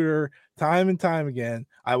Shooter time and time again.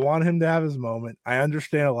 I want him to have his moment. I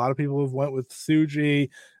understand a lot of people have went with Tsuji,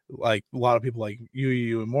 like a lot of people like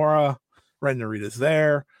Yu Uemura, Ren Narita's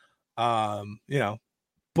there. You know,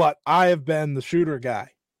 but I have been the Shooter guy,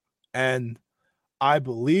 and I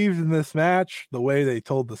believed in this match, the way they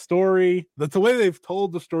told the story. That's the way they've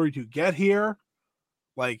told the story to get here.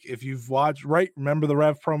 Like if you've watched, remember the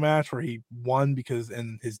Rev Pro match where he won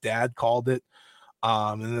and his dad called it.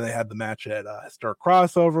 And then they had the match at Historic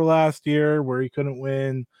Crossover last year where he couldn't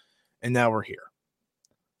win, and now we're here.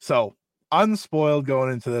 So unspoiled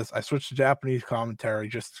going into this, I switched to Japanese commentary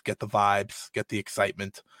just to get the vibes, get the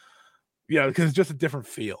excitement. Yeah, because it's just a different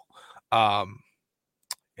feel.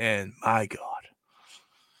 And my God,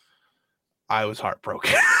 I was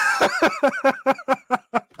heartbroken.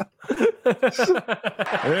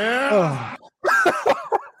 Yeah.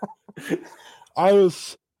 I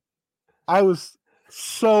was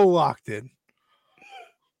so locked in.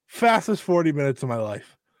 Fastest 40 minutes of my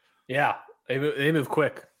life. Yeah, they move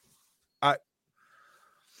quick.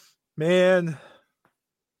 Man.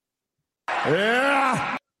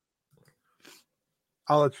 Yeah.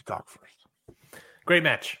 I'll let you talk first. Great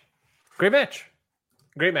match.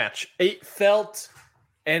 It felt,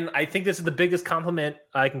 and I think this is the biggest compliment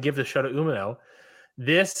I can give to Shota Umino.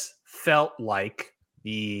 This felt like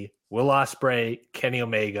the Will Ospreay, Kenny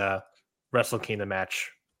Omega Wrestle Kingdom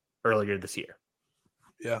match earlier this year.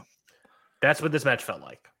 Yeah. That's what this match felt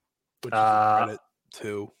like. Which is credit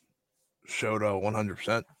to Shota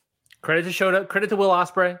 100%. Credit to Shota, credit to Will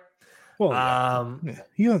Ospreay. Well,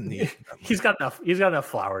 he doesn't need it. He's got enough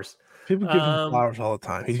flowers. People give him flowers all the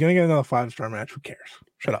time. He's gonna get another 5-star match. Who cares?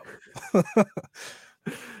 Shut up.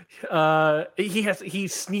 He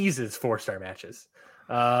sneezes 4-star matches.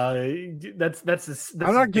 That's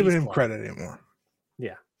I'm not giving him credit anymore.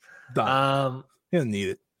 Yeah. Done. He doesn't need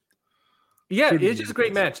it. Yeah, it's just a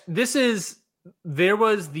great match. There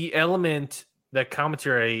was the element that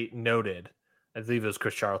commentary noted, I believe it was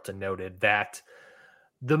Chris Charlton noted, that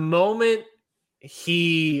the moment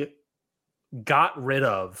he got rid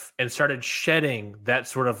of and started shedding that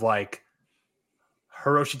sort of like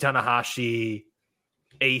Hiroshi Tanahashi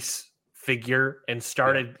ace figure and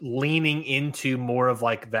started leaning into more of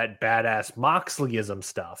like that badass Moxleyism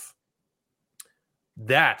stuff,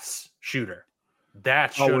 that's Shooter.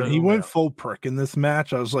 That's when he went full prick in this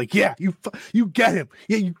match, I was like, yeah, you get him.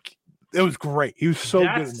 Yeah, it was great. He was so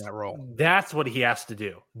good in that role. That's what he has to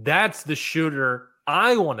do. That's the Shooter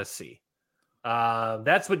I want to see.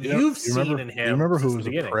 That's what you've seen in him. You remember who was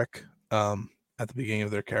a prick at the beginning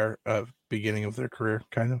of their career,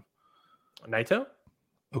 kind of? Naito?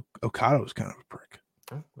 Okada was kind of a prick.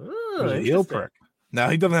 Oh, he was a heel prick. Now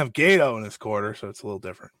he doesn't have Gato in his quarter, so it's a little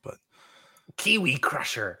different. But Kiwi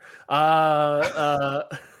Crusher. Shota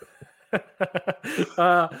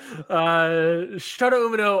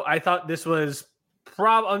Umino, I thought this was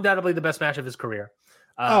undoubtedly the best match of his career.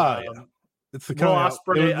 It's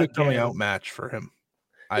the coming out match for him.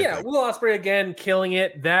 I think. Will Ospreay again killing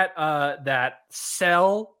it. That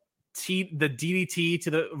sell the DDT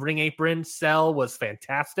to the ring apron sell was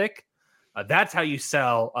fantastic. That's how you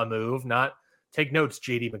sell a move, not take notes,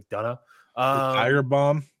 JD McDonough. The Tiger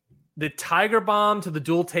Bomb. The Tiger Bomb to the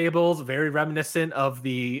dual tables, very reminiscent of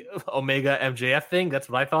the Omega MJF thing. That's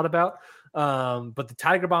what I thought about. But the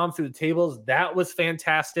Tiger Bomb through the tables, that was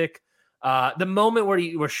fantastic. The moment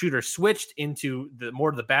where Shooter switched into more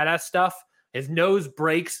of the badass stuff, his nose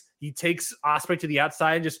breaks. He takes Ospreay to the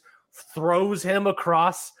outside and just throws him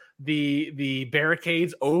across the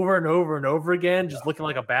barricades over and over and over again, just looking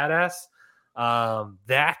like a badass.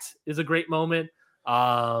 That is a great moment.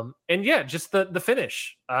 And yeah, just the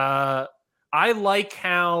finish. I like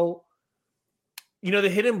how, the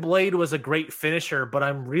Hidden Blade was a great finisher, but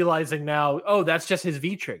I'm realizing now, that's just his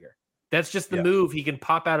V trigger. That's just the move he can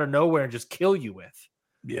pop out of nowhere and just kill you with.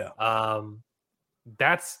 Yeah.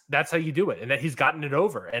 That's how you do it. And that he's gotten it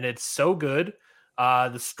over, and it's so good.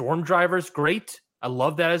 The Storm Driver's great. I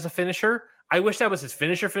love that as a finisher. I wish that was his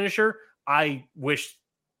finisher. I wish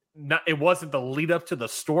it wasn't the lead up to the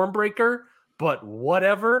Stormbreaker, but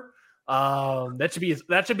whatever. That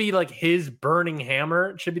should be like his burning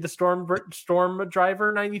hammer. It should be the Storm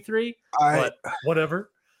Driver 93. But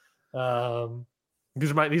whatever.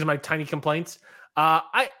 These are my tiny complaints.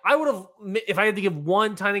 I would have, if I had to give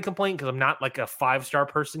one tiny complaint, because I'm not like a 5-star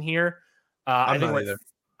person here. I went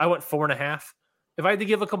 4.5. if I had to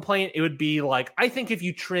give a complaint, it would be like, I think if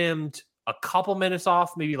you trimmed a couple minutes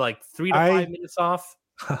off, maybe like 3 to 5 minutes off.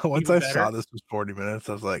 Once I saw this was 40 minutes,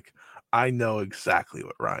 I was like, I know exactly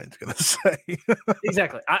what Ryan's gonna say.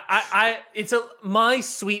 Exactly. My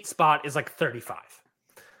sweet spot is like 35.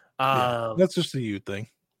 That's just a you thing.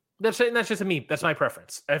 That's just a me. That's my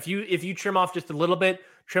preference. If you trim off just a little bit,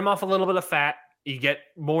 trim off a little bit of fat, you get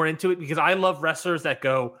more into it, because I love wrestlers that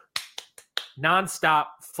go nonstop,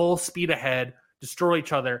 full speed ahead, destroy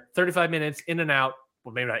each other, 35 minutes in and out.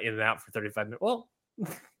 Well, maybe not in and out for 35 minutes. Well,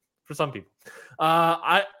 for some people,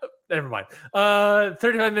 never mind.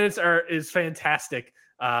 35 minutes is fantastic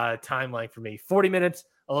timeline for me. 40 minutes,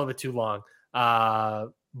 a little bit too long.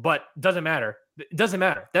 But doesn't matter. It doesn't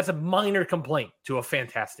matter. That's a minor complaint to a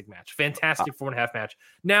fantastic match. Fantastic 4.5 match.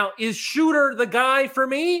 Now, is Shooter the guy for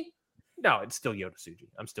me? No, it's still Yota Tsuji.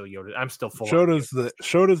 I'm still Yota. I'm still full. Shota's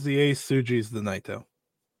the ace, Tsuji's the Naito.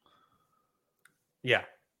 Yeah,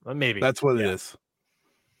 maybe. That's what it is.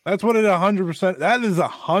 That's what it 100%. That is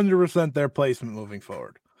 100% their placement moving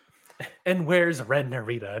forward. And where's Red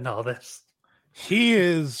Narita and all this? He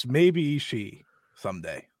is maybe Ishii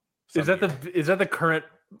someday. Is that the current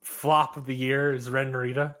flop of the year? Is Red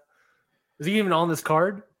Narita? Is he even on this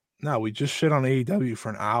card? No, we just shit on AEW for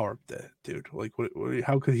an hour, dude. Like, what,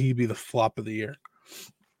 how could he be the flop of the year?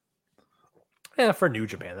 Yeah, for New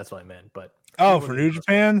Japan, that's what I meant. But for New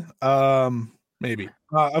Japan, maybe.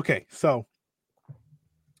 Okay, so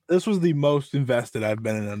this was the most invested I've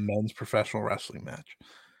been in a men's professional wrestling match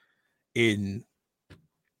in,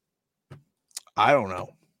 I don't know.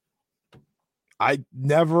 I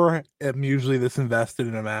never am usually this invested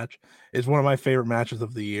in a match. It's one of my favorite matches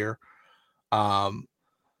of the year.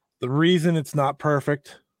 The reason it's not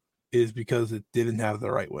perfect is because it didn't have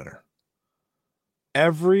the right winner.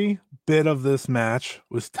 Every bit of this match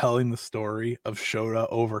was telling the story of Shota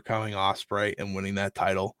overcoming Ospreay and winning that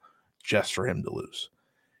title just for him to lose.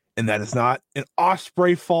 And that is not an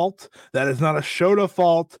Ospreay fault. That is not a Shota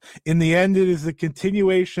fault. In the end, it is a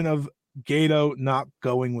continuation of Gato not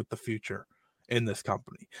going with the future in this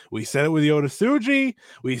company. We said it with Yota Tsuji.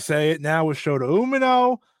 We say it now with Shota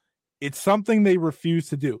Umino. It's something they refuse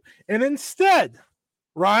to do. And instead,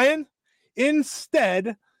 Ryan,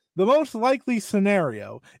 the most likely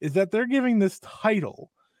scenario is that they're giving this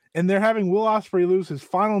title and they're having Will Ospreay lose his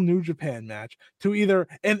final New Japan match to either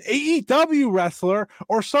an AEW wrestler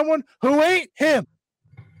or someone who ain't him.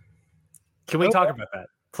 Can we talk about that,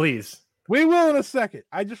 please? We will in a second.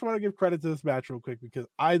 I just want to give credit to this match real quick because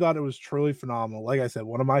I thought it was truly phenomenal. Like I said,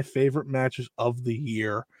 one of my favorite matches of the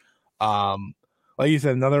year. Like you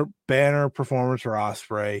said, another banner performance for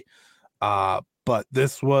Ospreay. But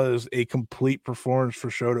this was a complete performance for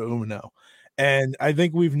Shota Umino. And I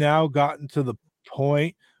think we've now gotten to the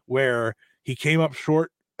point where he came up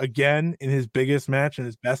short again in his biggest match and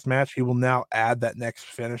his best match. He will now add that next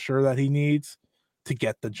finisher that he needs to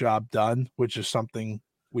get the job done, which is something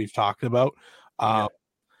we've talked about.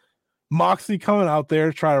 Moxley coming out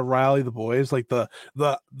there to try to rally the boys, like the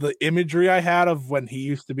imagery I had of when he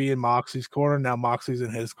used to be in Moxley's corner, now Moxley's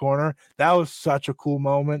in his corner. That was such a cool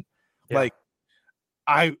moment. Yeah. Like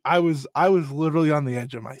I was literally on the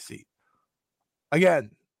edge of my seat.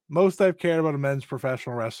 Again, most I've cared about a men's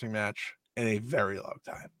professional wrestling match in a very long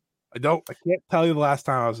time. I can't tell you the last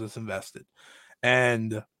time I was this invested.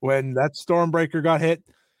 And when that Stormbreaker got hit,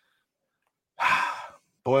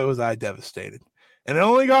 boy, was I devastated. And it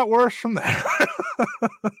only got worse from there.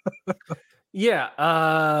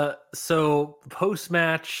 Yeah. So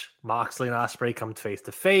post-match, Moxley and Ospreay come face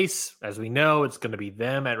to face. As we know, it's going to be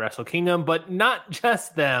them at Wrestle Kingdom, but not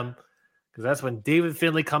just them, because that's when David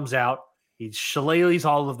Finlay comes out. He shillelaghs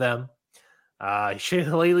all of them. He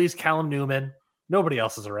shillelaghs Callum Newman. Nobody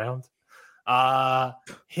else is around.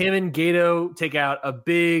 Him and Gato take out a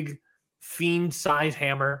big fiend-sized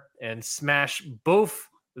hammer and smash both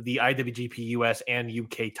the IWGP US and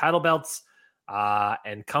UK title belts.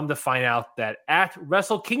 And come to find out that at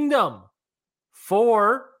Wrestle Kingdom,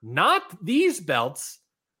 for not these belts,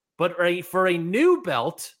 but for a new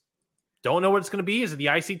belt, don't know what it's going to be. Is it the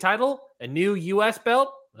IC title? A new US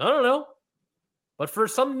belt? I don't know. But for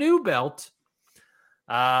some new belt,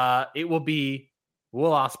 it will be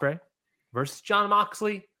Will Ospreay versus Jon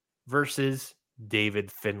Moxley versus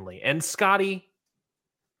David Finlay. And Scotty,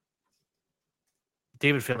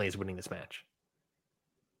 David Finlay is winning this match.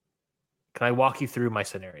 Can I walk you through my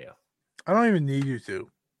scenario? I don't even need you to,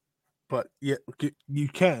 but yeah, you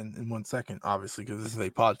can in 1 second, obviously, because this is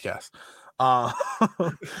a podcast.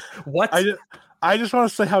 What? I just want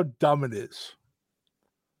to say how dumb it is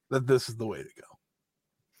that this is the way to go.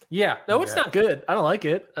 Yeah, no, it's not good. I don't like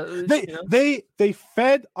it. They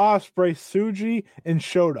fed Ospreay, Suji, and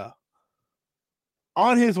Shota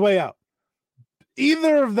on his way out.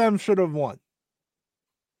 Either of them should have won.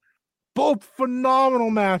 Both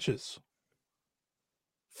phenomenal matches.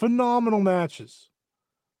 Phenomenal matches.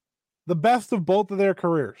 The best of both of their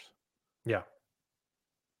careers. Yeah.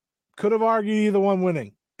 Could have argued either one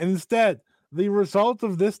winning. And instead, the result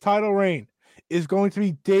of this title reign is going to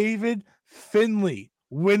be David Finlay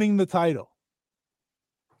winning the title.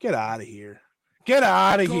 Get out of here. Get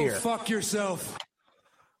out of here. Fuck yourself.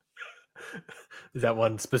 Is that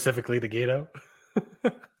one specifically to Gato?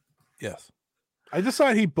 Yes. I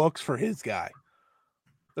decided he books for his guy.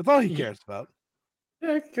 That's all he cares about.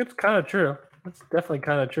 Yeah, it's kind of true. It's definitely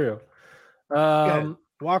kind of true.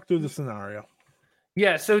 Walk through the scenario.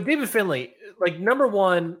 Yeah, so David Finlay, like number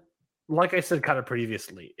one, like I said kind of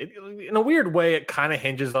previously, in a weird way, it kind of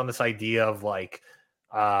hinges on this idea of like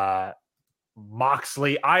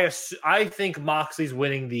Moxley. I think Moxley's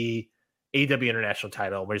winning the AEW International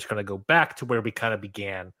title. We're just going to go back to where we kind of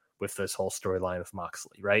began with this whole storyline of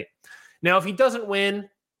Moxley, right? Now, if he doesn't win,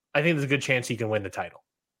 I think there's a good chance he can win the title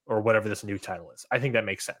or whatever this new title is. I think that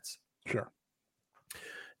makes sense. Sure.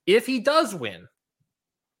 If he does win,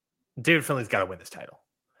 David Finlay's got to win this title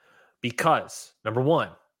because number one,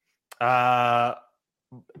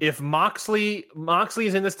 if Moxley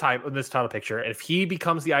is in this title picture, and if he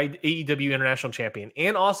becomes the AEW International Champion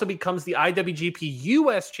and also becomes the IWGP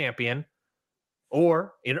US Champion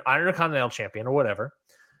or Intercontinental Champion or whatever,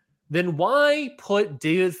 then why put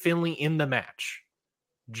David Finlay in the match?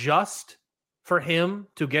 Just for him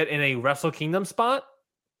to get in a Wrestle Kingdom spot?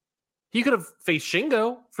 He could have faced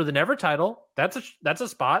Shingo for the Never title. That's a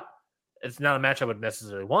spot. It's not a match I would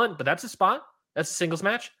necessarily want, but that's a spot. That's a singles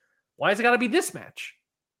match. Why has it got to be this match?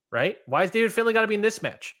 Right? Why has David Finlay got to be in this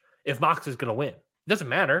match if Mox is going to win? It doesn't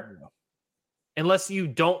matter. Unless you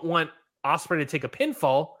don't want Ospreay to take a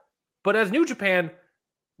pinfall. But as New Japan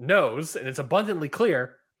knows, and it's abundantly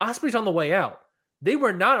clear, Ospreay's on the way out. They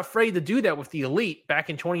were not afraid to do that with the Elite back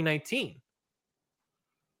in 2019.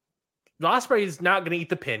 Ospreay is not going to eat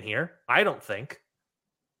the pin here, I don't think.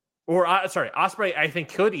 Or, Ospreay, I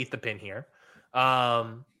think, could eat the pin here.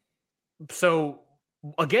 So,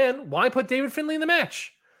 again, why put David Finlay in the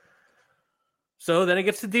match? So then it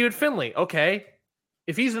gets to David Finlay. Okay,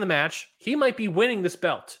 if he's in the match, he might be winning this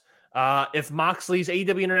belt. If Moxley's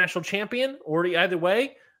AEW International Champion, or either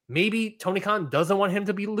way, maybe Tony Khan doesn't want him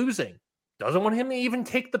to be losing. Doesn't want him to even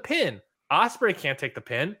take the pin. Ospreay can't take the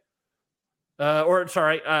pin. Not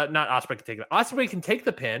Ospreay can take it. Ospreay can take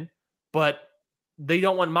the pin, but they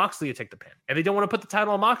don't want Moxley to take the pin. And they don't want to put the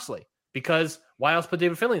title on Moxley because why else put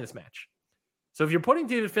David Finlay in this match? So if you're putting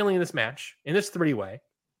David Finlay in this match, in this three-way,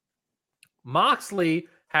 Moxley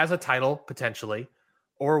has a title potentially,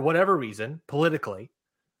 or whatever reason, politically,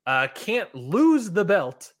 can't lose the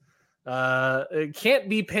belt, can't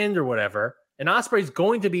be pinned or whatever, and Ospreay's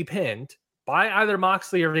going to be pinned by either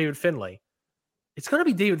Moxley or David Finlay. It's going to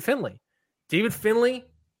be David Finlay. David Finlay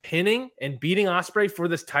pinning and beating Ospreay for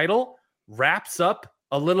this title wraps up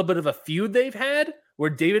a little bit of a feud they've had where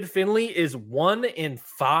David Finlay is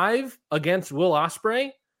 1-5 against Will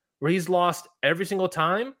Ospreay, where he's lost every single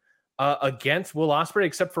time against Will Ospreay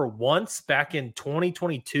except for once back in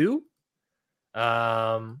 2022.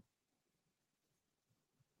 That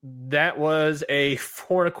was a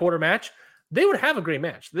 4 1/4 match. They would have a great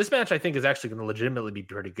match. This match, I think, is actually going to legitimately be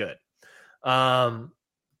pretty good.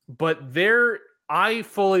 But I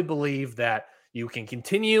fully believe that you can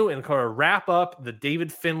continue and kind of wrap up the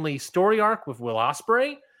David Finlay story arc with Will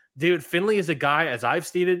Ospreay. David Finlay is a guy, as I've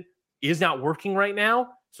stated, is not working right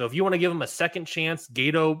now. So if you want to give him a second chance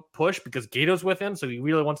Gato push because Gato's with him, so he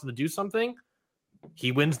really wants him to do something,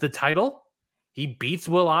 he wins the title. He beats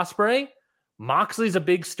Will Ospreay. Moxley's a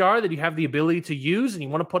big star that you have the ability to use, and you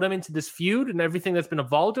want to put him into this feud and everything that's been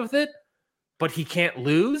involved with it, but he can't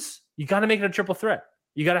lose. You got to make it a triple threat.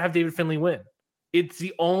 You got to have David Finlay win. It's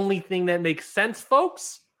the only thing that makes sense,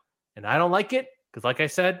 folks. And I don't like it because, like I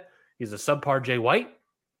said, he's a subpar Jay White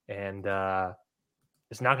and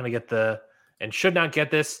is not going to get and should not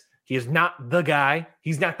get this. He is not the guy.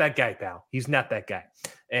 He's not that guy, pal. He's not that guy.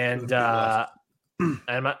 And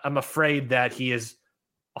I'm afraid that he is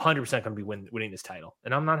 100% going to be winning this title.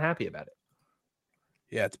 And I'm not happy about it.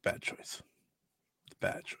 Yeah, it's a bad choice. It's a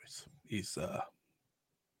bad choice. He's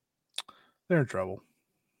they're in trouble.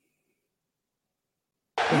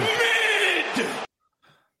 Mid!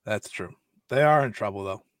 That's true. They are in trouble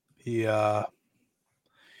though. He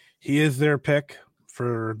is their pick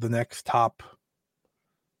for the next top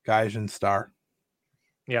Gaijin star.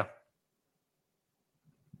 Yeah.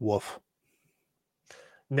 Woof.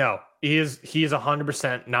 No, he is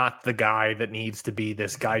 100% not the guy that needs to be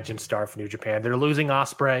this Gaijin star for New Japan. They're losing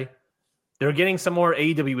Ospreay. They're getting some more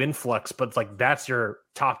AEW influx, but it's like that's your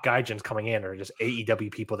top Gaijins coming in, or just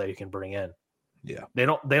AEW people that you can bring in. Yeah. They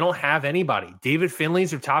don't have anybody. David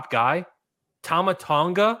Finley's your top guy. Tama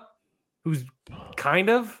Tonga, who's kind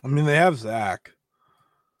of. I mean, they have Zack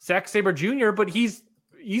Sabre Jr., but he's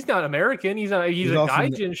not American. He's a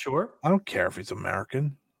Gaijin, sure. I don't care if he's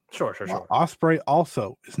American. Sure. Ospreay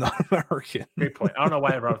also is not American. Great point. I don't know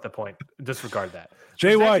why I brought up the point. Disregard that.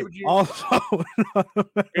 Jay White also.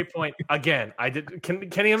 Great point. Again, I did.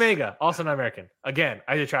 Kenny Omega also not American. Again,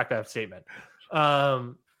 I detract that statement.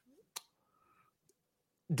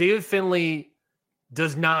 David Finley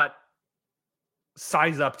does not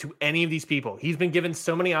size up to any of these people. He's been given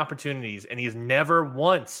so many opportunities, and he has never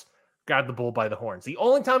once grabbed the bull by the horns. The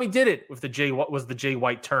only time he did it with the Jay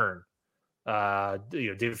White turn.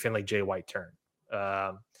 David Finley, Jay White turn.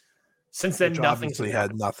 Since then, nothing's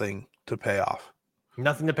had nothing to pay off.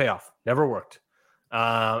 Nothing to pay off. Never worked.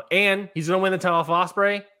 And he's going to win the title off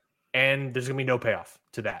Ospreay, and there's going to be no payoff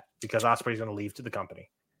to that because Ospreay's going to leave to the company.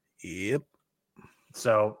 Yep.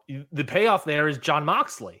 So the payoff there is John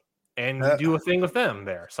Moxley, and do a thing with them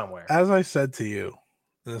there somewhere. As I said to you,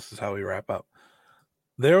 this is how we wrap up.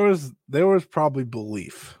 There was probably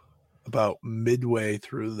belief about midway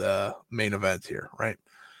through the main event here, right?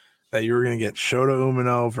 That you were going to get Shota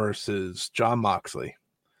Umino versus John Moxley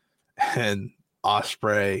and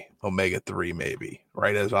Ospreay Omega 3 maybe,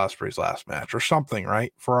 right as Ospreay's last match or something,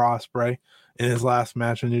 right? For Ospreay in his last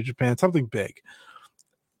match in New Japan, something big.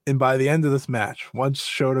 And by the end of this match, once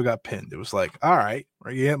Shota got pinned, it was like, all right, we're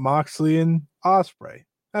going to get Moxley and Ospreay.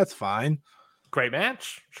 That's fine. Great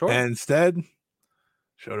match. Sure. And instead,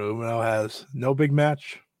 Shota Umino has no big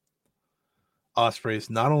match. Ospreay is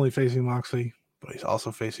not only facing Moxley, but he's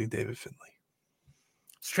also facing David Finley.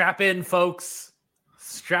 Strap in, folks.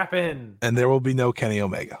 Strap in. And there will be no Kenny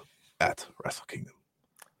Omega at Wrestle Kingdom.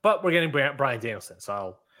 But we're getting Bryan Danielson,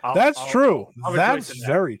 so That's true. That's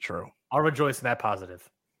very true. I'll rejoice in that positive.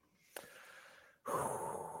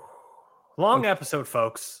 Long episode,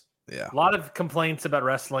 folks. Yeah. A lot of complaints about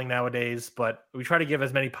wrestling nowadays, but we try to give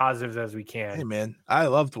as many positives as we can. Hey, man. I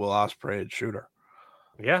loved Will Ospreay and Shooter.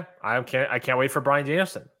 Yeah, I can't wait for Bryan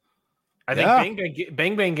Danielson. I think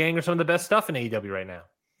Bang Bang Gang are some of the best stuff in AEW right now.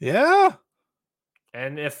 Yeah.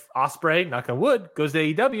 And if Ospreay, knock on wood, goes to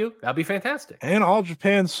AEW, that'd be fantastic. And All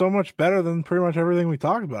Japan's so much better than pretty much everything we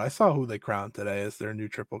talked about. I saw who they crowned today as their new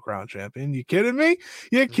Triple Crown champion. You kidding me?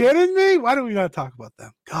 You kidding me? Why do we not talk about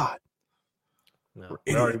them? God. No,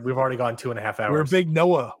 we've already gone 2.5 hours. We're big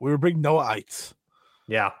Noah. We were big Noahites.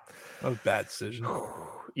 Yeah. That was a bad decision.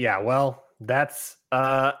 Yeah, well, that's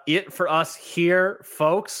it for us here,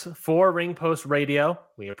 folks, for Ring Post Radio.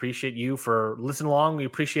 We appreciate you for listening along. We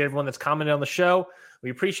appreciate everyone that's commented on the show. We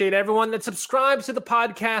appreciate everyone that subscribes to the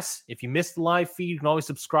podcast. If you missed the live feed, you can always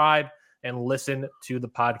subscribe and listen to the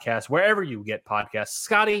podcast wherever you get podcasts.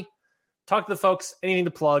 Scotty, talk to the folks. Anything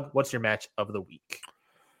to plug? What's your match of the week?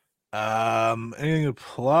 Anything to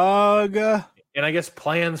plug? And I guess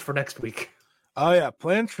plans for next week. Oh yeah,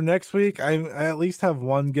 plans for next week. I at least have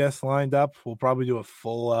one guest lined up. We'll probably do a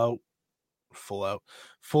full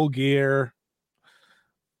gear.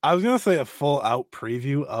 I was gonna say a full out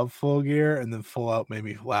preview of Full Gear, and then Full Out made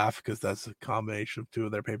me laugh because that's a combination of two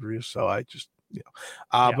of their pay-per-views. So I just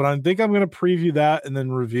but I think I'm gonna preview that and then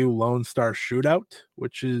review Lone Star Shootout,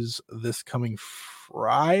 which is this coming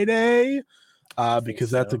Friday. Because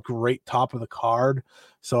that's a great top of the card.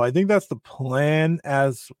 So I think that's the plan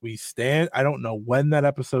as we stand. I don't know when that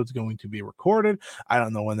episode's going to be recorded. I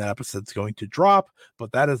don't know when that episode's going to drop,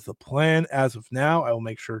 but that is the plan as of now. I will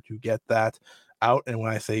make sure to get that out. And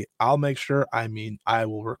when I say I'll make sure, I mean I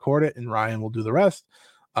will record it and Ryan will do the rest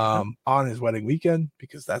on his wedding weekend,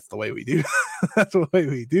 because that's the way we do. That's the way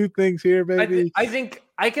we do things here, baby. I think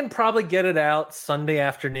I can probably get it out Sunday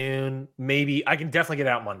afternoon. Maybe I can definitely get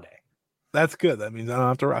it out Monday. That's good. That means I don't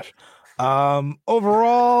have to rush.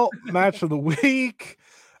 Overall match of the week.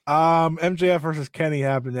 MJF versus Kenny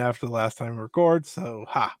happened after the last time we record. So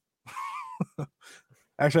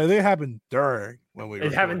actually I think it happened during when we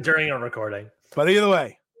it happened during a recording. But either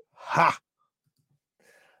way, yeah,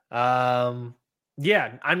 I'm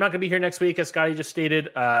not gonna be here next week, as Scotty just stated.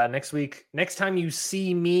 Next time you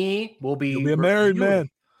see me, you'll be a married man.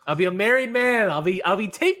 I'll be a married man. I'll be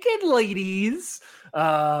taking ladies.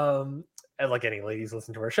 And like any ladies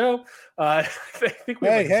listen to our show. I think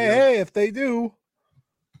hey, if they do,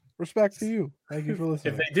 respect to you. Thank you for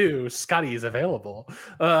listening. If they do, Scotty is available.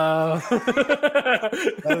 That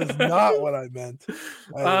is not what I meant.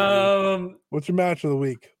 What's your match of the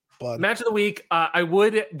week? bud. Match of the week. I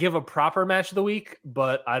would give a proper match of the week,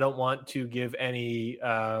 but I don't want to give any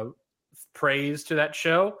praise to that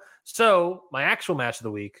show. So my actual match of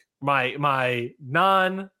the week, my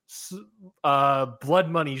non blood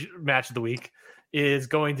money match of the week, is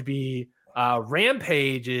going to be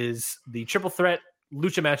Rampage is the triple threat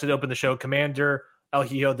lucha match that opened the show. Commander, El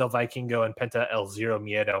Hijo del Vikingo, and Penta El Zero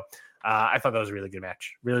Miedo. I thought that was a really good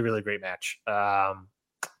match. Really, really great match.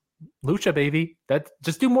 Lucha, baby.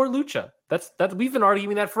 Just do more lucha. That's we've been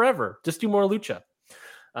arguing that forever. Just do more lucha.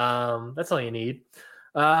 That's all you need.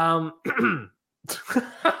 That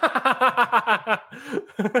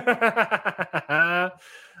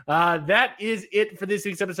is it for this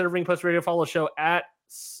week's episode of Ring Post Radio. Follow show at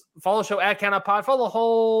Count Out Pod. Follow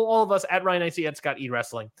all of us at Ryan Icy, at Scott E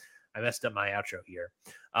Wrestling. I messed up my outro here.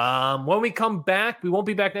 When we come back, we won't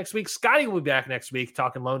be back next week. Scotty will be back next week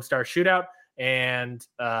talking Lone Star Shootout and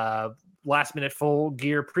last minute Full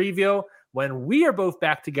Gear preview. When we are both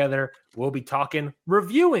back together, we'll be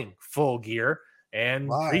reviewing Full Gear and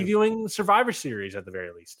previewing Survivor Series at the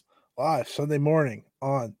very least. Live Sunday morning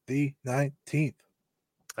on the 19th.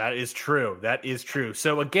 That is true.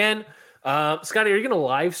 So again, Scotty, are you going to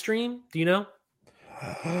live stream? Do you know?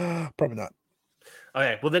 Probably not.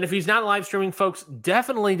 Okay, well then if he's not live streaming, folks,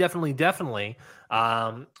 definitely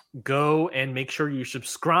go and make sure you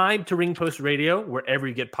subscribe to Ring Post Radio wherever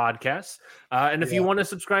you get podcasts. And if you want to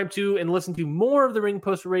subscribe to and listen to more of the Ring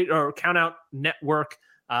Post Radio or Count Out Network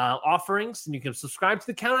offerings, then you can subscribe to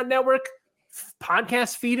the Count Out Network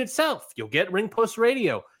podcast feed itself. You'll get Ring Post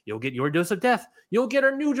Radio. You'll get Your Dose of Death. You'll get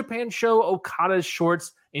our New Japan show, Okada's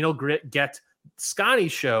Shorts, and you'll get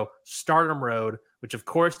Scotty's show, Stardom Road, which, of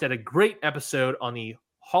course, had a great episode on the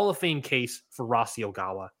Hall of Fame case for Rossi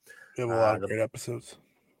Ogawa. You have a lot of great episodes.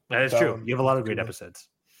 That is true. You have a lot of great episodes.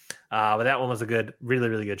 But that one was a good, really,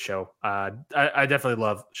 really good show. I definitely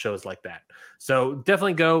love shows like that. So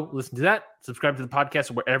definitely go listen to that. Subscribe to the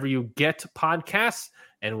podcast wherever you get podcasts.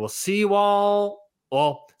 And we'll see you all.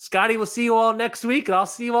 Well, Scotty will see you all next week. And I'll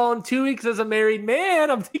see you all in 2 weeks as a married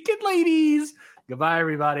man. I'm thinking ladies. Goodbye,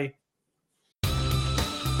 everybody.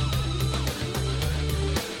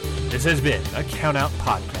 This has been a Count Out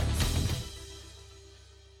Podcast.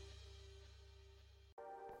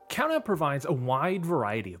 Count Out provides a wide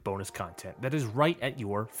variety of bonus content that is right at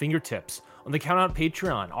your fingertips. On the Count Out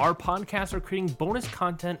Patreon, our podcasts are creating bonus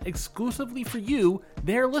content exclusively for you,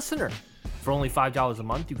 their listener. For only $5 a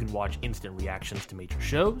month, you can watch instant reactions to major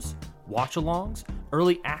shows, watch-alongs,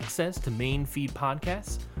 early access to main feed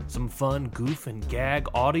podcasts, some fun goof and gag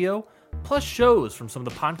audio, plus shows from some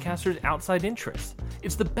of the podcasters' outside interests.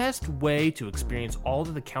 It's the best way to experience all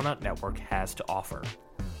that the Count Out Network has to offer.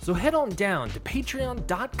 So head on down to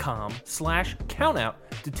patreon.com/countout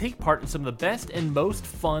to take part in some of the best and most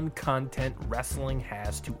fun content wrestling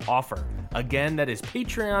has to offer. Again, that is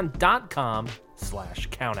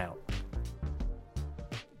patreon.com/countout.